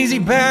crazy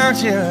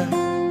about you.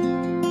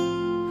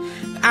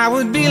 I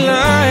would be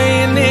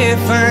lying if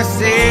I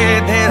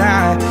said that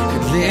I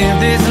could live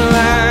this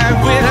life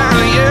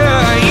without you.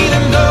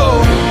 Even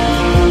though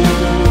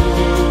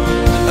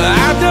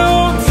I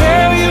don't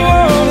tell you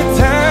all the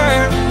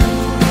time,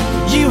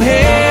 you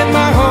had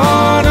my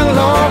heart a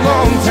long,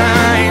 long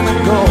time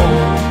ago.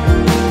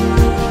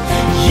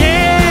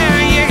 Yeah,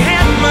 you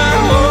had my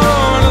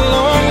heart a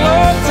long,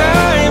 long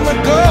time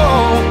ago.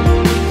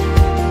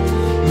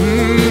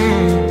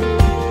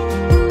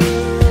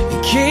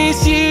 In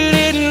case you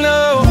didn't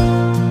know,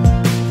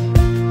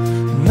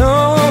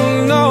 no,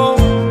 no.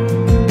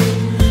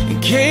 In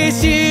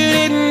case you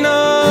didn't know.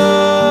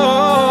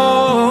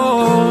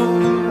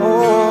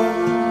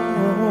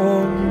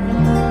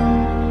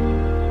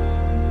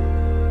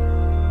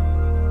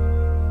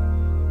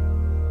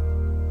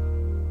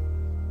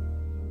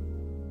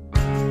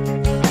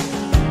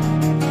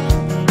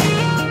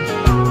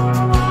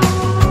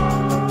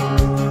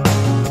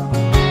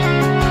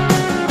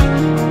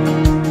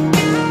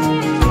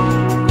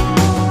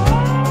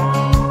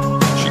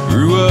 She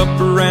grew up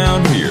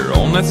around here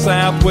on that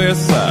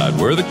southwest side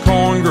where the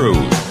corn grows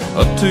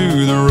up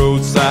to the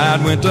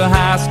roadside. Went to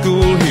high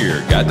school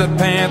here, got that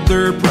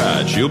Panther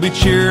pride. She'll be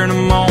cheering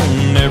them on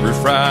every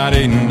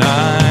Friday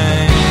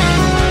night.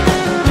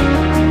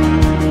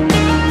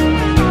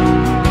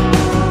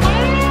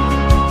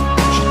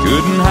 She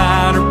couldn't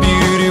hide her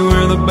beauty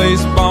with a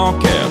baseball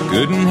cap,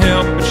 couldn't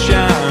help but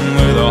shine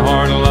with a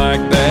heart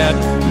like that.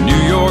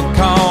 New York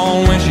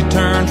called when she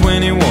turned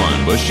 21,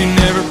 but she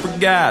never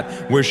forgot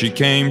where she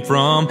came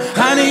from.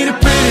 I need a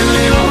pretty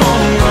little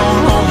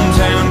homegrown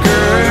hometown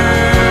girl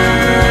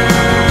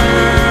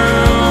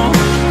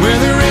with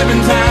a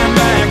ribbon tied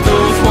back,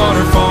 those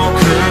waterfall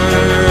curls.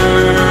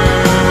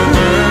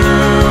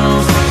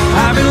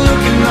 I've been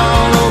looking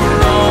all over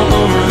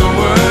the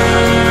world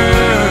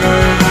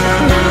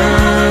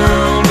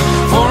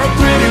for a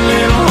pretty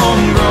little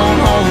homegrown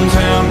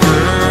hometown girl.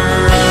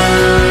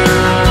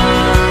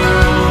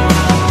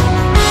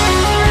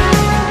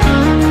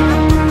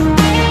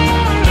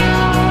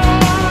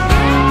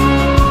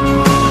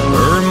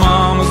 Her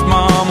mama's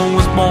mama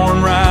was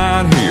born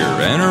right here,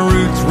 and her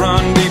roots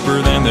run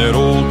deeper than that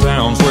old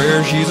town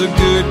square. She's a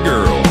good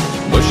girl,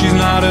 but she's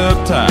not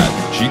uptight.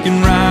 She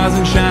can rise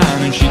and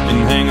shine, and she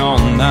can hang all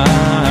night.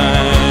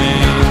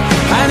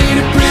 I need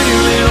a pretty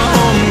little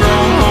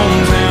homegrown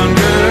hometown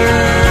girl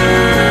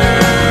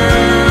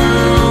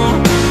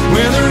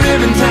with a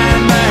ribbon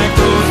tied back,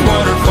 those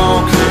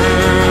waterfall curls.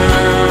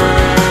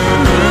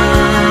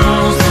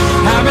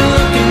 I've been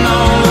looking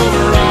all over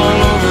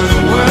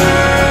the world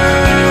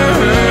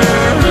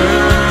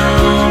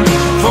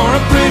for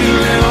a pretty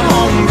little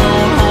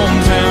homegrown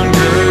hometown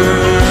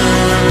girl.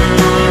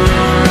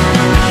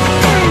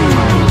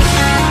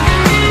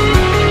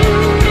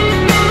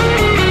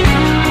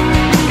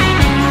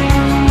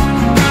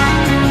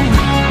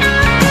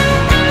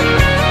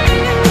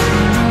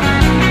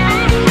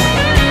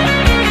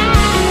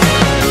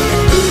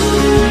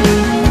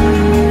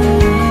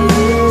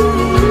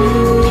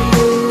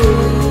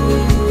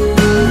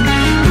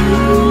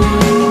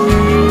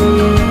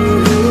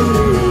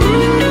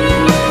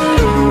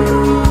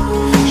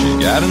 She's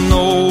got an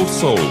old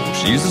soul,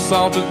 she's the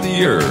salt of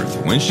the earth.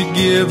 When she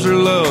gives her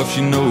love,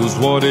 she knows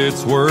what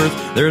it's worth.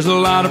 There's a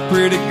lot of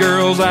pretty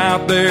girls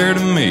out there to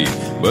meet,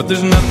 but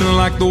there's nothing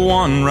like the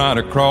one right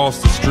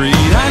across the street.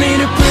 I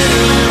need a pretty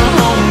little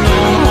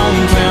homegrown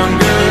hometown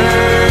girl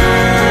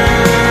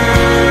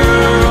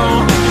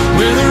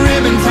with a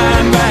ribbon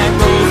tied back,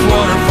 those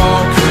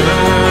waterfall curls.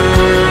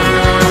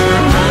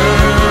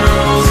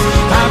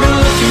 I've been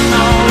looking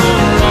all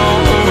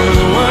over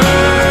the world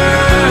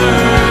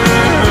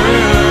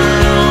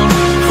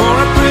for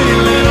a pretty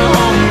little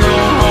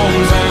homegrown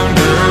hometown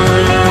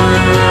girl.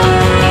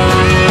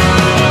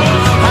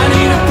 I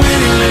need a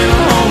pretty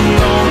little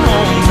homegrown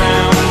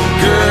hometown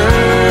girl.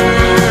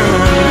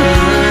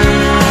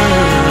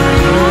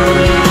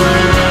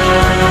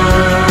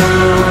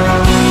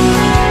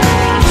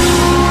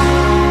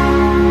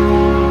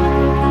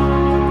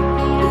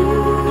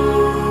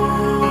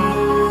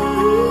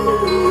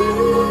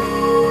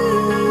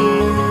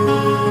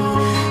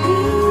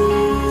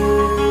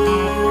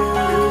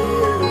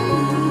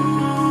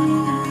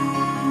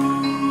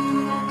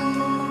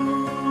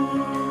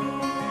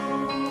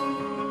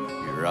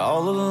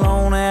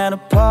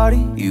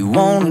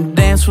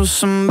 with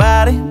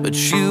somebody, but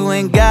you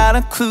ain't got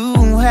a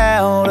clue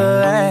how to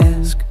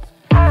ask.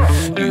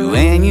 You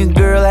and your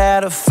girl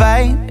had a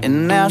fight,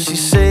 and now she's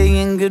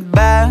saying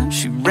goodbye.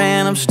 She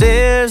ran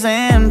upstairs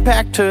and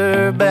packed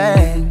her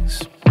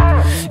bags.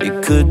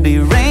 It could be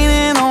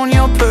raining on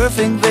your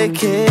perfect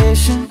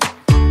vacation.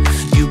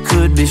 You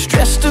could be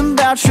stressed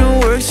about your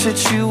work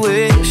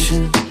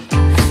situation.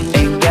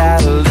 Ain't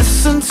gotta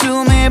listen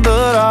to me,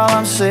 but all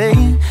I'm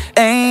saying,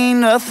 ain't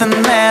nothing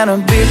that a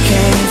beer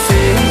can't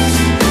fix.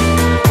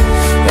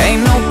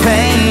 Ain't no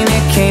pain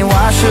it can't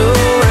wash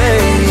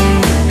away.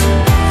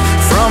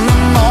 From the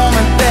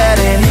moment that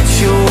it hits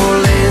your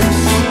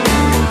lips,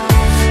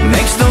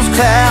 makes those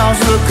clouds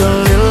look a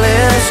little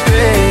less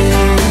gray.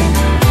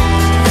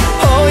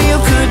 Oh, you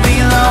could be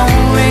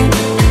lonely,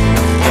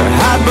 or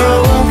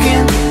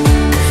heartbroken,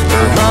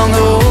 or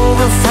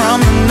hungover from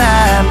the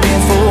night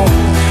before.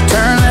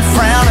 Turn that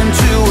frown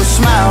into a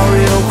smile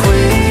real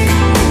quick.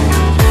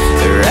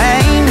 There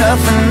ain't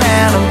nothing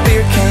that a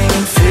beer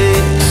can't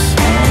fix.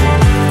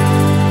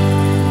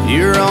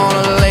 You're on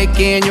a lake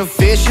and you're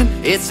fishing.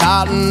 It's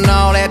hot and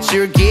all that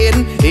you're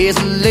getting is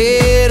a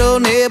little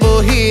nibble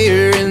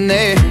here and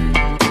there.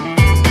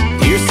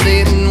 You're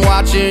sitting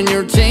watching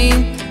your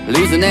team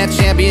losing that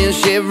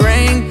championship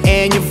ring,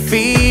 and you're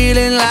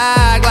feeling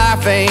like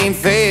life ain't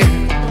fair.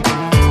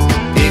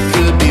 It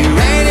could be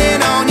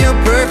raining on your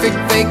perfect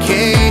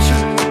vacation.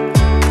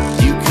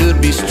 You could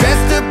be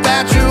stressed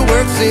about your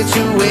work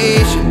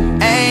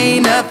situation.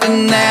 Ain't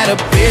nothing that a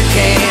beer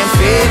can't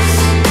fix.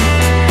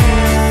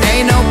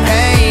 Ain't no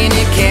pain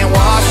it can't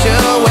wash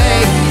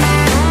away.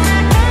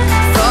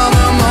 From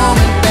the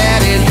moment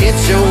that it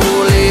hits your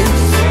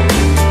lips,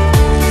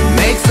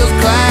 makes those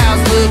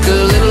clouds look a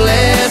little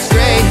less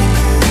gray.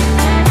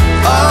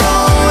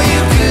 Oh,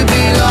 you could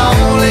be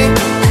lonely,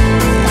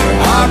 or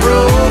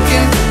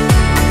heartbroken,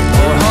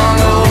 or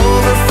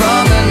hungover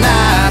from the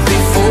night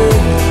before.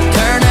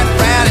 Turn that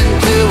frown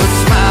into a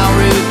smile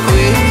real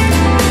quick.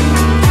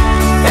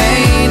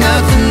 Ain't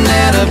nothing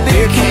that a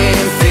beer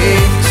can't fix.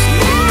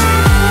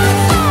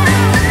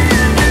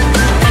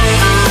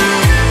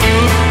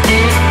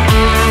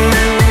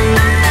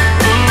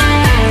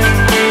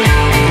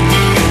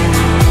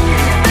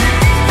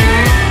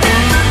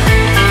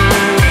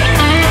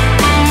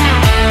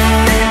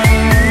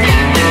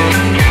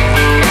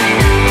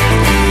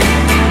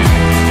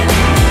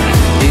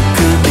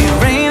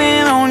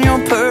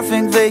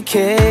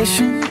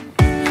 Vacation.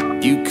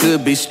 You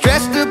could be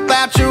stressed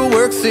about your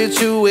work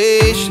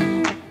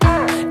situation.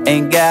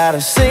 Ain't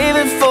gotta save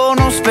it for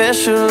no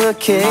special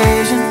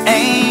occasion.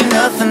 Ain't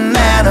nothing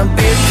that a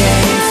beer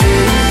can't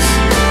fix.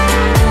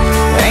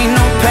 Ain't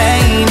no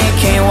pain it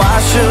can't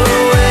wash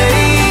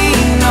away.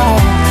 No,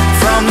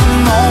 from the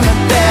moment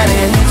that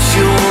it hits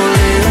your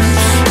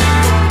lips,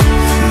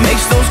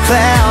 makes those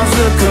clouds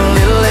look a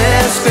little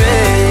less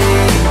gray.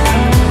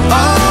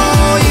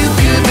 Oh, you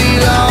could be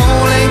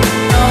lonely,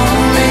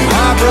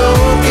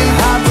 heartbroken,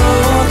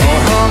 or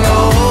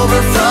hungover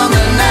from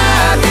the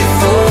night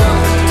before.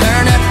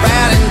 Turn that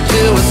frown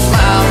into a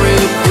smile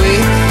real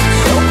quick.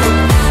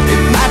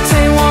 It might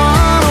take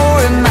one or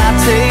it might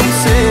take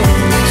six.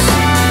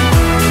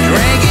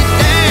 Drink it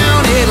down,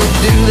 it'll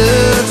do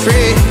the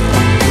trick.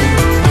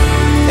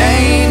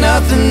 Ain't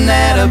nothing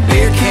that a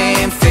beer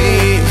can't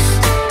fix.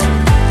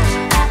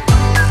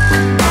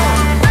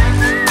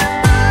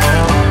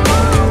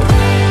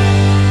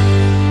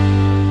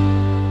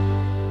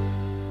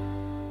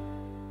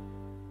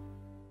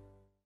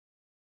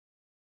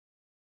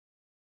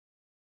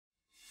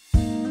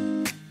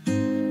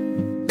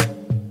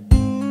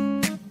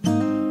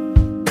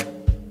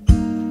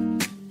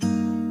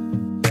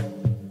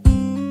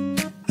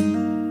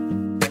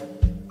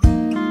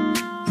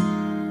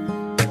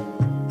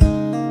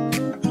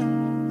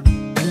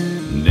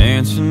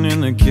 Dancing in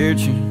the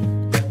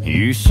kitchen,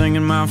 you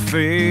singing my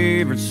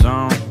favorite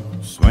song,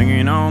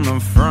 swinging on the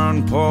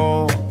front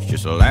porch,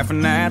 just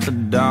laughing at the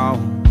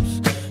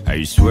dogs. How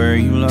you swear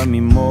you love me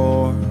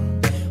more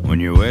when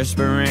you're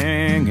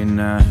whispering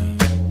goodnight.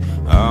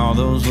 All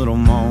those little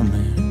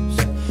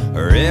moments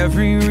are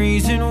every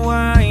reason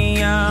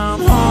why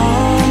I'm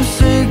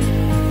homesick.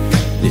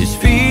 This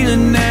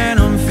feeling that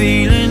I'm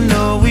feeling,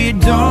 no, it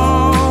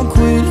don't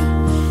quit.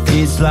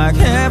 It's like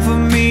half of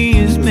me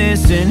is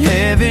missing,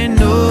 heaven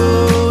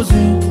knows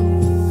it.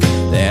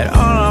 That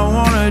all I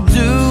wanna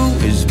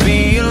do is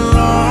be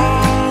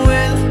alone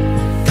with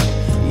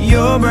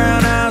your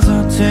brown eyes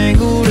are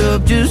tangled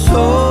up, just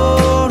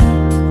holding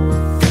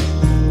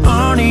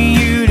onto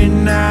you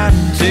tonight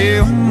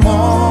until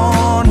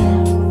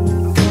morning.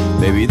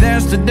 Baby,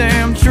 that's the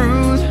damn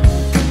truth.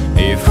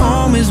 If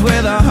home is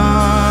where the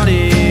heart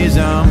is,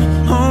 I'm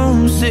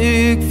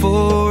homesick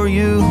for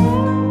you.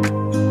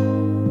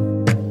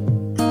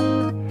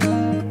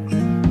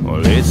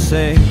 It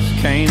says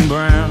Kane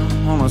Brown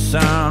on a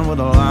sign with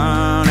a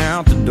line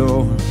out the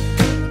door.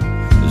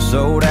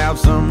 Sold out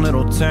some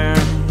little town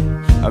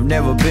I've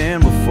never been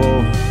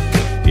before.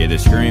 Yeah, they're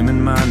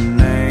screaming my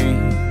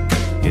name.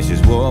 This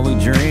is what we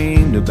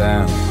dreamed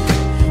about,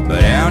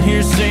 But out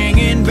here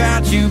singing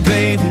about you,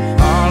 baby,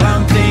 all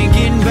I'm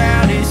thinking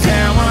about is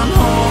how I'm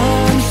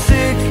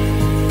homesick.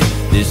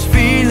 This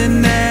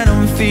feeling that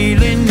I'm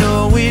feeling,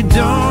 no, it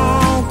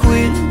don't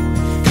quit.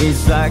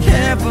 It's like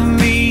half of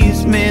me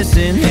is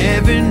missing,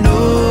 heaven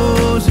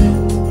knows it.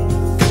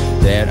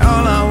 That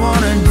all I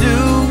wanna do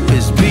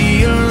is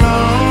be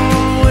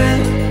alone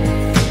with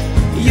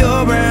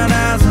your brown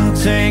eyes all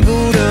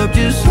tangled up,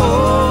 just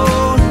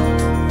hold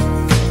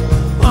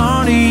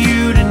on to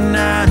you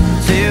tonight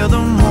until the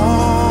morning.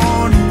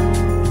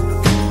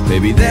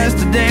 Baby, that's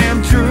the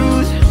damn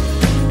truth.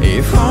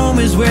 If home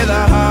is where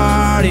the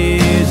heart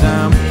is,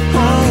 I'm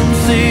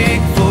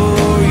homesick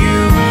for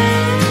you.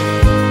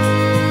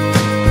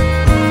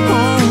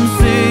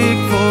 Homesick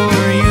for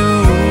you.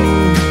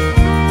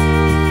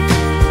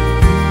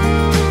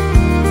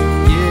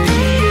 Yeah,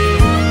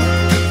 yeah.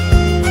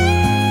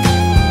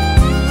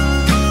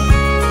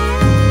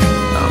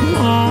 I'm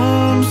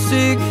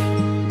homesick.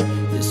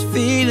 This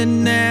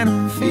feeling that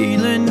I'm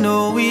feeling, no,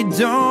 it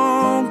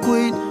don't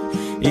quit.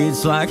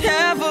 It's like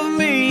half of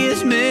me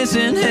is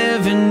missing,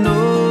 heaven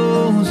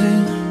knows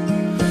it.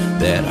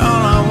 That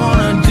all I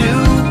wanna do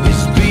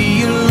is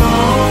be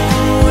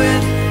alone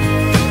with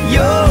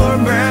your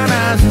brown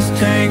eyes just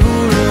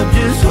tangled up,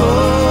 just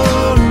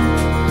holding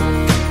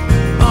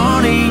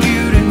on to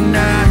you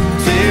tonight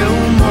till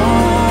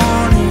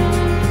morning.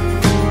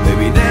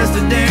 Baby, that's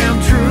the damn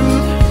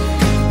truth.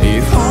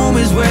 If home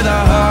is where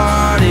the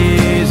heart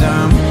is,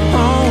 I'm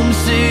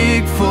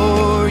homesick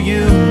for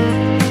you.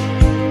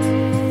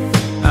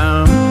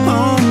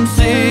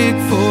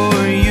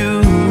 For you.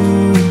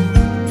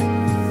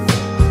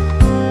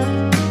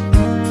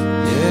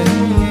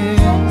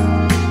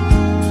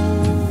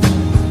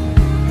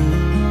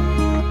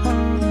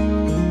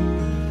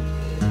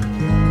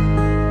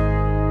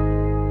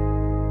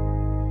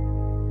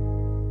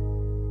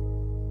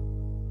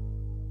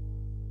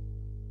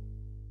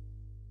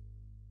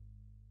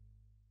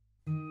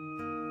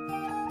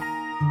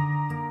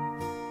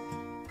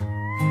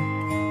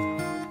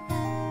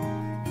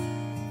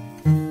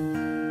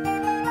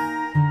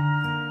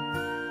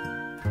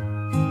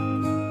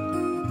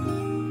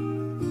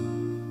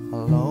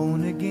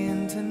 Alone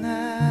again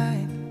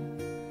tonight,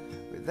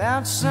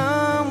 without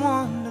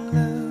someone to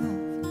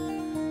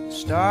love.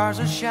 Stars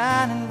are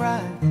shining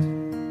bright,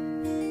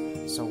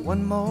 so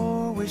one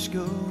more wish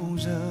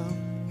goes up.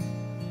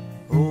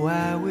 Oh,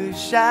 I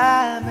wish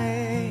I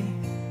may,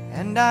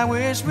 and I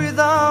wish with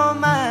all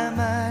my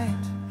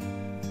might,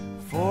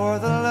 for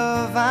the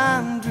love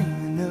I'm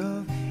dreaming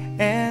of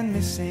and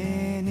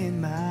missing in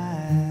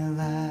my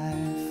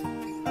life.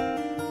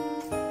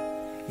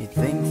 You'd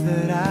think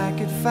that I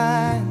could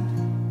find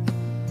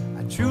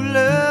true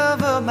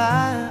love of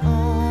my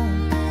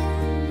own.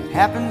 It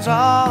happens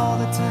all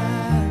the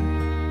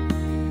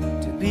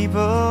time to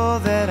people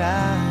that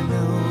I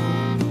know.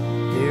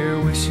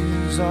 Their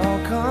wishes all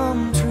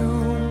come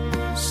true,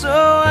 so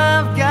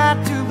I've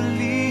got to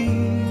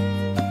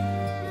believe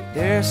that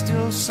there's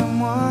still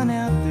someone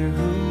out there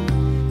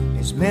who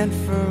is meant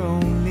for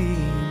only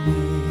me.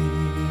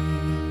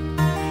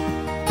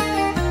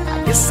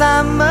 I guess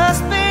I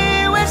must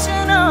be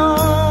wishing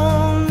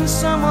on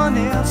someone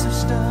else's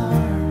star.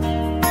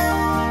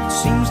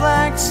 Seems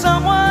like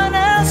someone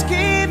else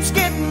keeps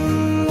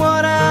getting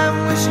what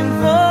I'm wishing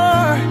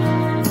for.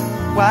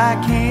 Why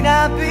can't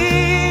I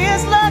be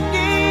as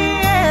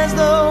lucky as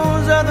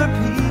those other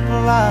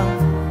people are?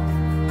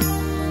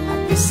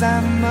 I guess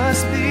I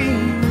must be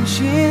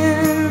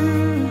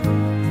wishing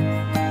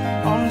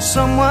on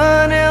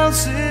someone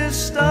else's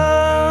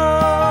star.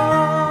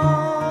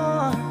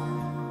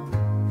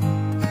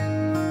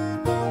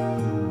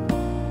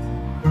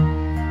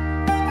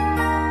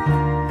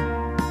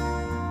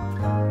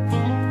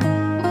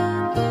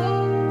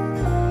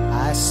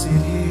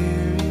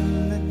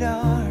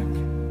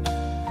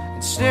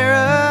 Stare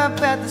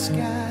up at the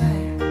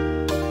sky,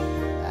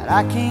 that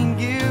I can't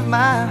give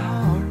my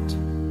heart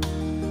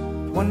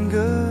one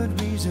good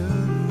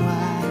reason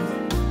why.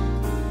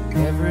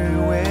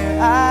 Everywhere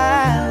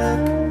I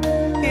look,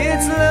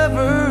 it's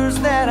lovers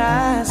that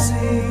I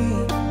see.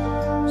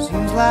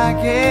 Seems like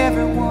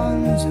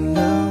everyone's in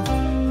love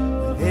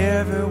with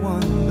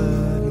everyone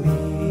but me.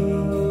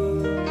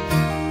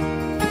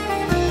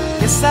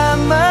 Guess I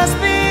must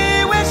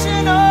be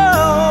wishing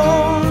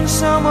on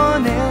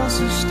someone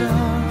else's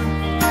star.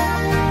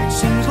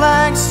 Seems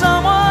like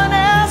someone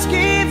else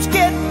keeps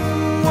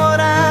getting what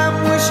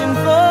I'm wishing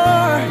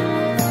for.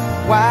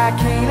 Why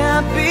can't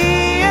I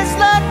be as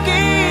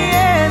lucky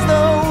as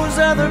those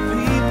other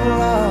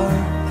people are?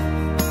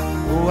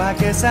 Oh, I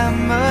guess I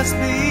must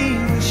be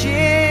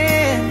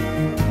wishing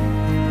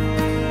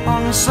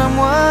on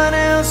someone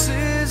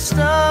else's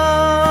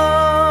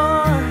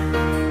star.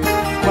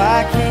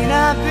 Why can't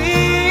I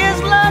be as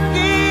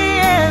lucky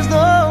as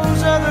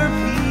those other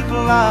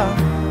people are?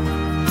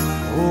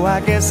 Oh,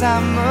 I guess I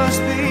must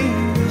be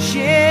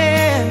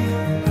wishing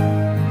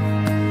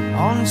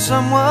on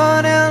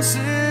someone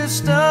else's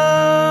star.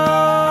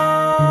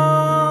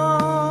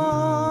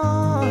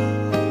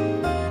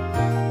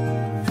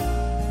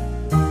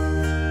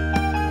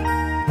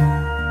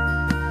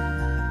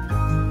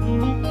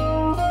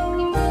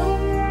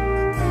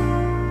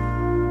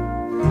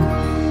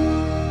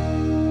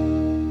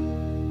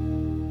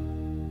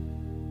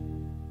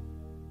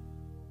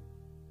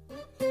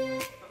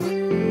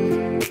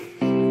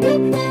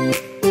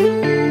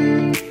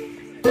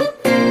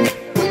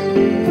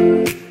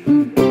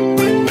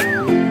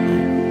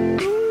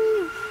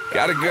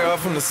 Got a girl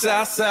from the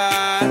south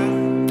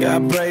side,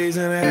 got braids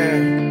in her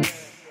hair.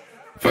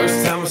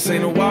 First time I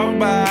seen her walk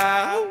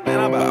by, man,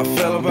 I about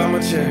fell up out my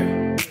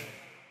chair.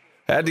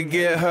 Had to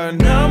get her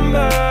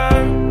number,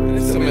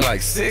 it took me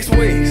like 6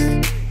 weeks.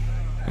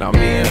 Now me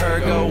and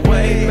her go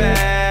way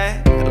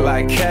back,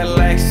 like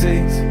Cadillac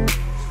seats.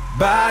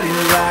 Body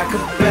like a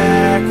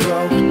back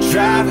road,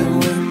 driving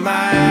with my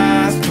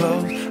eyes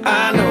closed.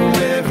 I know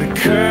every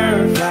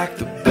curve like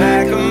the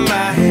back of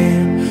my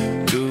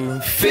hand. Doing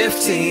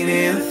 15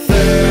 and 30,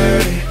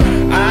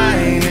 I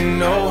ain't in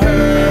no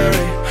hurry.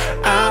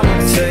 I'ma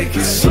take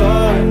it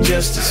slow,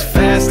 just as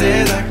fast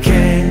as I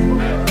can.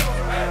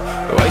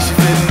 The way she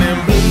fits in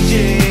them blue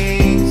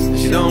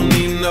jeans, she don't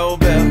need no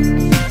belt.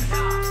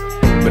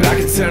 But I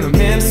can turn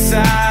them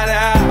inside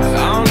out,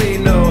 I don't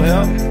need no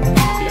help.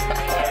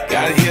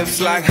 Got hips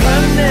like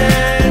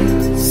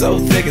honey, so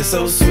thick and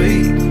so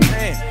sweet.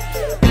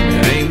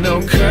 There ain't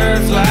no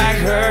curves like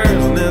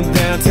hers on them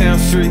downtown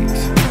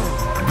streets.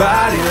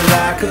 Body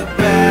like a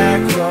back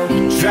road,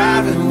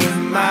 driving with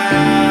my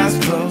eyes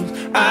closed.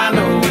 I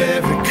know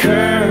every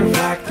curve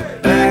like the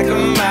back of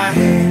my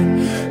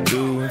hand.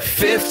 Doing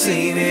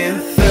 15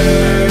 and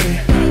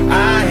 30,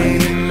 I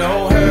ain't in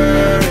no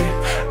hurry.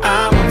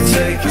 I'ma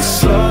take it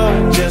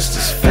slow, just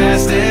as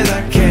fast as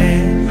I can.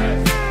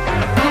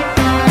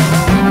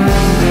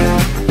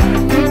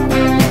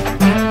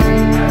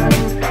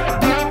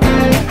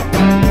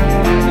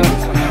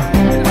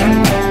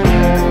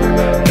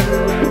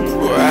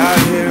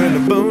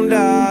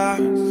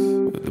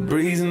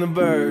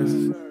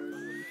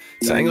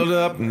 Tangled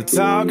up in the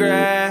tall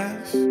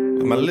grass,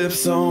 with my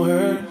lips on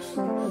hers.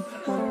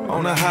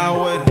 On the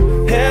highway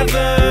to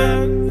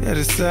heaven,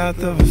 headed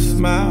south of a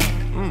smile.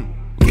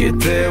 Get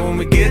there when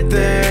we get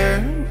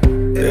there,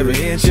 every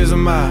inch is a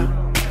mile.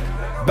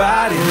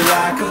 Body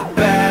like a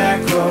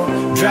back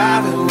road,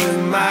 driving with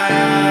my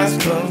eyes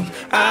closed.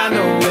 I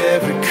know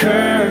every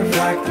curve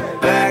like the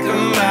back of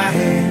my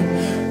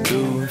hand.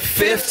 Doing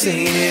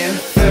 15 and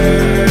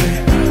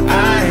 30,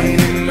 I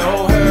ain't in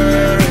no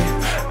hurry.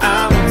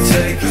 I'ma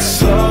take it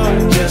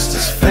slow, just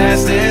as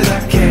fast as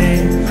I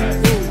can.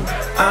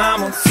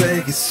 I'ma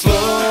take it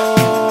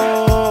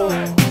slow,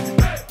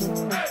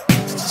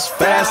 just as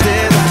fast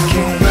as I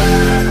can.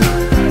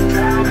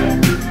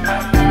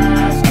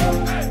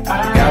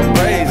 Got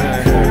braids in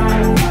her.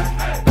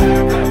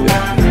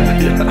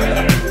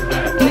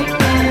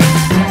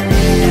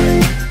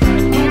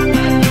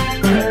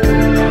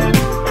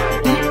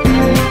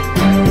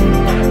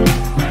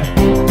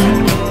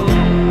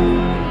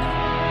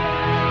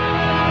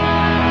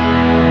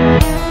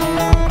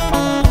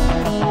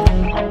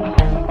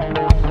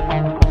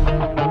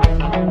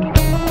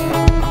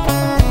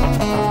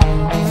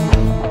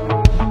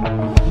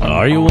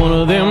 Are you one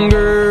of them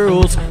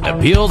girls that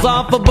peels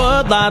off a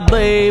Bud Light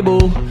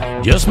label?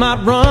 Just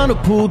might run a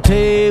pool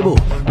table.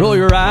 Roll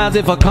your eyes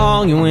if I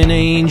call you an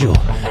angel.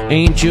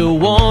 Ain't you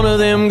one of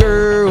them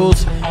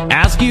girls?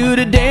 Ask you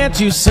to dance,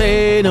 you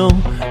say no,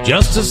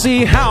 just to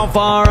see how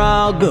far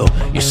I'll go.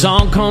 Your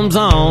song comes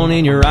on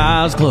and your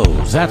eyes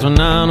close. That's when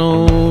I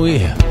know,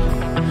 yeah,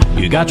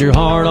 you got your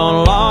heart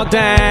on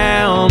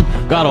lockdown.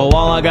 Got a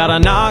wall I gotta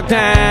knock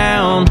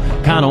down.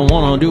 Kinda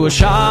wanna do a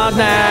shot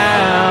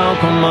now.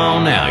 Come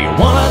on now, you're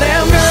one of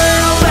them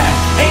girls that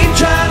ain't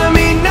trying to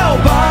meet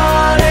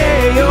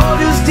nobody. You're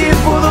just here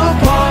for the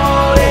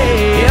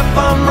party. If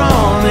I'm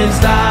wrong, then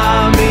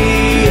stop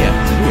me.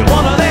 You're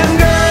one of them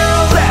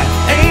girls that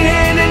ain't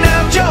handing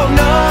out your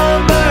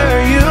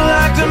number. You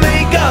like to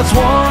make us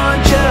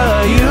want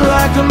ya. You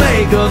like to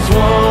make us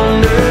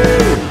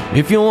wonder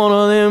if you're one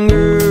of them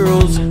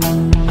girls.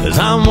 'Cause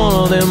I'm one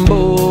of them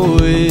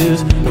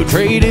boys who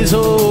trade his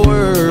whole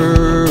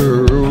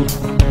world.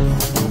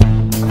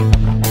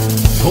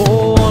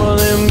 Oh, one of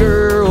them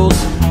girls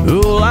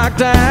who like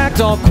to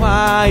act all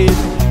quiet,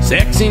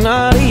 sexy,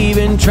 not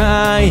even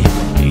trying.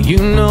 You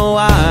know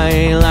I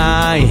ain't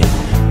lying.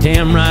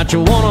 Damn right,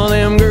 you're one of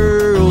them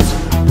girls.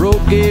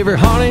 Broke every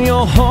heart in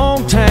your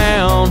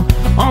hometown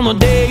on the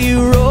day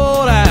you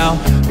rolled out.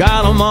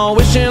 Got them all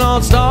wishing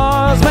on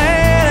stars,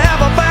 man.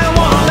 Have I found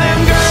one of them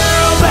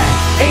girls that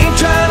ain't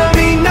trying to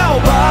be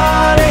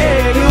nobody?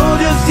 You're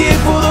just here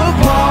for the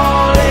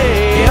party.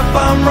 If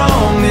I'm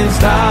wrong, then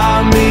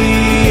stop me.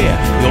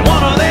 You're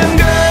one of them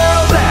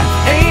girls that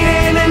ain't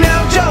handing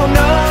out your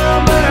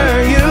number.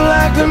 You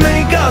like to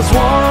make us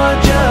want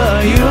ya.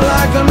 You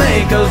like to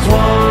make us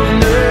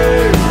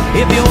wonder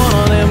if you're one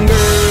of them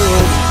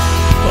girls.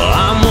 Well,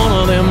 I'm one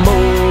of them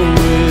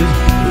boys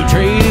who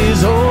trade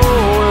his whole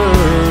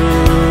world.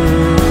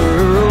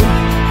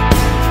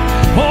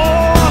 Oh,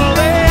 one of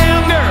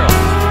them girls.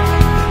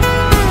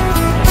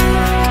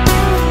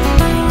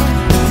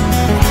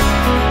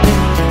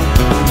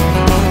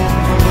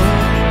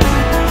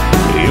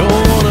 You're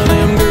one of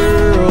them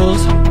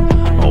girls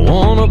I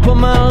wanna put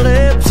my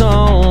lips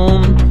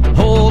on.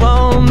 Hold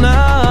on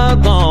night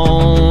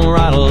long,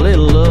 write a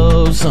little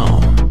love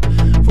song.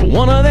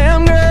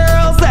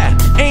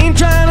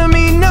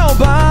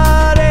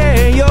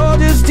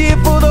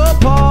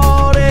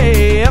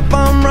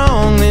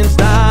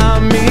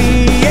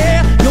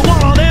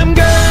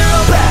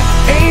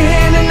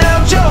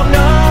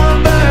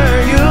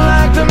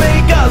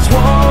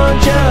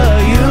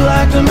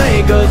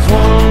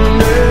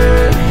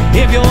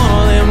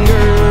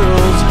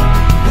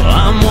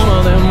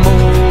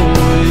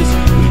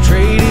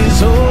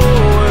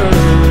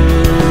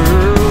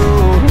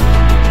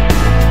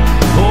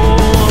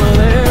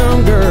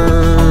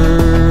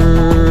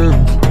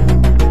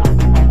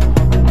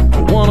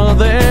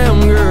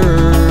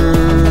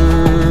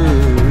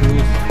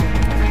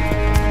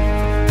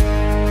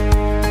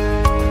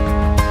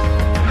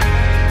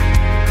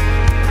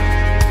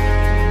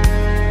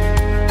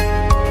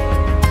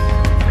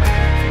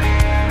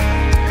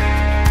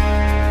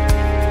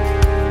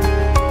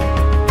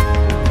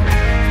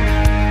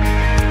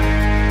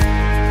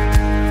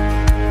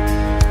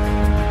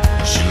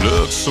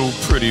 looks so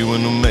pretty with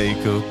no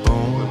makeup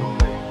on.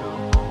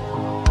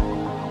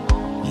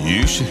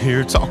 You should hear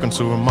her talking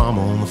to her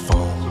mama on the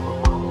phone.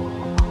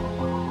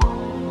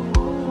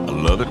 I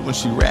love it when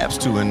she raps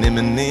to an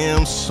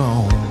Eminem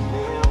song.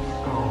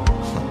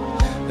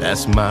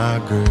 That's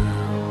my girl.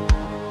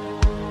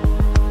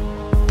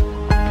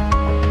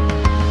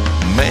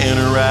 Man,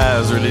 her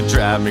eyes really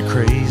drive me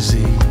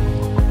crazy.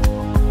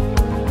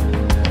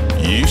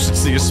 You should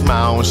see her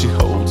smile when she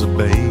holds a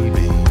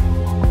baby.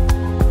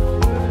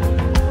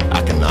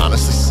 I can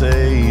honestly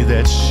say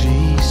that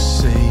she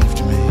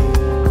saved me.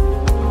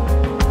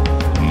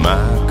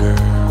 My girl,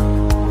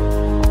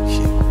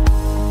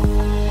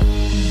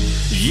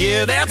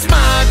 yeah, that's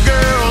my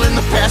girl in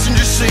the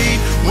passenger seat.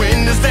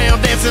 Windows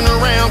down, dancing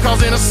around,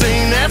 causing a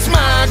scene. That's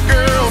my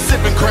girl,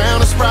 sipping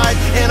Crown and Sprite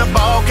and a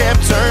ball cap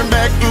turned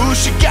back. Ooh,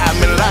 she got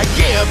me like,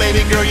 yeah,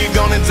 baby girl, you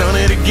gone and done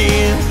it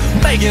again.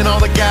 Making all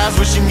the guys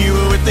wishing you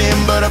were with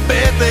them, but I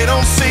bet they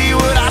don't see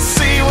what I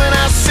see when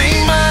I see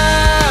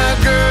my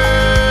girl.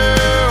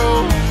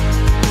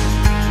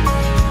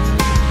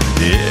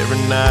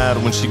 Every night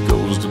when she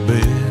goes to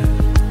bed,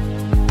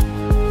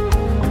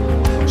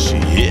 she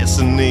hits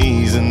her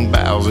knees and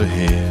bows her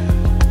head.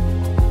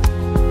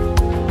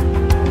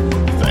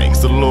 Thanks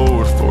the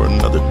Lord for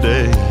another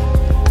day.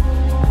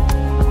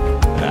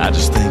 I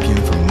just thank him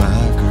for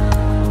my girl.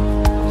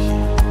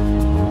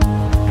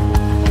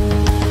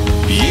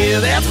 Yeah,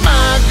 that's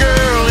my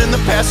girl in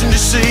the passenger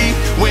seat.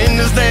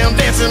 Windows down,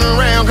 dancing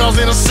around,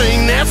 causing a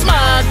scene. That's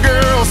my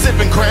girl,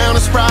 sipping Crown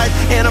and Sprite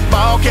and a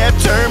ball cap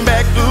turned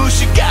back. Ooh,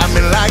 she got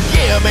me like,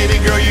 yeah, baby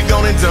girl, you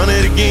gone and done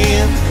it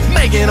again.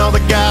 Making all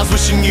the guys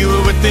wishing you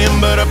were with them,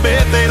 but I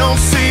bet they don't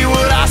see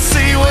what I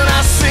see when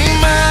I see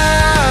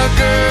my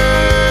girl.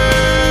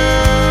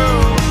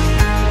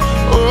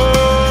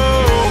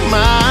 Oh,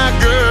 my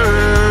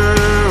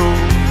girl.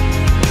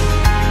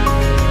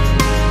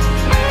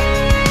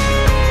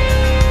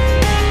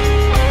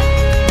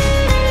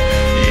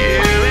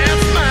 Yeah,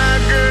 that's my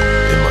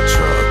girl. In my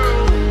truck,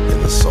 in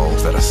the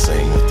songs that I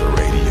sing with the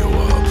radio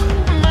up.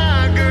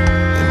 My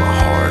girl. In my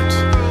heart,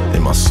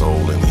 in my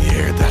soul, in the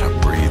air that I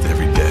breathe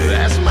every day.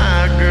 That's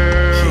my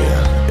girl.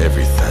 Yeah,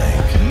 everything.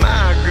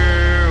 My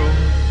girl.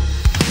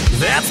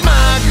 That's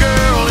my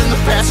girl in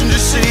the passenger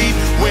seat.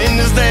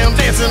 Windows down,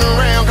 dancing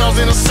around,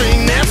 causing a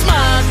scene. That's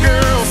my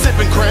girl,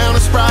 sipping Crown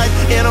and Sprite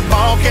and a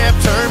ball cap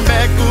turned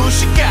back. Ooh,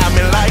 she got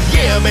me like,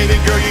 yeah, baby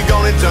girl, you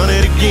gone and done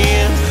it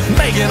again.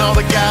 Making all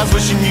the guys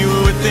wishing you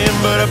were with them,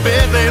 but I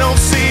bet they don't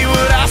see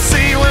what I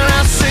see when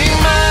I see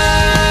my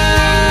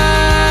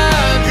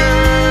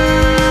girl.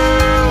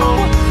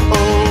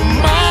 Oh,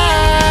 my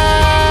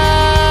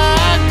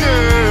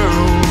girl.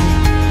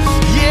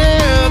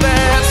 Yeah,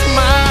 that's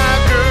my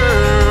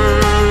girl.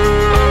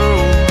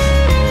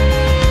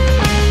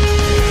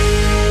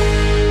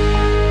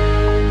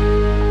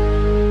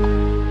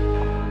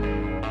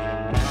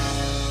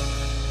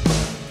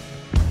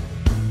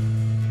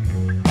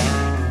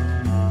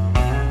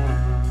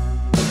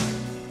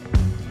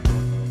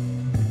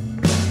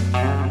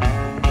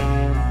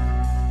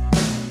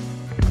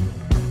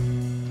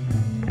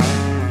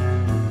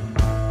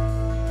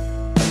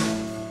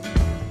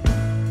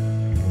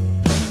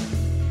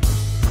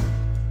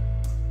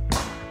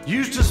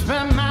 Used to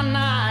spend my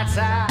nights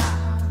out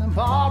in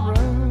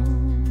ballroom.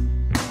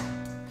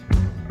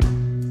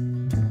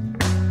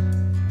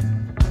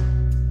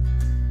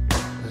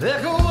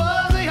 Liquor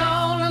was the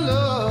only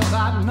love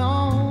I'd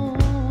known.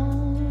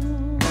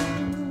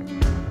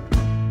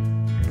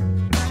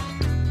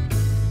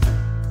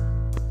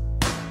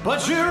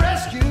 But you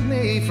rescued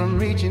me from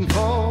reaching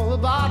for the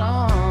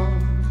bottom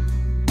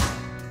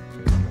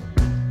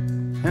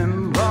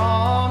and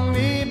brought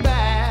me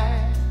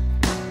back,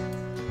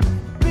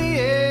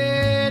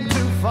 being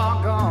too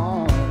far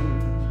gone.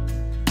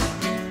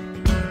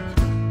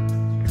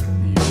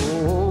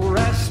 You're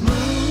as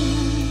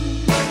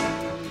smooth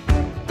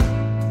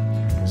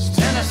as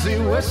Tennessee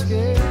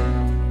whiskey.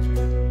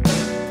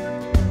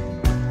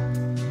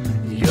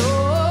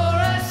 You're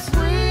as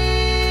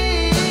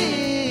sweet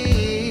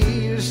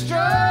as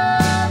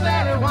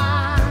strawberry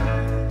wine.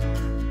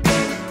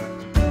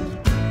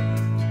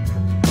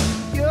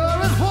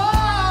 You're as warm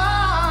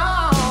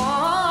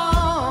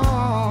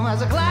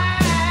as a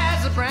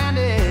glass of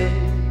brandy.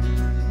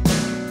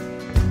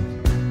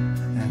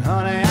 And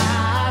honey,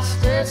 I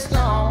stay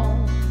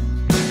stoned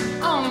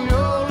on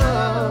your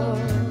love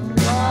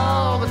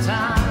all the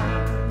time.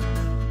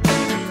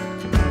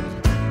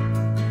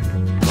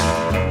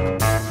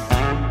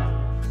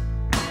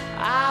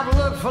 I've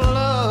looked for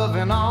love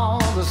in all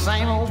the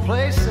same old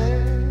places.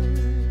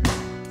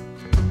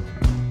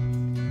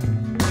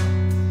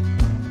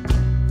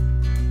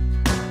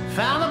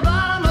 Found the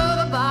bottom of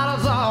the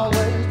bottle's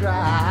always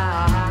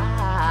dry.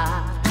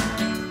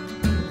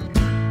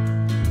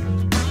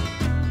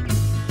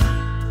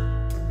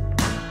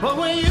 But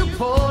when you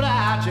poured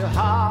out your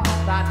heart,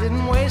 I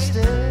didn't waste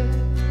it.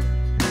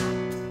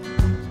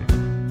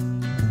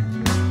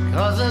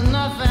 'Cause there's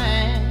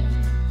nothing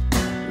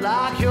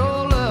like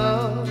your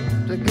love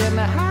to get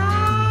me high.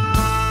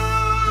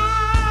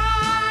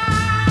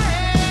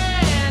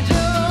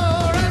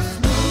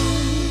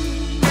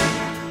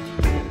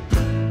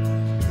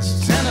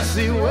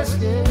 Tennessee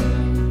whiskey.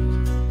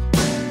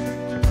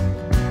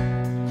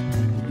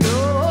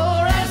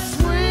 You're as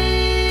sweet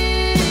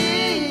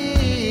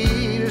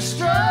as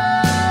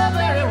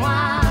strawberry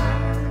wine.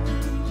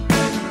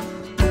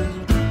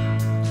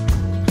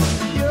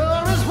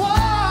 You're as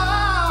warm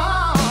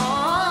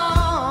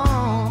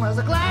as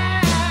a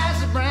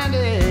glass of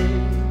brandy.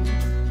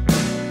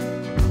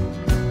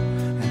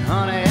 And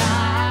honey,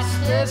 I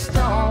stay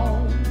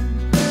stoned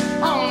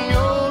on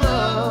your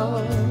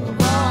love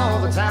all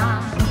the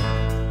time.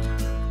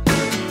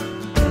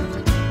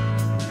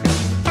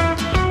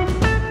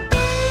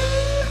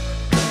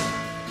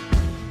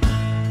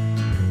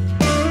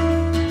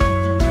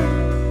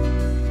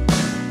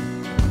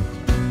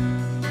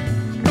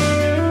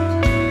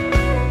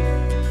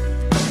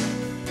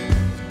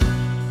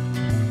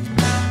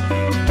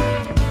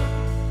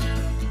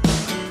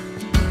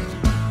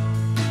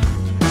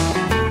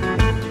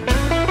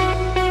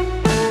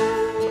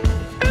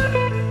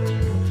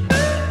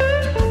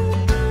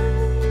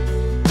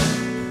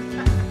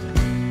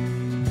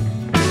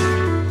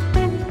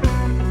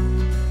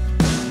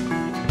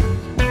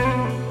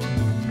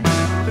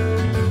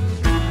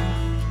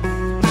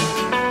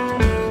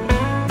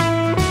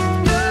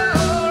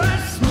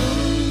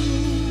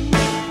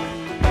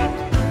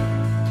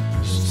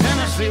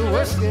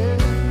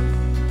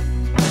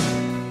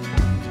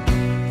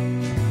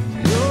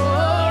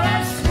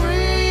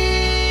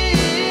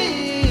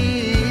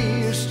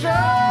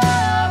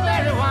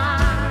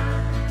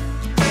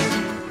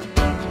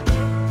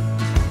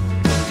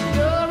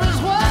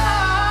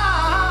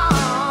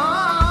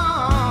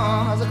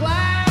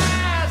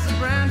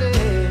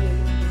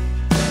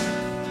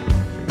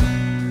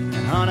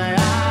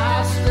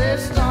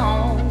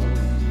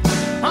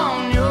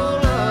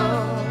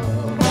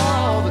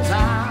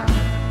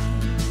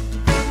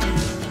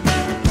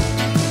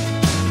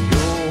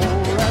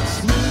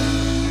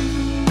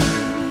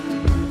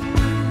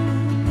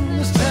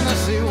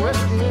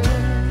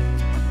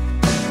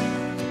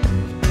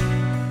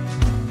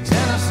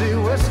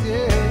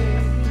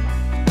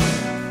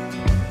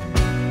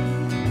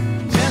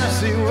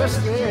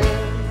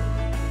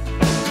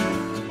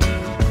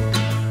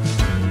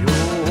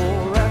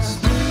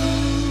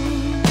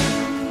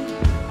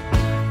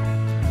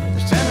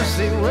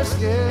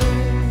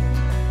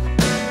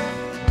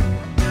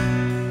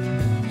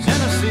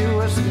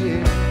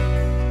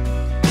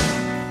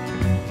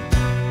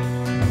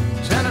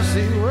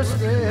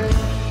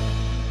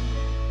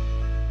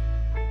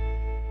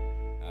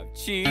 I've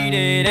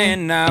cheated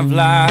and I've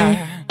lied,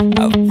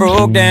 I've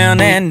broke down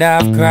and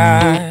I've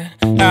cried.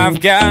 I've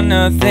got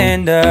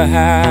nothing to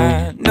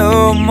hide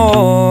no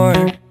more.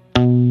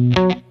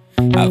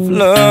 I've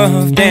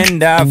loved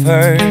and I've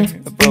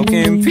hurt,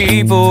 broken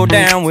people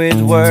down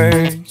with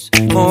words,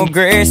 more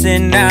grace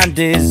than I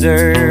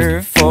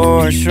deserve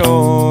for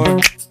sure.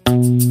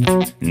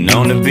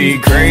 Known to be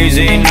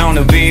crazy, known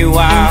to be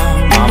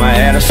wild. Mama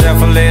had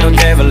herself a little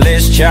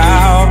devilish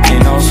child.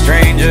 Ain't no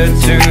stranger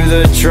to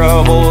the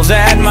troubles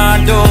at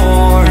my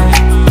door.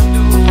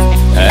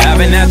 I've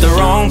been at the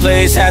wrong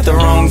place at the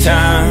wrong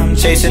time,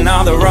 chasing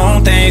all the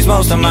wrong things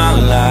most of my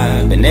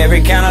life. Been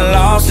every kind of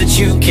loss that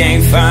you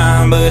can't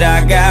find, but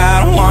I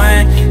got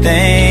one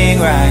thing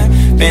right.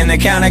 Been the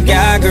kind of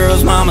guy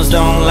girls mamas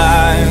don't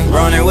like,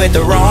 running with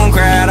the wrong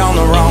crowd on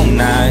the wrong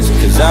nights.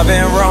 Cause I've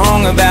been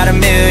wrong about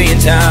 1,000,000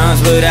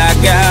 times, but I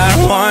got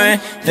one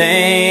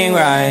thing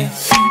right.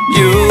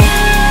 You,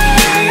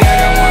 I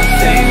got one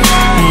thing right.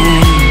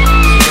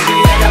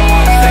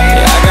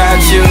 I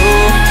got you,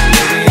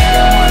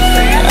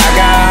 I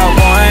got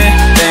one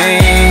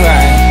thing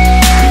right.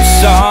 You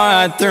saw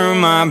right through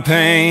my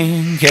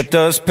pain, kept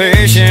us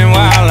patient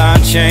while I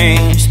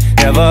changed.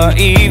 Never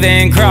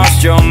even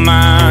crossed your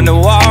mind to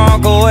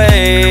walk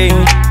away.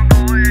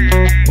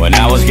 When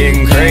I was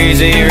getting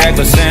crazy,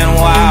 reckless and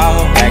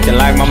wild, acting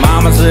like my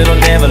mama's little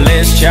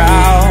devilish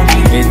child.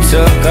 It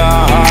took a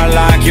heart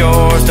like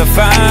yours to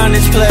find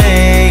its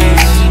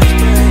place.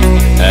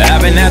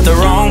 I've been at the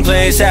wrong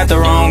place at the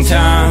wrong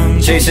time,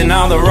 chasing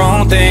all the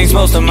wrong things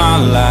most of my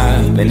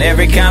life. Been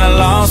every kind of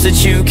loss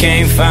that you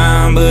can't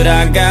find, but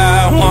I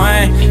got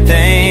one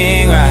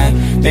thing right.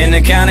 Been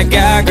the kind of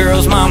guy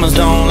girls mamas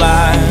don't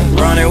like,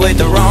 running with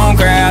the wrong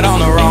crowd on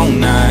the wrong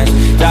night.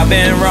 I've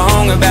been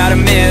wrong about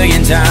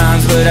 1,000,000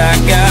 times, but I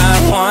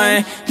got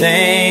one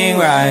thing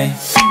right.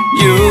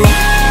 You,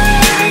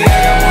 I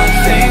got one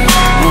thing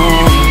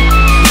right.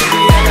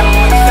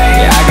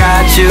 Yeah, I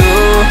got you,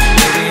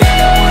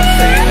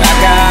 I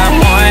got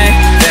one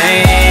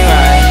thing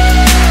right.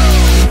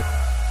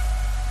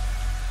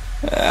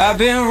 I've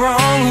been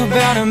wrong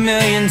about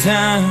 1,000,000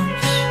 times,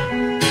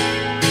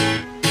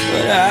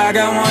 but I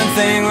got one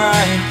thing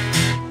right.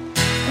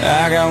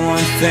 I got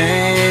one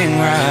thing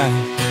right.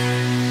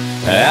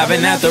 I've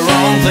been at the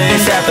wrong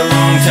place at the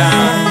wrong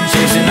time,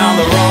 chasing all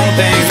the wrong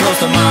things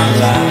most of my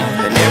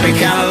life. And every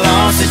kind of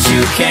loss that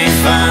you can't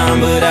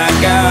find, but I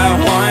got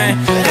one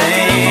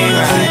thing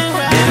right.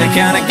 Been the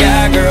kind of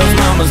guy girls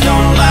mamas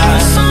don't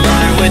like,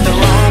 running with the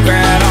wrong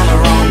crowd on the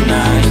wrong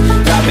night.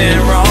 I've been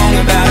wrong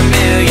about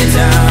 1,000,000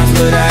 times,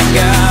 but I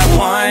got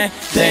one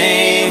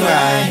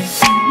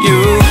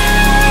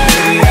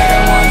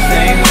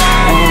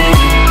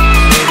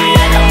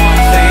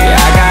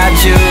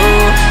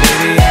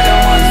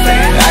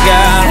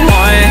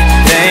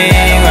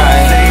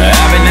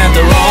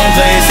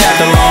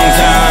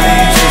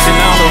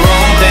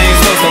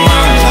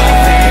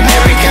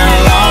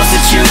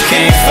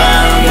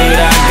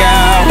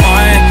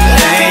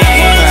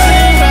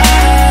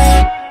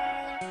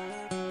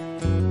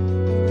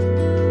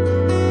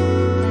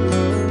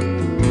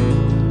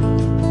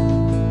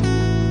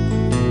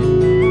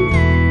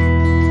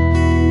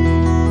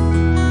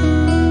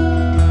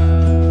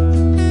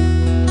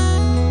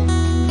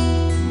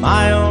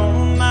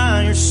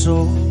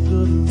so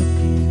good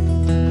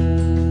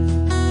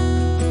looking.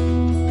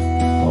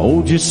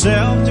 Hold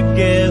yourself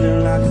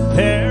together like a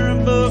pair of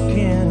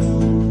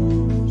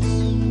bookends.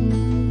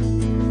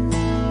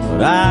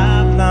 But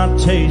I've not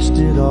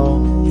tasted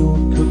all your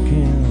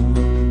cooking.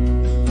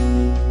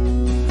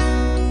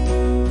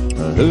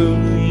 Who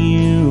are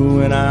you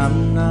when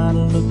I'm not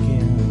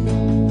looking?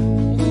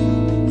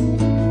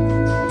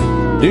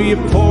 Do you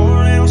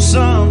pour out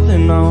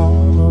something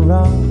on the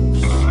rocks?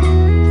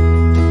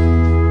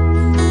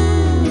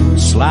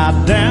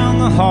 Slide down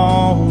the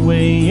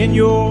hallway in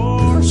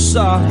your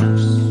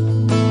socks.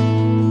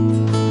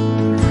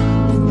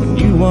 When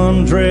you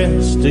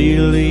undress, do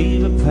you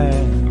leave a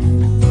path?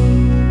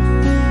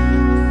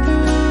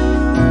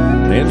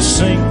 Then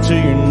sink to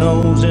your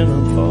nose in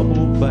a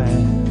bubble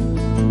bath.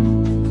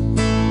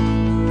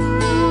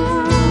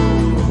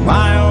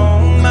 My oh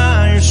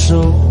my, you're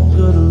so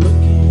good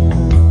looking.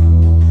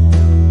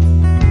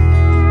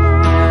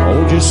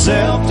 Hold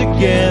yourself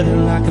together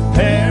like a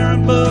pair of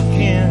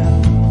bookends.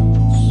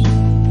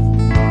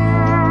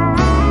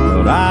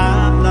 But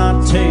I've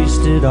not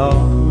tasted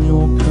all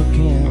your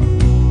cooking.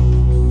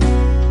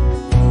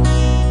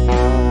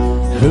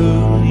 Who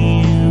are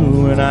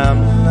you when I'm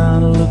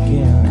not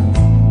looking?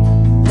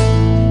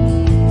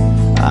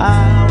 I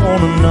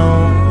wanna know,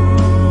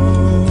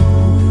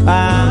 I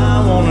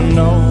wanna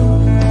know,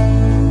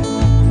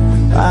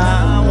 I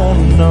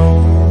wanna know.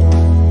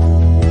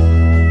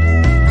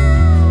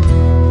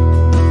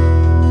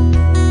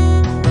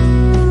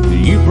 Do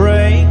you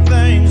break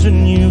things when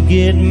you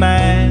get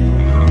mad?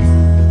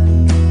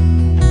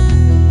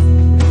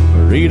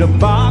 Or eat a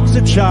box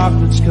of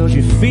chocolates 'cause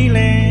you're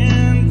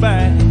feeling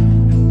bad?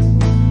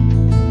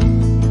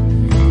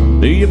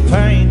 Do you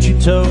paint your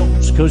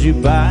toes 'cause you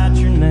bite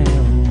your nails?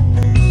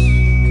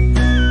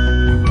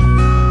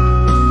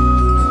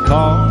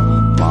 Call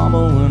up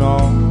mama when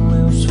all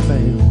else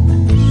fails.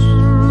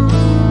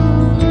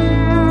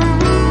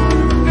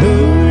 Who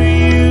are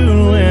you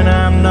when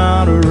I'm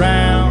not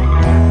around?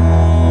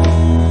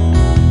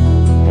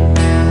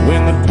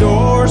 When the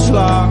door's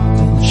locked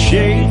and the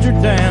shades are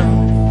down,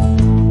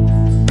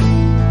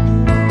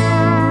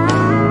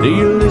 do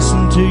you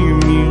listen to your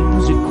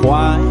music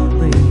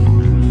quietly?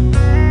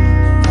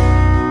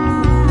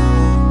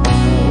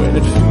 When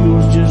it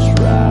feels just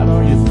right,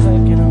 are you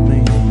thinking of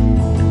me?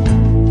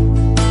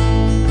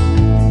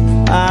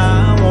 I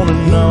wanna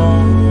know,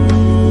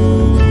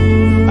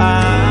 I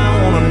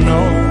wanna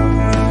know,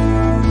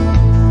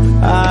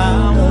 I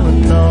wanna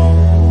know.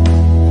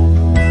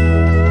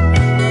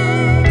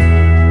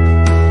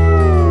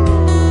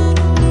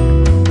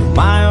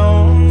 My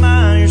oh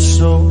my, you're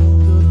so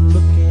good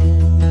looking.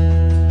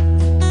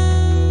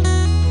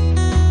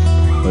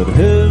 But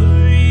who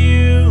are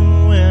you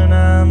when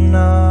I'm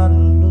not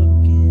looking?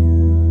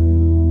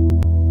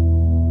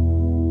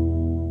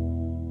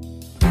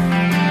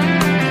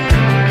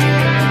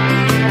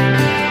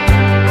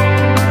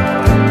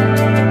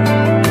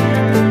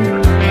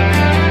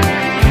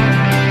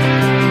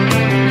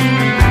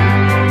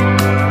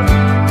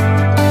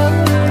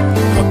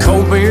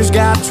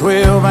 Got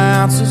 12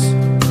 ounces.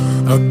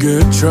 A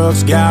good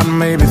truck's got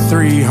maybe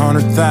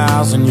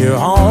 300,000. You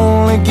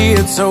only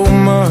get so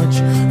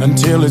much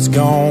until it's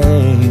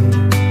gone.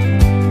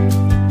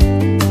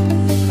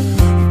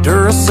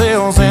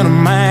 Duracells and a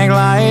mag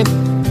light,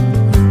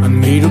 a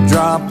needle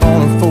drop on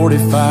a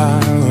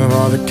 45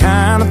 are the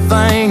kind of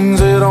things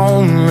that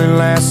only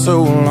last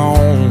so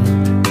long.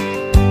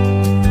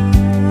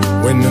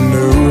 When the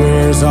new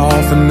wears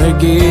off and they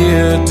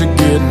get to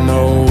getting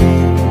old,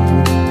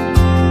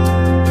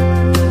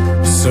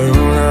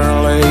 sooner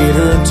or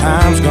later,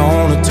 time's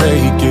gonna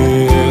take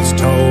its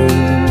toll.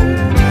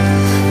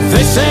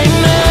 They say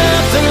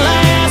nothing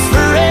lasts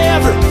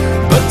forever,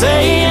 but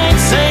they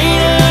ain't seen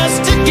us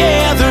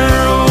together,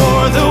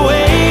 or the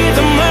way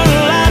the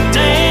moonlight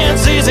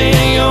dances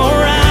in your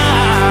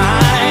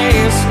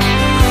eyes.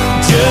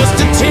 Just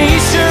a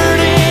t-shirt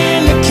in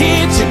the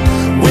kitchen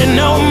with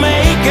no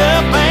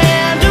makeup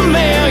and a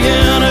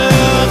million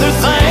other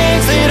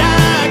things that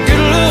I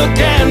could look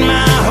at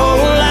my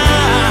whole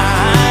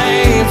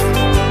life.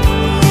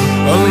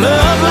 A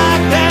love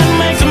like that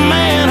makes a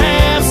man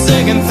have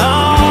second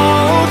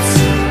thoughts.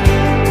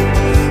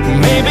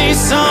 Maybe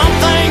some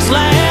things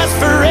last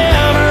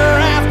forever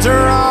after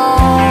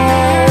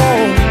all.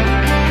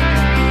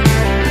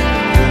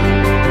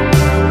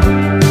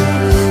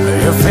 The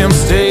FM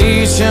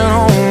station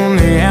on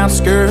the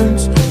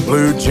outskirts,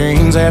 blue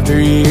jeans after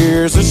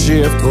years of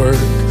shift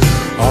work,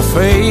 all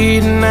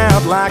fading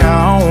out like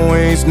I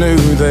always knew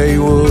they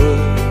would.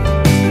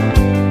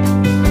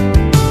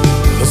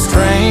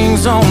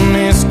 Strings on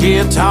this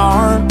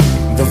guitar,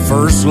 the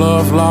first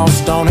love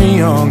lost on a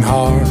young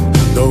heart.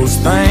 Those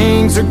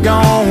things are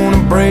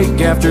gonna break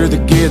after the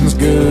getting's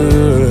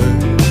good,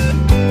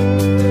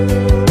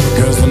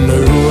 because the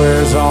new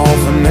wears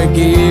off and they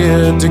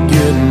get to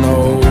getting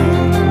old.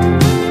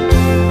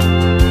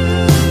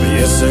 But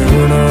yeah,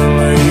 sooner or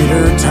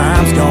later,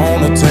 time's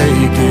gonna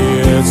take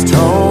its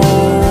toll.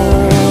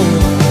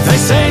 They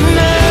say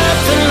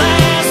nothing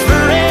lasts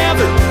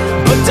forever,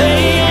 but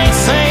they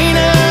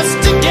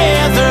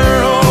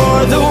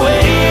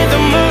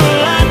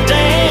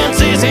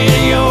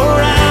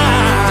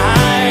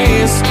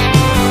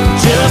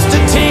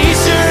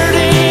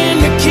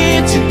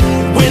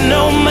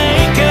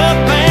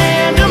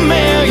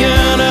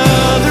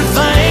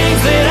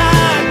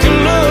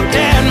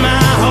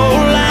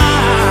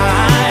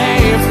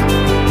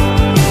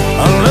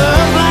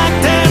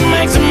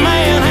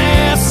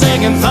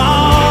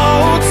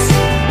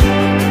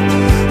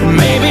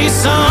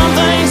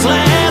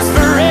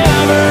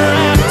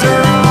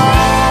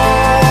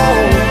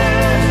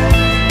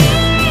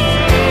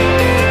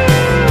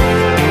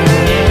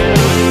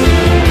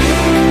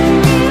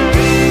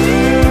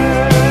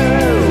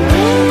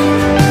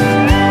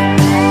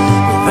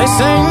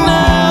say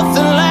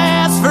nothing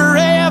lasts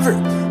forever,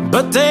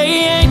 but they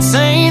ain't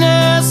seen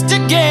us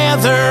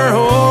together,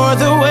 or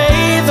the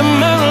way the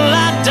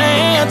moonlight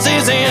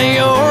dances in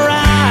your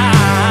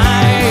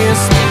eyes.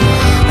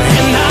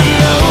 And I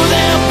know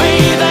there'll be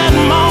that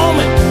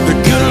moment the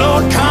good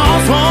Lord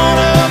calls one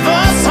of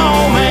us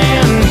home,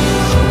 and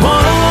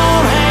one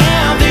won't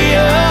have the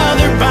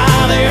other by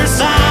their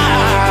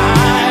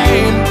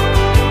side.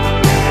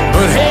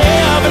 But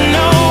heaven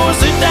knows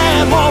that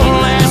that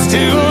won't last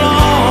too long.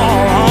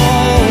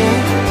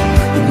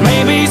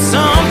 Maybe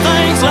some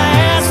things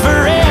last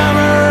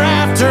forever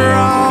after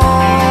all.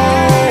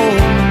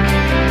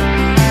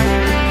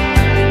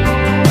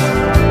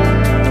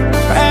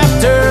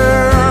 After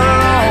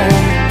all.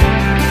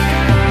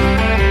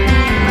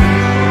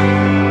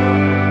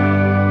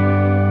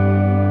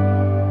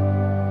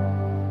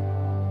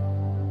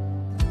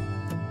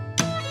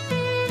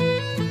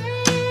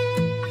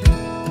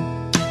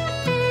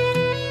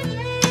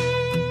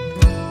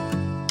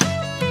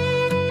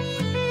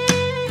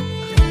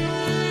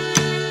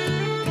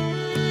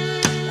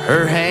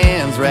 Her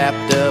hands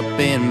wrapped up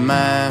in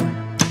mine,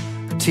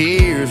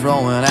 tears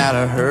rolling out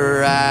of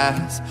her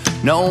eyes.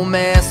 No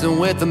messing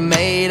with a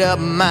made-up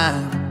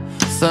mind,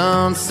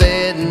 sun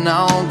setting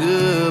on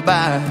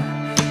goodbye.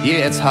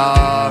 Yeah, it's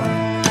hard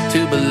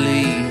to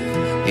believe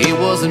it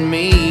wasn't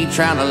me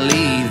trying to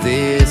leave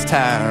this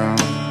town.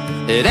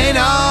 It ain't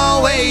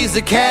always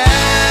the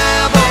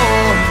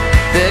cowboy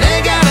that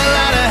ain't got a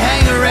lot of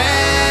hang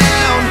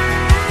around,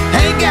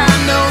 ain't got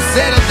no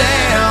settle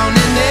down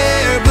in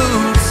their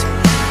boots,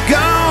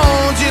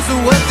 gone just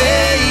what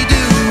they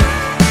do.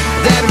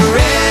 That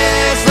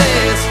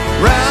restless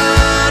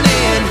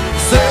running,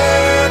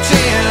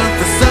 searching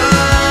for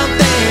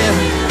something,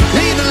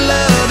 leaving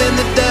love in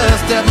the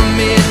dust of a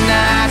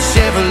midnight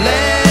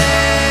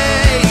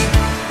Chevrolet.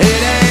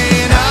 It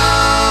ain't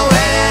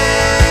always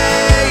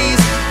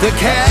the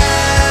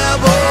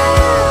cowboy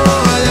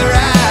that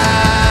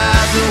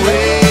rides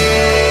away.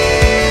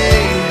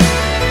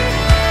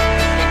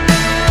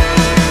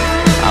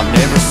 I've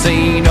never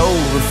seen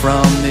over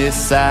from this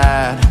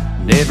side,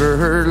 never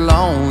heard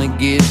lonely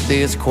get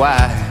this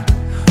quiet.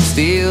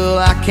 Still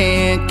I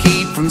can't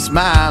keep from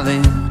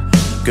smiling,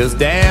 'cause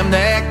damn,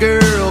 that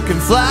girl can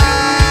fly.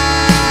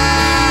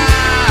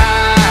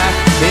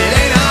 It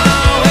ain't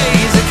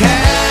always a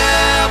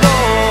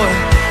cowboy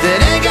that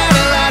ain't got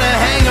a lot of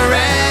hang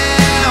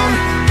around,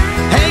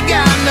 ain't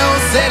got no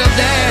settle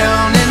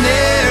down in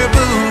their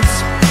boots,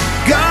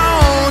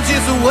 gone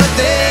just what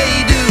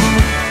they do.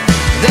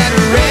 That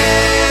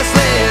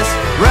restless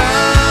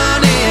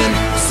running,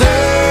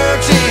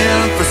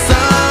 searching for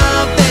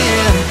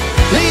something,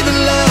 leaving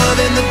love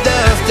in the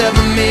dust of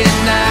a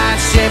midnight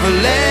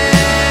Chevrolet.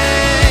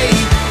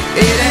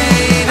 It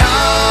ain't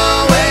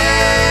always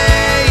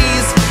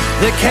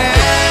the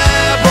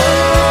cowboy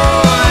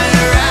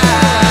that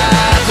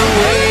rides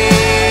away.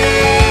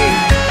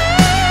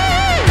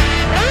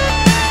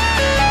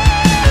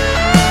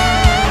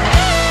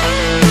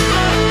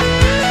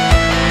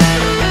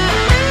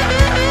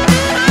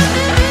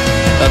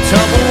 A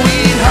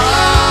tumbleweed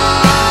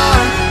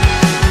heart,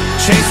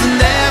 chasing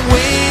that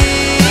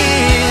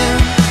wind,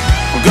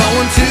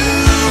 going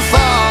too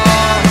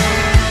far,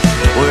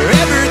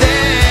 wherever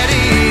that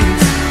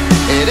is.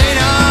 It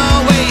ain't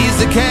always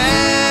the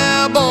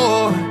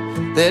cowboy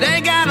that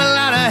ain't got a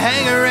lot of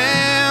hang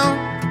around,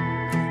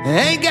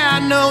 ain't got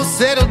no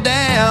settle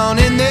down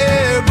in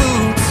their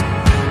boots,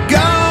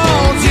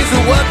 gone just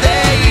what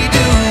they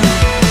do.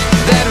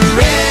 That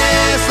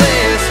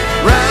restless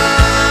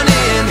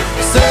running,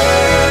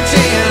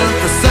 searching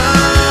for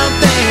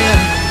something,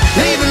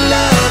 leaving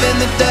love in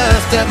the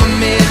dust of a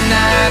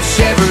midnight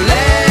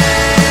Chevrolet.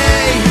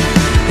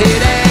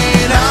 It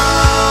ain't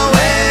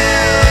always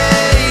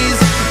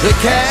the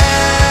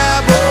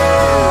cowboy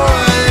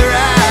that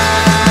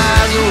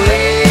rides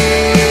away.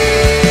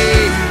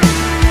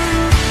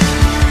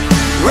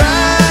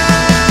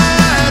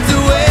 Rides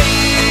away.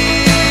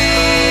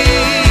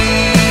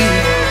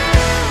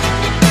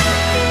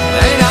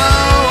 Ain't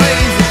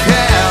always the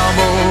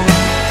cowboy.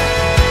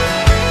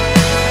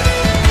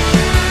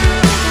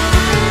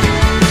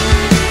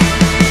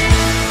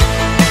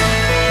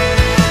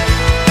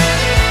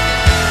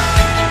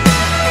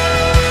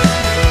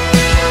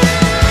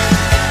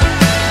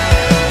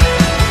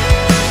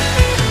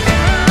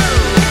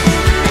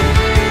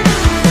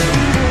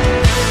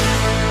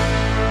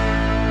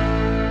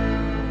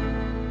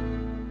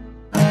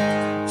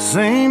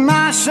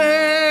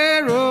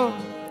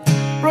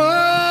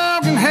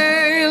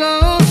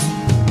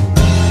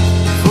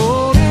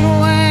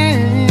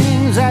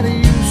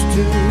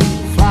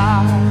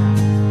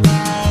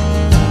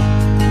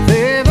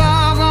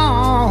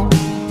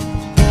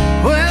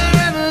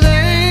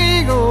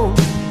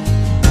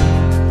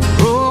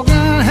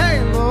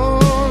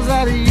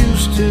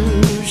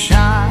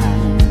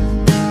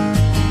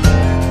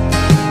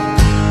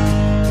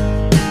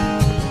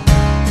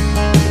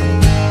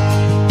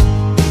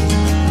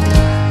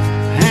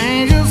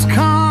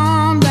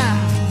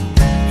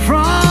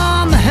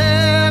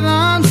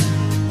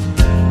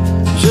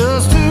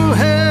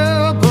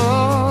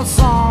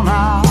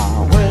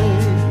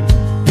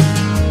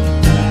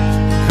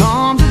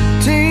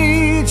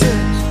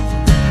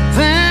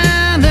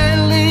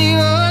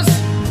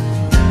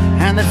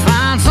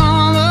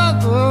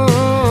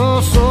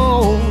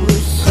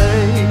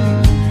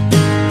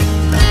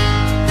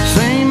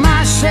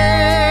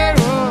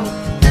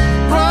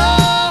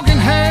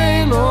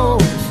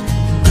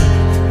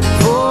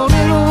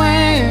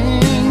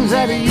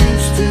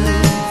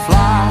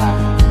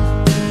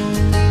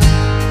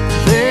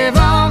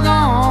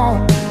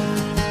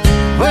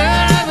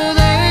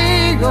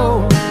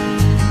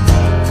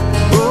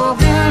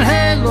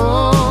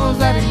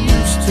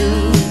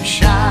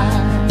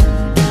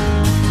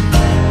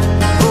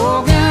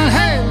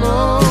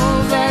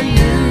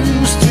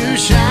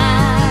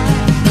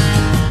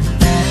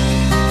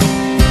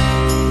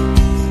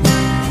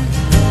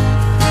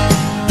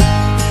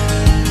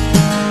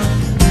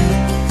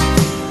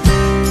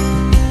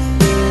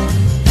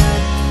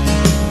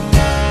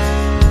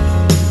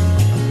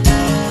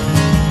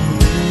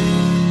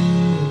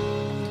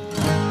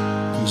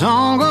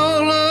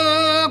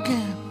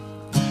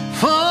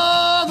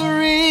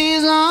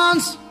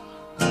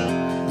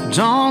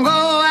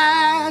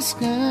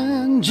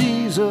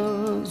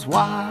 reasons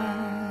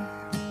why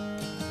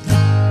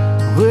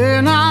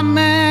we're not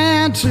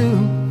meant to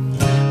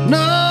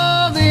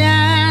know the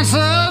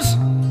answers.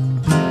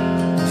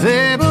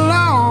 They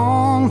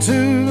belong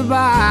to the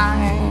by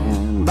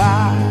and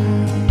by.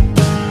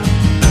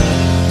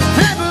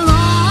 They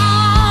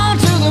belong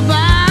to the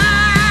by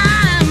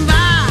and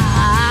by.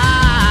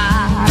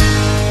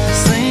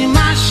 Seen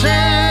my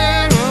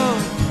share of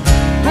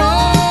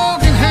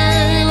broken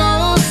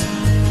halos,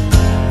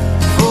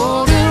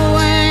 folded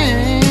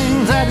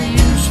wings that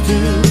used to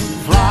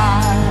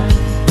fly.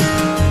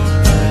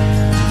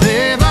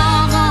 They've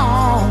all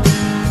gone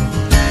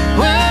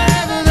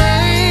wherever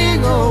they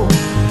go.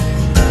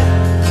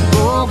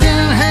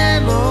 Broken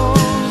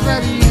halos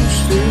that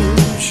used to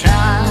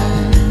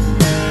shine.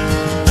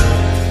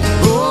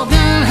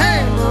 Broken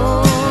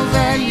halos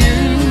that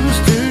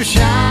used to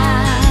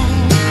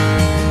shine.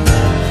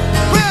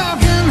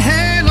 Broken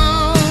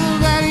halos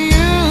that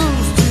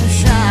used to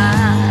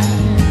shine.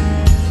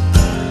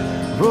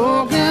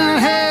 Broken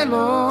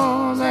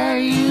halos that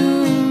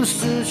used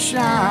to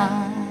shine.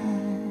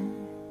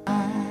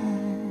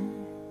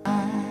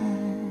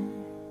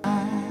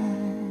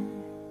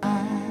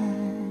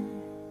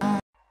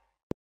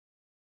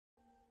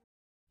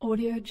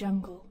 Audio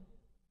Jungle.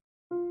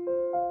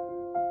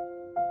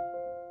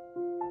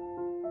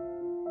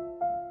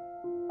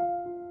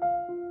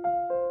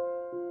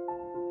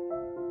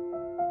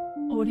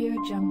 Audio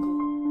Jungle.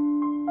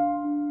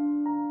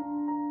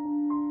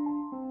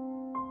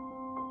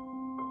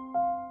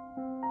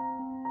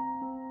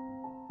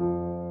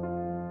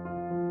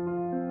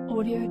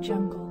 Audio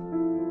Jungle.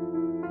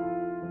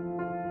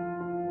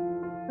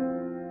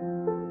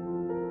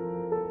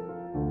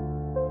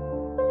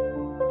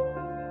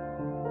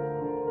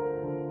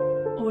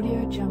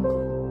 Audio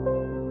Jungle.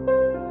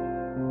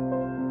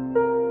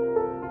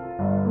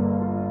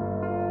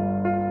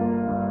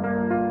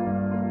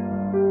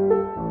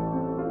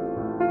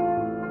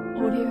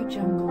 Audio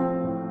Jungle.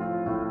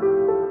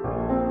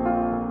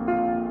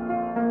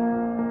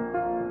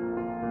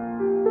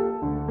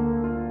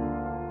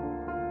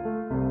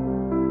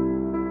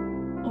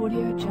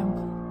 Audio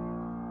Jungle.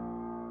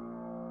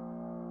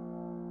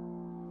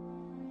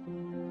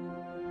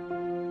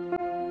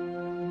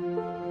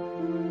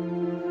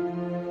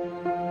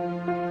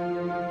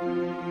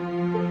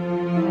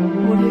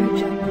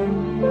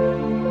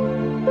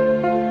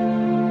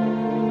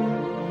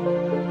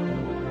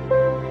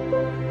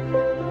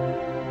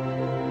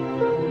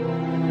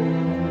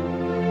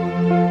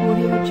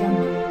 Audio Jungle. Audio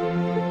Jungle.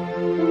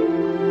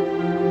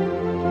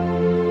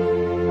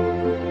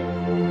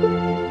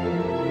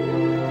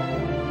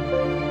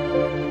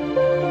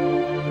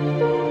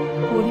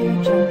 Audio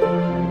Jungle. Audio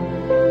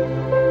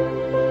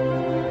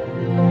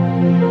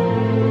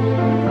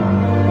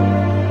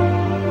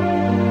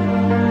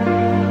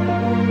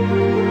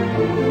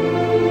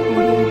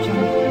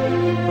Jungle.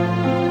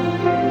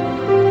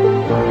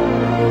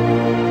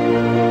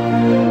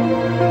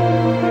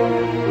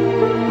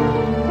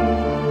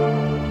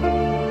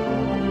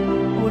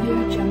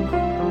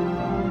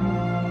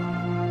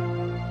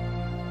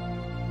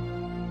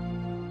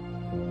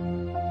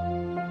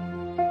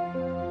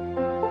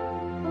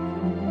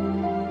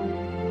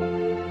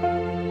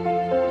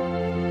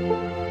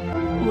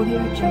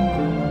 Audio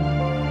Jungle.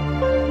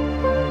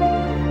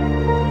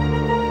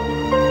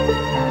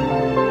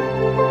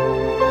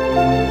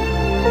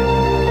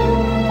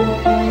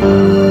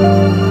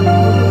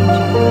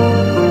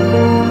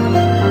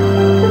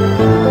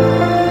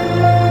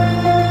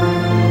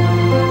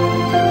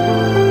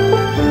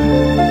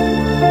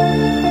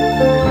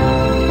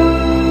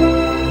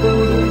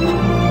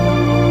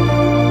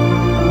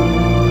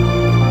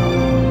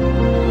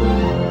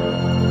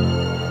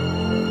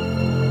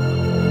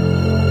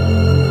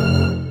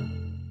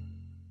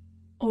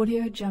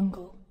 Audio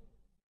Jungle.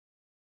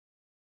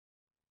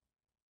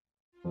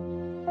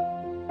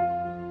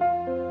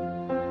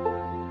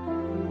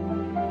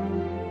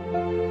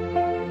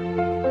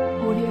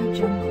 Audio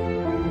Jungle.